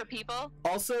Looking for people?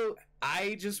 also,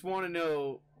 I just want to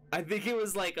know, I think it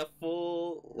was like a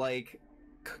full, like,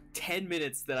 10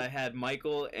 minutes that I had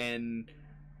Michael and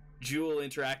Jewel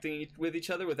interacting with each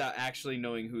other without actually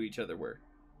knowing who each other were.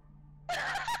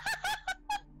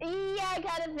 Yeah, I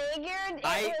kind of figured.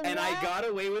 I got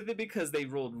away with it because they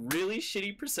rolled really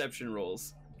shitty perception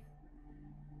rolls.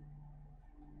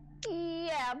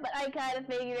 Yeah, Yeah, but I kind of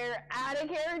figured out of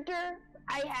character.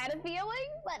 I had a feeling,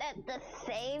 but at the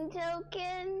same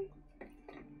token,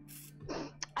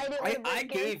 I didn't. I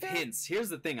gave hints. Here's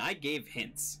the thing. I gave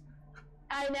hints.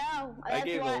 I know. I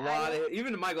gave a lot of.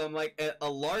 Even to Michael, I'm like, a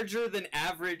larger than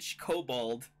average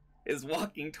kobold is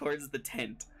walking towards the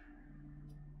tent.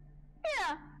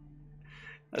 Yeah.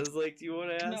 I was like, do you want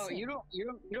to ask? No, you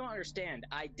don't understand.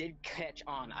 I did catch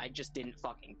on. I just didn't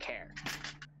fucking care.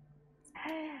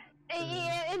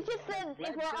 Yeah, it's just that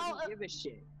if we're all give a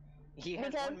shit. He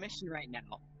has one mission right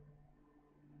now.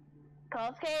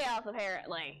 Cause chaos,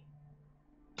 apparently.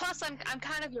 Plus, I'm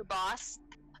kind of your boss,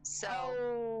 so.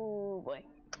 Oh boy.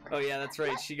 Oh yeah, that's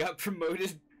right. She got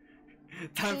promoted.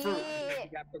 Time for. He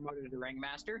got promoted to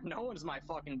ringmaster. No one's my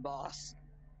fucking boss.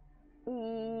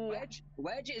 Wedge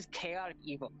is chaotic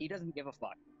evil. He doesn't give a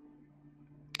fuck.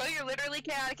 Oh, you're literally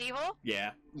chaotic evil?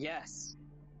 Yeah. Yes.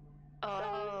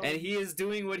 Oh. And he is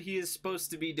doing what he is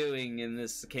supposed to be doing in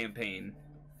this campaign.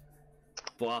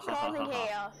 Causing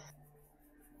chaos.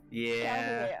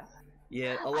 Yeah. Chaos.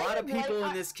 Yeah, a lot of people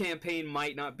in this campaign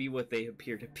might not be what they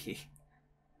appear to be.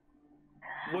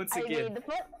 Once again.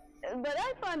 But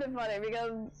I find it funny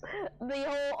because the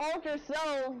whole alter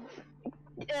self,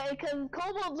 because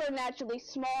kobolds are naturally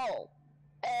small,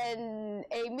 and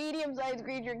a medium-sized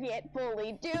creature can't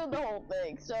fully do the whole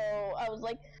thing. So I was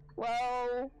like,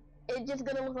 well, it's just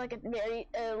gonna look like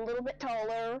a little bit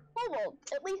taller kobold,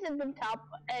 at least in the top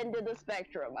end of the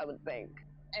spectrum, I would think.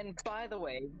 And by the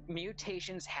way,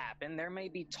 mutations happen. There may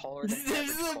be taller than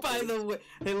By the way,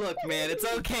 hey, look, man, it's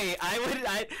okay. I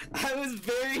was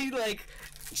very like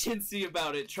chintzy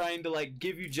about it, trying to like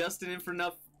give you just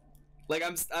enough. Like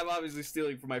I'm obviously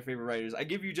stealing from my favorite writers. I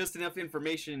give you just enough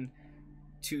information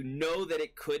to know that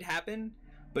it could happen,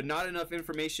 but not enough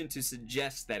information to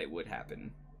suggest that it would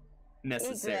happen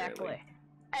necessarily. Exactly.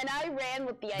 And I ran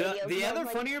with the idea. The other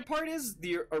funnier part is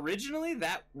originally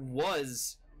that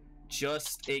was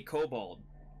just a kobold.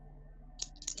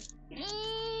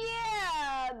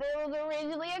 Yeah, there was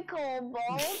originally a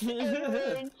kobold, in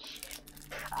which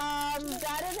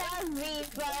got his ass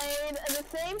beat by the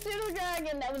same pseudo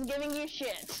dragon that was giving you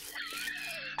shit.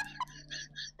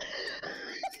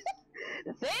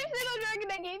 The same pseudo dragon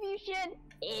that gave you shit,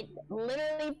 it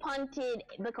literally punted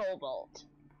the kobold.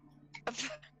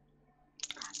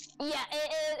 Yeah,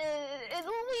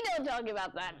 we don't talk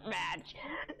about that match.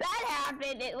 That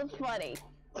happened, it was funny.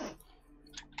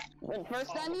 When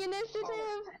first on the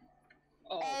initiative,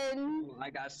 and... I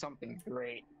got something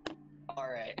great.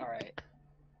 Alright.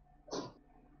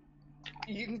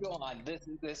 You can go on. This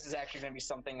is actually gonna be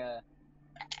something,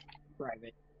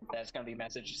 private. That's gonna be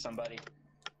messaged to somebody.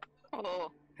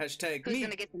 Oh. Hashtag Who's me.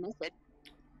 gonna get the message?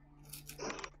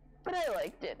 But I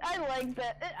liked it. I liked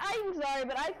that. I'm sorry,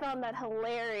 but I found that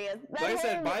hilarious.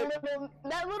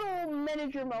 That little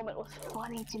miniature moment was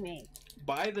funny to me.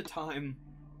 By the time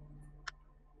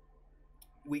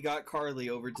we got Carly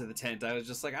over to the tent, I was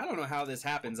just like, I don't know how this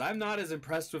happens. I'm not as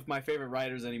impressed with my favorite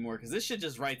writers anymore, because this shit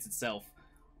just writes itself.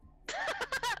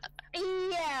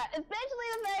 Yeah, especially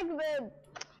the fact that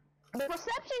the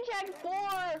perception check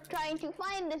for trying to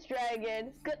find this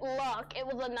dragon, good luck, it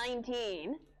was a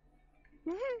 19.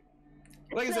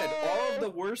 Like I said, all of the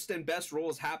worst and best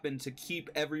rolls happen to keep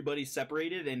everybody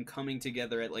separated and coming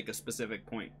together at like a specific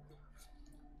point.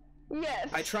 Yes.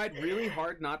 I tried really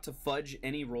hard not to fudge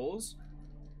any rolls.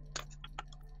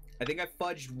 I think I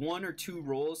fudged 1 or 2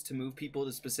 rolls to move people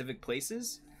to specific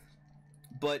places,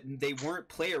 but they weren't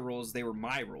player rolls, they were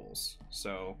my rolls.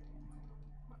 So,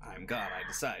 I'm God, I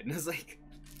decide. And I was like,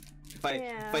 if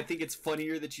I think it's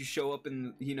funnier that you show up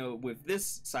in, you know, with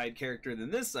this side character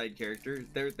than this side character,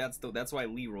 that's why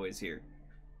Leroy's here.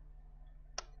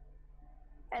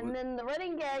 And then the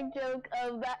running gag joke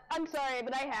of that, I'm sorry,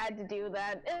 but I had to do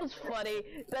that. It was funny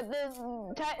that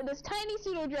this tiny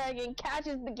pseudo dragon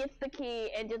gets the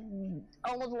key and just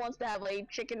almost wants to have a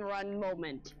chicken run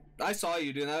moment. I saw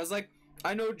you doing that. I was like,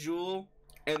 I know Jewel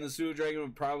and the pseudo dragon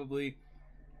would probably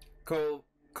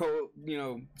you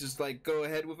know, just like go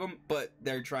ahead with them, but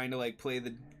they're trying to like play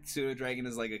the pseudo dragon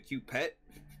as like a cute pet,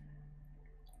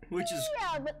 which is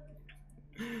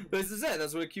this is it.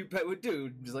 That's what a cute pet would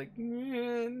do. Just like,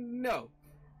 no,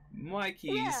 my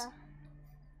keys.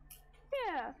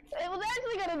 Yeah. It was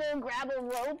actually gonna go grab a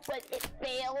rope, but it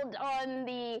failed on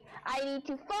the I need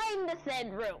to find the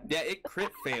said rope. Yeah, it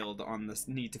crit failed on this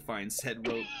need to find said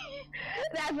rope.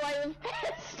 That's why I was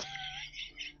pissed.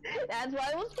 That's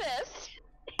why I was pissed.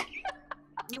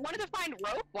 You wanted to find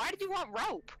rope? Why did you want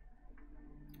rope?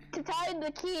 To tie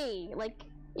the key, like,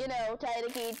 you know, tie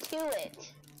the key to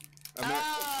it.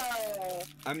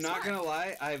 I'm not gonna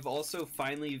lie, I've also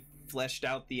finally fleshed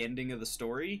out the ending of the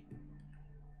story.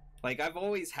 Like, I've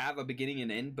always have a beginning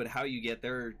and end, but how you get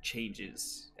there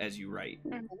changes as you write.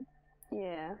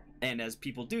 Yeah. And as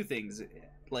people do things.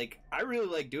 Like, I really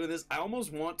like doing this. I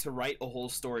almost want to write a whole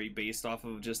story based off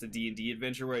of just a D&D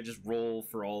adventure where I just roll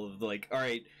for all of, like,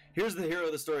 alright, here's the hero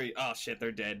of the story. Oh, shit,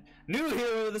 they're dead. New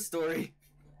hero of the story.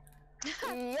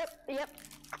 Yep.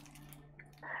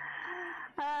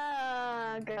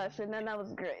 Ah, gosh, and then that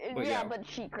was great. But yeah, but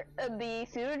the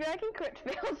pseudo dragon crit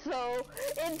failed, so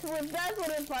that's what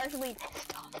it's partially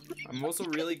based on. I'm also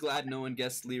really glad no one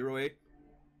guessed Leroy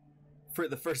for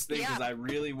the first thing, because I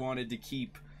really wanted to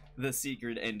keep the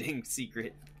secret ending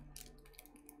secret.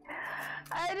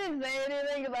 I didn't say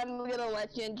anything because I'm gonna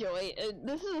let you enjoy it.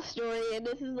 This is a story, and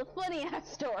this is a funny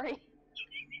ass story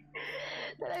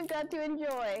that I've got to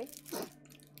enjoy.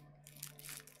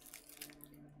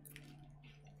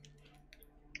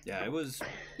 Yeah, it was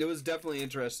definitely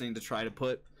interesting to try to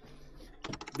put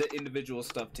the individual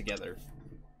stuff together.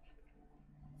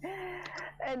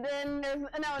 And then there's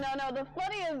no. The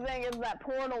funniest thing is that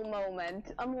portal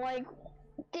moment. I'm like,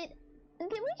 did we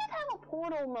just have a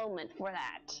portal moment for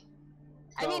that?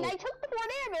 I mean, I took the 4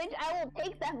 damage. I will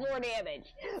take that 4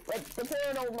 damage. But the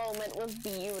portal moment was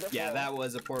beautiful. Yeah, that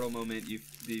was a portal moment. You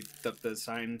up the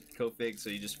sign config, so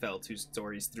you just fell 2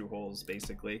 stories through holes,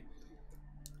 basically.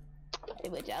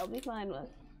 Which I'll be fine with.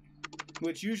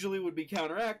 Which usually would be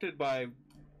counteracted by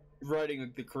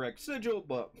writing the correct sigil,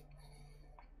 but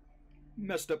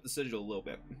messed up the sigil a little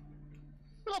bit.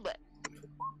 A little bit.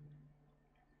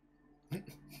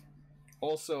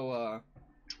 Also,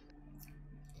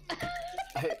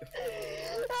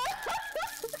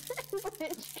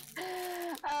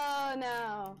 Oh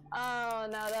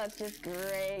no, that's just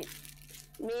great.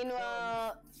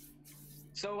 Meanwhile...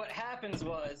 So what happens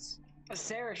was,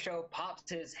 Sarasho pops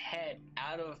his head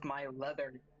out of my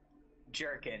leather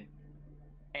jerkin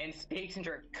and speaks in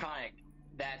Draconic.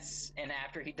 And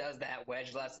after he does that,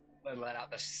 Wedge let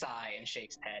out the sigh and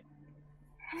shakes his head.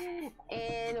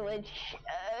 In which,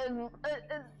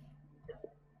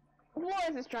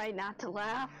 Flores is trying not to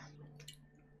laugh.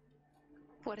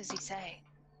 What does he say?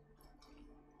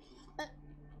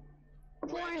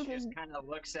 Wedge just kind of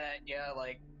looks at you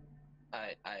like,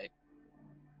 I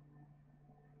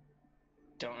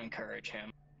don't encourage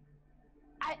him.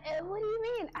 What do you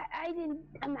mean?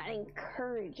 I'm not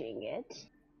encouraging it.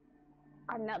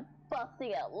 I'm not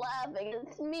busting out laughing.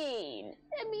 It's mean.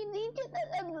 I mean, he just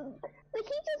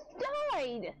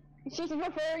died. She's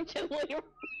referring to Leroy.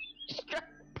 She's trying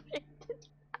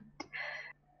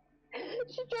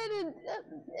to.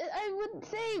 I would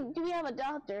say, do we have a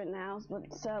doctor in the house?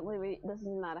 But sadly, this is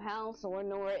not a house,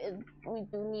 nor we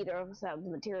do need to have the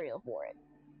material for it.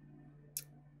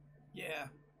 Yeah.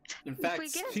 In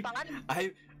fact,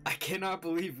 I cannot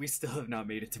believe we still have not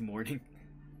made it to morning.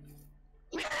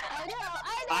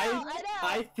 I know.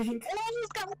 I think I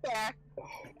just got there.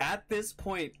 At this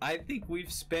point, I think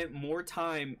we've spent more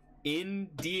time in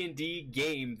D&D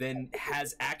game than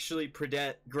has actually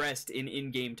progressed in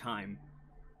in-game time.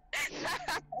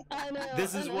 I know.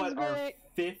 This is what our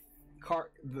 5th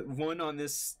one on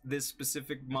this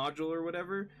specific module or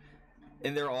whatever,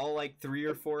 and they're all like 3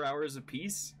 or 4 hours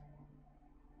apiece.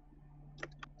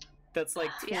 That's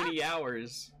like 20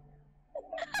 hours.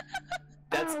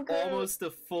 That's almost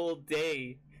a full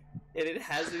day, and it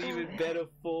hasn't even been a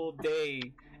full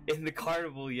day in the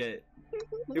carnival yet.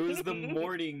 It was the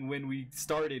morning when we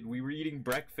started. We were eating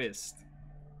breakfast.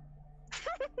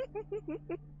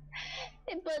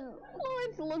 But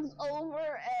Florence looks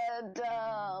over at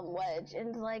Wedge and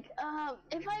is like,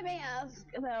 if I may ask,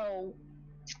 though,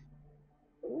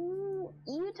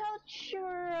 you taught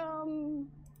your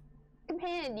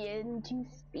companion to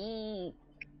speak.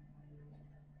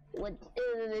 What?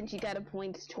 And then she kind of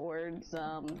points towards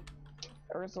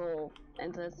Ursula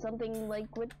and says something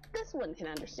like what this one can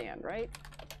understand, right?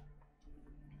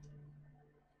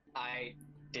 I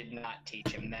did not teach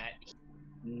him that.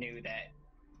 He knew that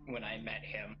when I met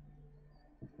him.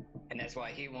 And that's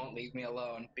why he won't leave me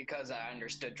alone, because I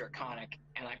understood Draconic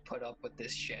and I put up with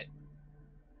this shit.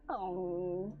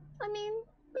 Oh, I mean...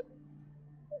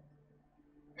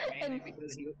 Mainly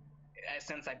because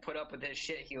since I put up with his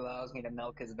shit, he allows me to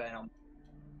milk his venom.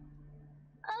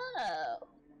 Oh.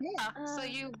 Yeah, so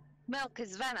you milk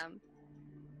his venom.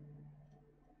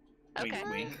 Okay.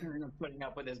 Wink, I'm putting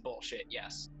up with his bullshit,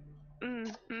 yes.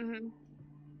 Mm-hmm.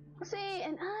 See,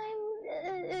 and I'm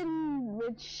in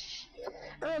which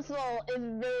Ursula is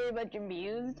very much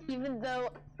amused, even though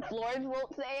Florence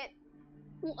won't say it.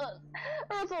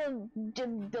 Ursula is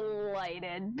just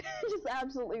delighted, just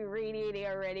absolutely radiating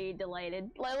already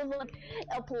delighted. I was like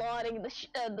applauding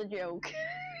the joke.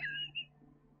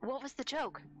 What was the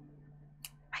joke?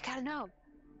 I gotta know.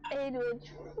 In which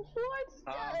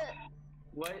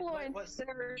What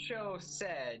Sarah Show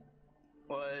said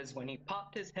was when he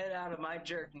popped his head out of my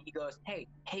jerk and he goes, hey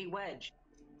Wedge,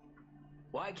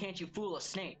 why can't you fool a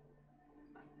snake?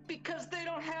 Because they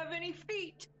don't have any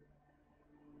feet.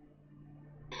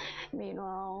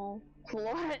 Meanwhile,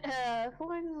 Florence is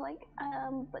like,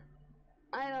 but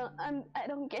I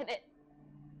don't get it.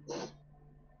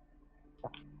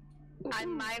 I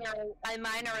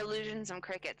minor illusion some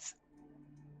crickets.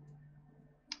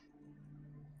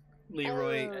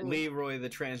 Leroy, the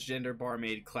transgender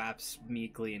barmaid, claps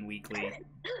meekly and weakly.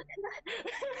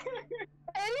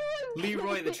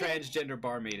 Leroy, the transgender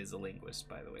barmaid, is a linguist,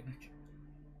 by the way.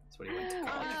 That's what he went to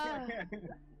college.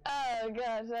 Oh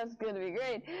gosh, that's gonna be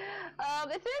great. Is there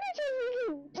any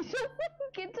chance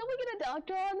can someone get a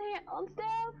doctor on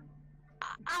staff?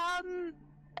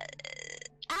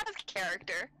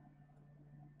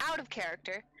 Out of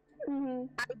character. Mm-hmm.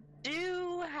 I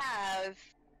do have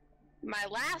my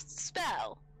last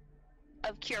spell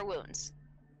of Cure Wounds,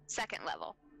 2nd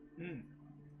level.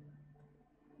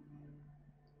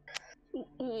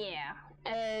 Yeah,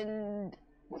 and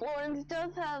Florence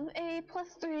does have a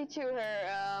 +3 to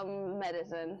her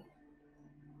medicine.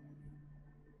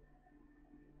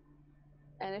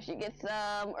 And if she gets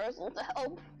Ursula to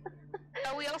help.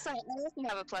 Oh, I also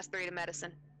have a +3 to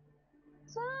medicine.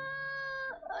 So,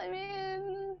 I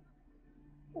mean,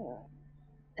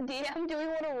 DM, do we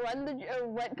want to run the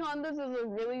retcon this as a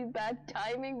really bad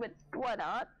timing, but why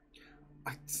not?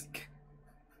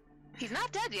 He's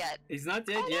not dead yet. He's not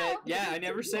dead yet. Yeah, I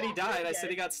never said he died. I said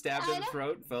he got stabbed in the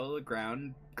throat, fell to the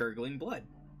ground, gurgling blood.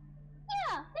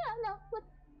 Yeah, no.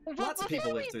 Lots of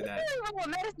people live through that. Before we roll a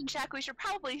medicine check, we should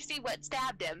probably see what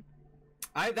stabbed him.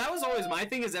 That was always my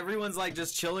thing, is everyone's like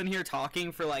just chilling here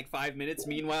talking for like 5 minutes.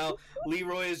 Meanwhile,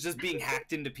 Leroy is just being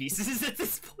hacked into pieces at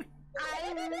this point.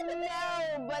 I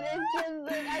know, but it's just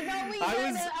like,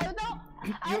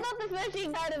 I thought the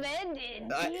fishing might have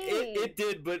ended. It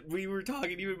did, but we were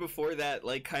talking even before that,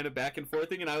 like kind of back and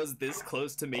forthing, and I was this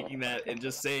close to making that and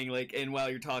just saying like, and while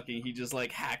you're talking, he just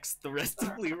like hacks the rest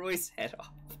of Leroy's head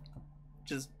off.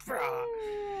 Just brah.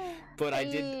 But I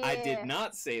did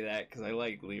not say that because I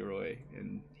like Leroy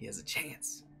and he has a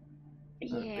chance.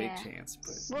 Not a big chance,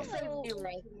 but we'll save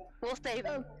Leroy. We'll save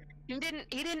him. He didn't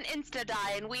insta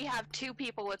die, and we have 2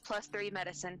 people with +3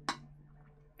 medicine.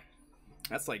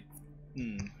 That's like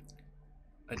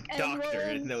a doctor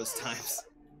in those times.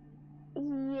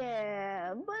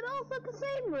 Yeah, but also at the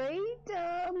same rate,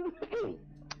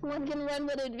 one can run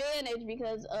with advantage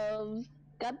because of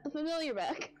got the familiar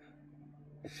back.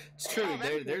 It's true.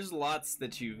 There's lots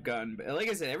that you've gotten. Like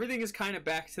I said, everything is kind of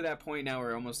back to that point now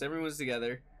where almost everyone's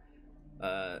together.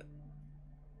 They're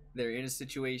in a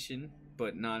situation,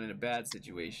 but not in a bad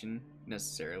situation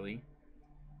necessarily.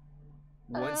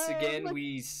 Once again,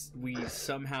 we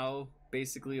somehow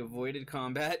basically avoided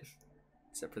combat,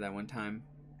 except for that one time.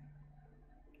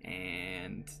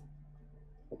 And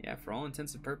yeah, for all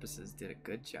intents and purposes, did a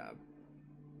good job.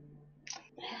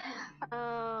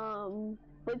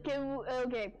 But can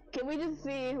we just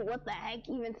see what the heck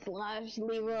even slash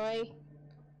Leroy?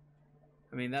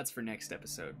 I mean, that's for next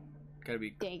episode.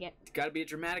 Dang it. Gotta be a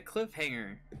dramatic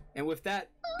cliffhanger. And with that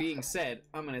being said,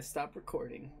 I'm gonna stop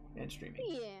recording and streaming.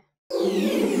 Yeah.